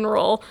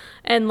funeral,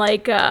 and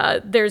like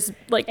there's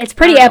like It's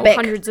pretty I don't know,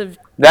 epic. hundreds of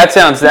That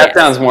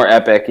sounds more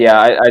epic. Yeah,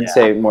 I'd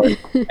say more.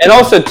 And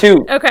also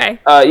too, okay.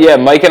 yeah,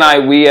 Mike and I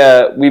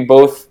we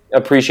both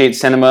appreciate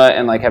cinema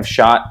and like have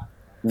shot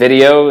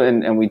video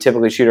and we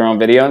typically shoot our own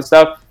video and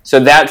stuff. So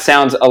that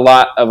sounds a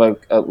lot of a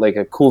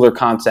cooler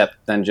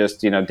concept than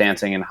just, you know,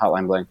 dancing in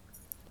Hotline Bling.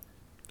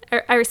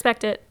 I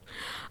respect it.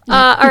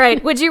 All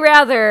right. Would you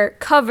rather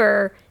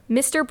cover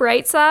Mr.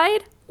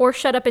 Brightside or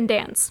Shut Up and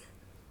Dance?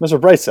 Mr.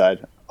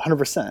 Brightside,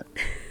 100%.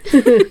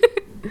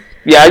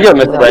 Yeah, I'd go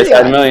Mr.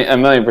 Brightside, a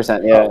million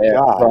percent. Yeah, yeah.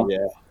 God, Well,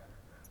 yeah.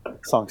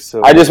 Song's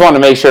so. I just wanted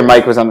to make sure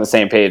Mike was on the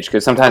same page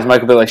because sometimes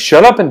Mike will be like,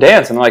 "Shut up and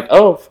dance," and I'm like,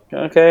 "Oh,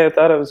 okay, I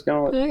thought I was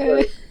going."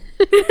 Okay.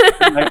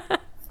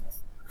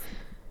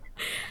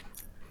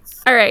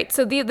 All right.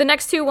 So the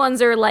next two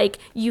ones are like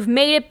you've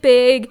made it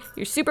big,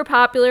 you're super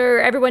popular,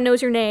 everyone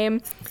knows your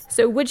name.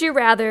 So would you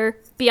rather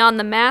be on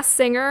The Masked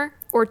Singer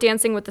or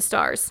Dancing with the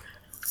Stars?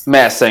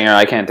 Masked Singer,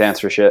 I can't dance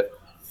for shit.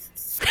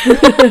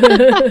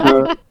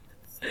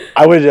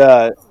 I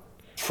would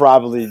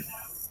probably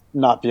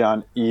not be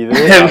on either.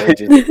 I would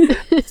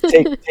just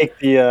take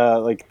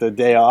the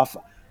day off.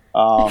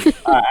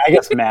 I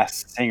guess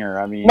Masked Singer.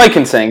 I mean, Mike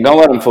can sing. Don't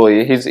let him fool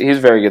you. He's a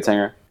very good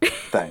singer.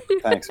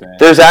 thanks, man.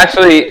 There's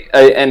actually,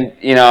 and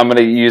you know, I'm going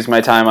to use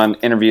my time on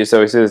interviews.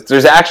 So he says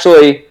there's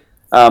actually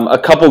a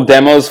couple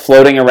demos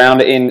floating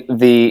around in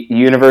the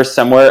universe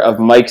somewhere of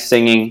Mike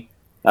singing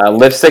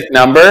 "Lipstick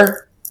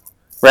Number."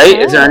 Right?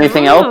 Is there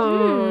anything else?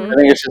 I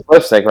think it's just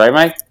Lipstick, right,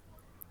 Mike?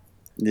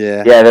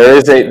 Yeah. Yeah, there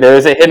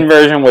is a hidden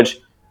version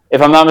which,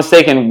 if I'm not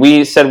mistaken,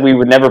 we said we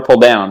would never pull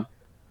down.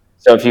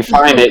 So if you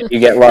find it, you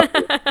get lucky.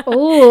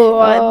 Ooh,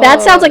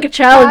 that sounds like a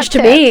challenge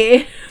to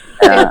me.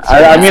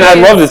 I mean, I'd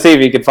love to see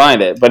if you could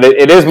find it, but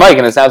it is Mike,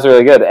 and it sounds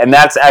really good. And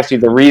that's actually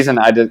the reason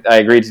I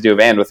agreed to do a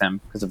band with him,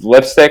 because of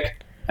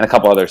Lipstick and a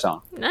couple other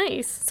songs.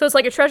 Nice. So it's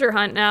like a treasure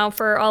hunt now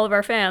for all of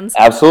our fans.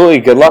 Absolutely.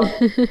 Good luck.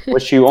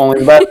 Wish you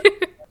only the best.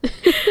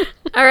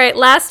 All right,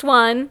 last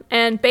one.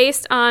 And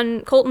based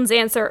on Colton's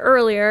answer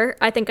earlier,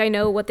 I think I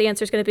know what the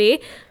answer is going to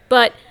be.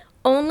 But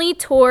only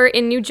tour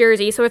in New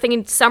Jersey. So we're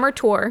thinking summer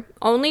tour.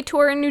 Only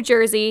tour in New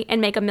Jersey and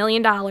make $1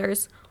 million.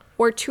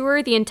 Or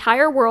tour the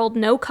entire world,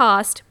 no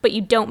cost, but you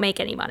don't make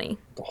any money.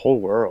 The whole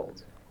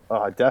world.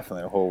 Oh,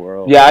 definitely the whole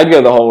world. Yeah, I'd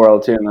go the whole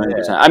world too,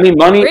 100%. I mean,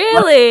 money.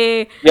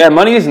 Really? Yeah,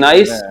 money is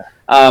nice. Yeah.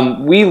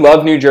 We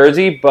love New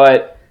Jersey,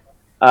 but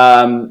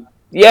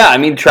yeah, I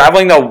mean,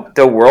 traveling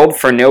the world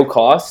for no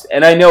cost.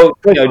 And I know,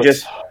 you know,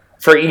 just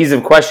for ease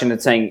of question,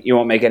 it's saying you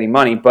won't make any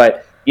money.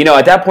 But, you know,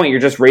 at that point,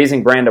 you're just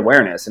raising brand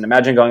awareness. And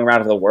imagine going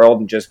around to the world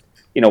and just,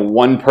 you know,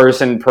 one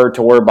person per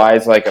tour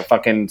buys like a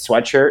fucking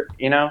sweatshirt,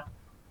 you know?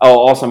 Oh,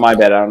 also my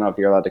bad. I don't know if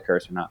you're allowed to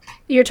curse or not.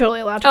 You're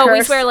totally allowed to Oh, curse.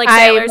 we swear like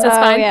sailors. That's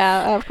fine.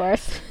 Yeah, of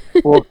course.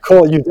 Well,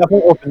 Cole, you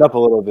definitely opened up a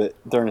little bit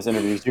during this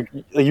interview.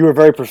 You were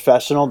very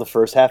professional the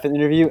first half of the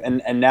interview,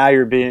 and now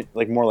you're being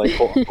like more like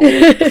Cole.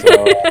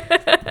 So,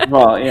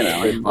 Well, you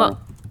know. Well,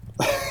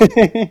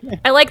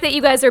 I like that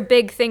you guys are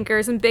big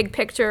thinkers and big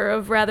picture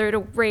of rather to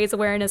raise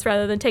awareness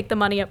rather than take the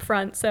money up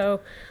front. So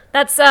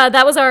that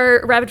was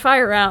our rapid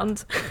fire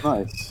round.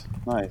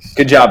 Nice.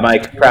 Good job,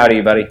 Mike. Proud of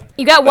you, buddy.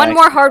 You got one Thanks.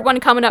 more hard one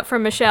coming up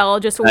from Michelle,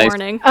 just a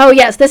warning. Oh,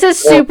 yes. This is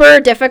super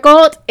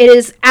difficult. It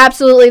is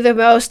absolutely the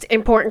most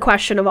important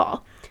question of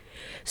all.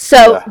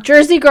 So, Yeah.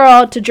 Jersey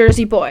girl to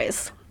Jersey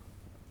boys.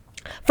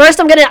 First,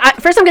 I'm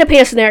gonna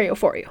paint a scenario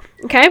for you.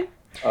 Okay.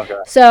 Okay.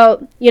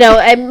 So,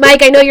 and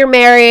Mike, I know you're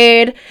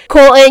married.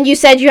 Colton, you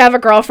said you have a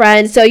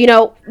girlfriend. So,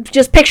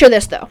 just picture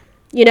this, though.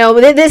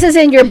 This is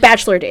in your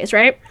bachelor days,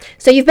 right?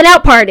 So, you've been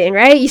out partying,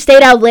 right? You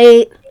stayed out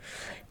late.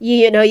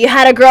 You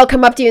had a girl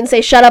come up to you and say,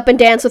 "Shut up and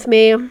dance with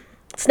me."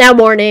 It's now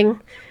morning.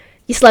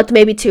 You slept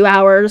maybe 2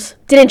 hours.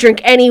 Didn't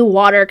drink any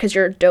water because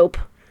you're dope.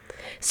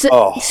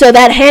 So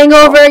that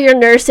hangover you're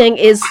nursing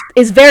is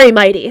very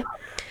mighty.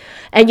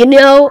 And you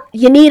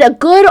need a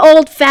good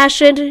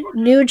old-fashioned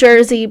New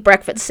Jersey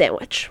breakfast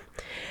sandwich.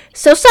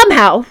 So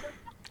somehow,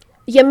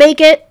 you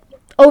make it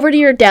over to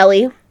your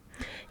deli.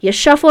 You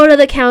shuffle to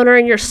the counter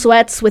in your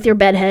sweats with your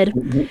bedhead.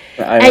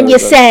 And you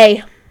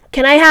say,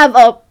 "Can I have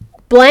a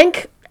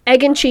blank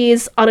egg and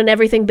cheese on an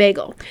everything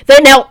bagel?"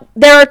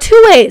 There are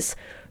two ways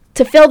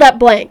to fill that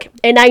blank.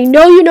 And I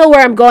know you know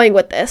where I'm going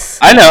with this.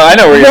 I know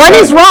where you're One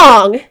going. is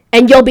wrong,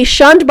 and you'll be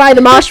shunned by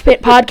the Mosh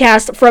Pit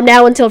podcast from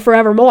now until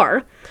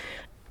forevermore.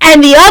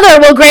 And the other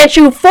will grant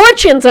you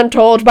fortunes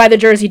untold by the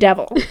Jersey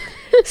Devil.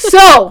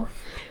 So,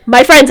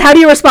 my friends, how do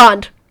you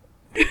respond?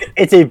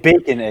 It's a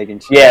bacon, egg, and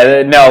cheese.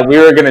 Yeah, no, we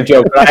were gonna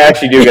joke, but I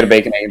actually do get a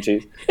bacon, egg, and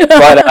cheese. But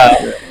I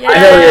know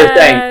what you're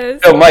saying.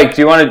 So, Mike,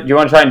 do you want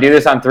to try and do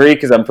this on 3?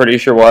 Because I'm pretty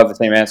sure we'll have the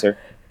same answer.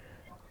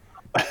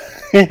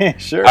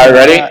 Sure. All right,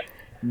 ready?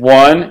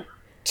 1,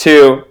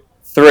 2,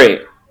 3.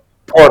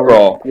 Pork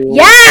roll.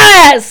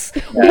 Yes!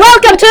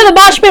 Welcome to the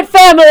Mosh Pit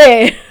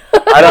family!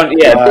 I don't.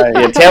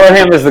 Yeah, Taylor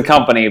Ham is the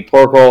company.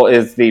 Pork roll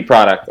is the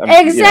product.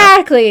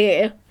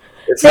 Exactly.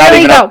 It's There not you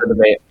even go. up for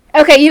debate.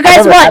 Okay, you I've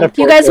guys never had won.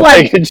 a You guys pork won.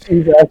 egg and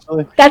cheese,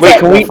 actually. That's Wait,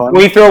 it. can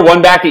we throw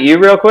one back at you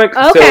real quick?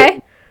 Okay.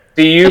 So,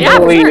 do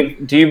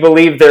you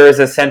believe there is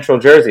a Central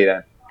Jersey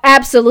then?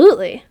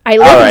 Absolutely. I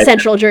live All in right.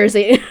 Central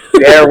Jersey.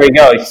 There we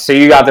go. So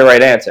you got the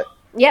right answer.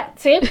 Yeah,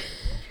 see?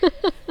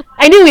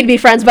 I knew we'd be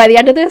friends by the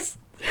end of this.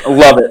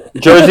 Love it.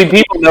 Jersey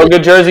people know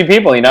good Jersey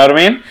people. You know what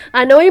I mean?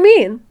 I know what you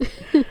mean.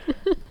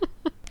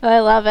 I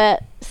love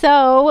it.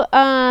 So,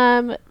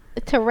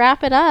 to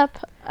wrap it up,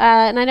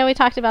 and I know we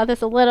talked about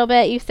this a little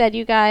bit. You said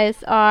you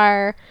guys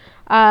are,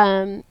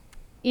 planning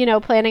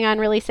on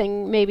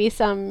releasing maybe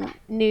some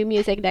new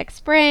music next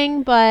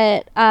spring.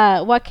 But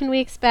what can we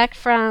expect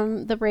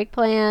from the Break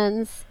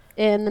Plans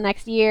in the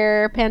next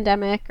year,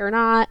 pandemic or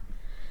not?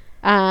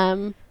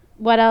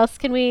 What else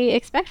can we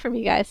expect from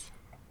you guys?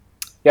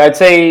 Yeah, I'd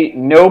say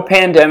no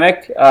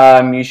pandemic.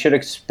 You should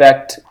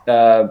expect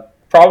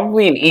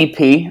probably an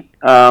EP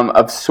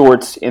of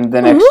sorts in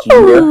the next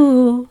year.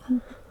 Ooh.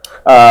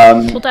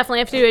 We'll definitely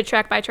have to do it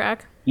track by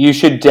track. You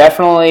should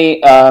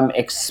definitely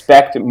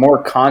expect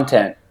more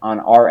content on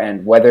our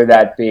end, whether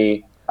that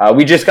be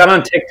we just got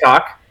on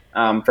TikTok,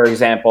 for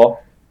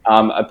example.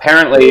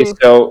 Apparently,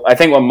 so I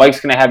think what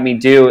Mike's going to have me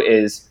do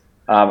is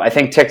I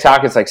think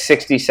TikTok is like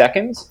 60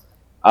 seconds.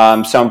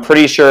 So I'm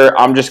pretty sure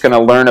I'm just going to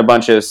learn a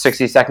bunch of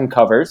 60-second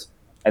covers.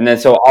 And then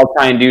so I'll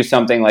try and do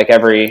something like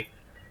every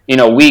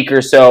week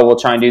or so. We'll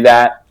try and do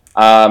that.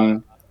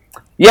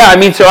 Yeah, I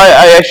mean, so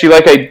I actually,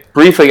 like I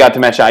briefly got to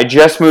mention, I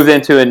just moved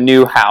into a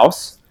new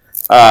house.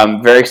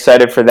 Very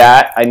excited for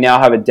that. I now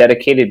have a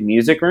dedicated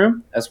music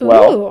room as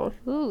well,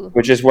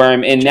 which is where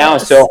I'm in now.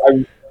 So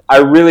I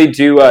really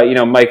do,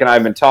 Mike and I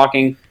have been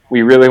talking.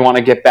 We really want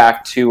to get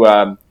back to,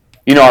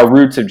 our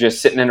roots of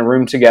just sitting in a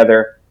room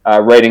together,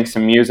 writing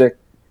some music,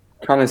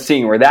 kind of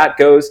seeing where that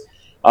goes.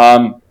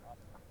 So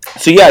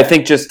yeah, I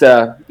think just,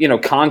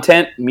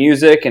 content,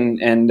 music,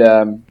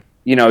 and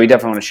we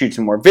definitely want to shoot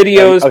some more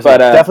videos. Okay, but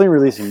definitely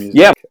releasing music.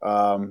 Yeah.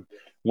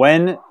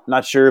 When,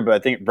 not sure, but I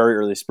think very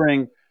early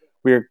spring.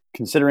 We're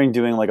considering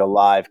doing like a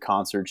live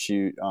concert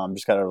shoot.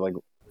 Just gotta like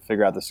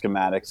figure out the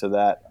schematics of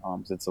that.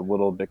 'Cause it's a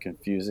little bit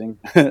confusing.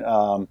 Just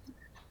a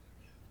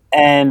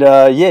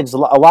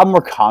lot more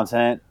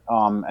content.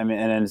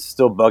 And it's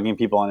still bugging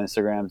people on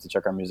Instagram to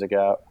check our music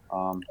out.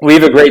 We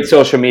have a great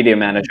social media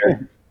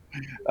manager.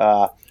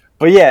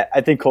 But yeah,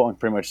 I think Colton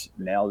pretty much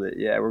nailed it.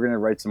 Yeah, we're gonna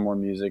write some more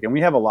music, and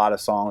we have a lot of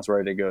songs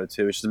ready to go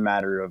too. It's just a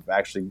matter of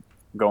actually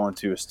going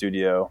to a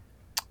studio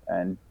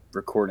and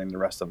recording the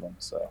rest of them.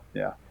 So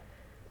yeah.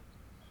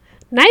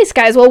 Nice,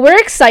 guys. Well, we're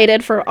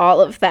excited for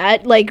all of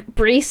that. Like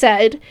Bree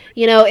said,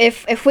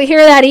 if we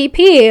hear that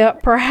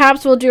EP,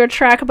 perhaps we'll do a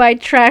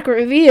track-by-track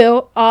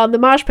review on the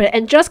Mosh Pit.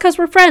 And just because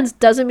we're friends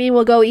doesn't mean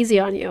we'll go easy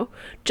on you.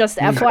 Just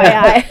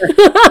FYI.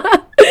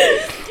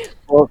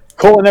 Well,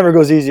 Colton never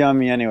goes easy on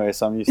me anyway,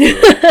 so I'm used to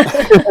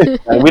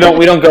it.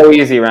 We don't go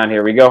easy around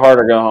here. We go hard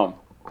or go home.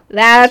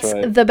 That's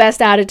right. the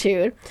best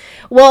attitude.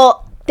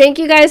 Well, thank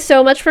you guys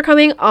so much for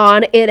coming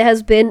on. It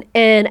has been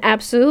an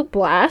absolute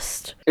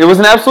blast. It was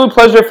an absolute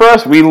pleasure for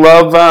us. We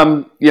love,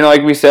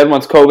 like we said,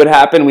 once COVID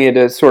happened, we had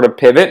to sort of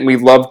pivot, and we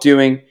love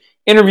doing,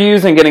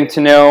 interviews and getting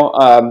to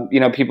know,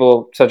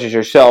 people such as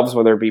yourselves,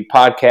 whether it be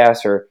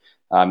podcasts or,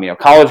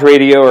 college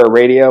radio or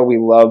radio. We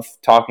love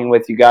talking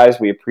with you guys.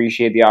 We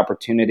appreciate the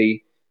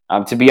opportunity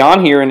to be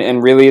on here.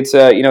 And really, it's,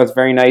 it's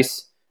very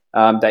nice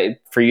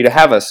for you to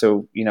have us.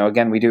 So,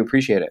 again, we do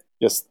appreciate it.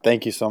 Yes,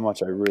 thank you so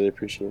much. I really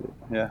appreciate it.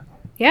 Yeah.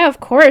 Yeah, of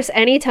course,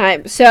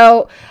 anytime.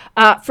 So,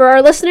 for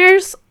our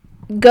listeners,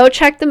 go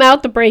check them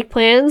out, The Break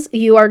Plans.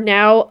 You are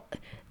now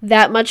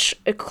that much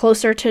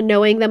closer to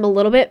knowing them a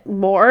little bit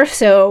more.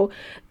 So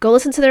go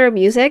listen to their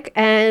music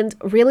and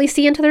really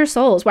see into their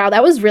souls. Wow,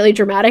 that was really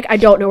dramatic. I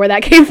don't know where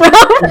that came from.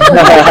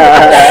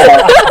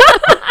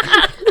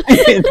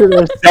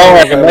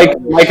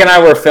 Mike and I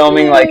were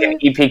filming like an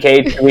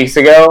EPK 2 weeks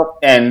ago,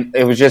 and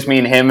it was just me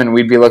and him, and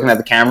we'd be looking at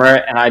the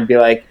camera, and I'd be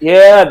like,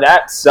 yeah,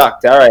 that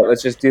sucked. All right,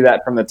 let's just do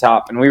that from the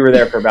top. And we were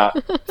there for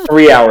about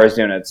 3 hours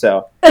doing it.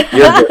 So we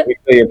feel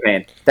your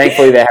pain.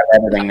 Thankfully, they have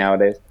editing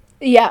nowadays.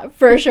 Yeah,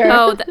 for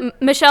sure.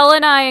 Michelle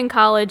and I in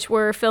college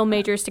were film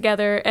majors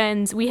together,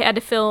 and we had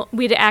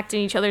to act in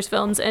each other's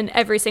films, and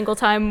every single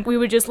time we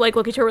would just like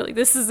look at each other like,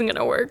 this isn't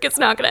gonna work, it's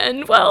not gonna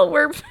end well,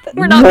 we're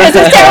not This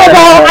is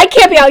terrible, I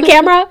can't be on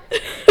camera.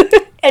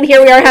 And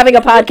here we are having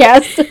a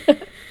podcast.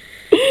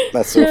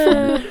 That's so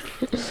funny.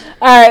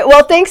 All right,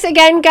 well, thanks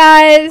again,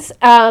 guys.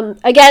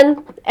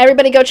 Again,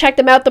 everybody go check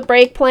them out, The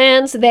Break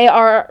Plans. They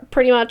are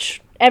pretty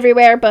much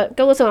everywhere, but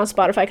go listen on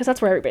Spotify because that's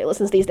where everybody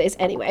listens these days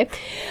anyway.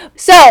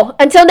 So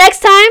until next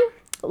time,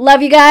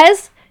 love you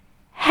guys.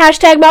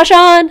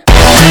 #MoshOn.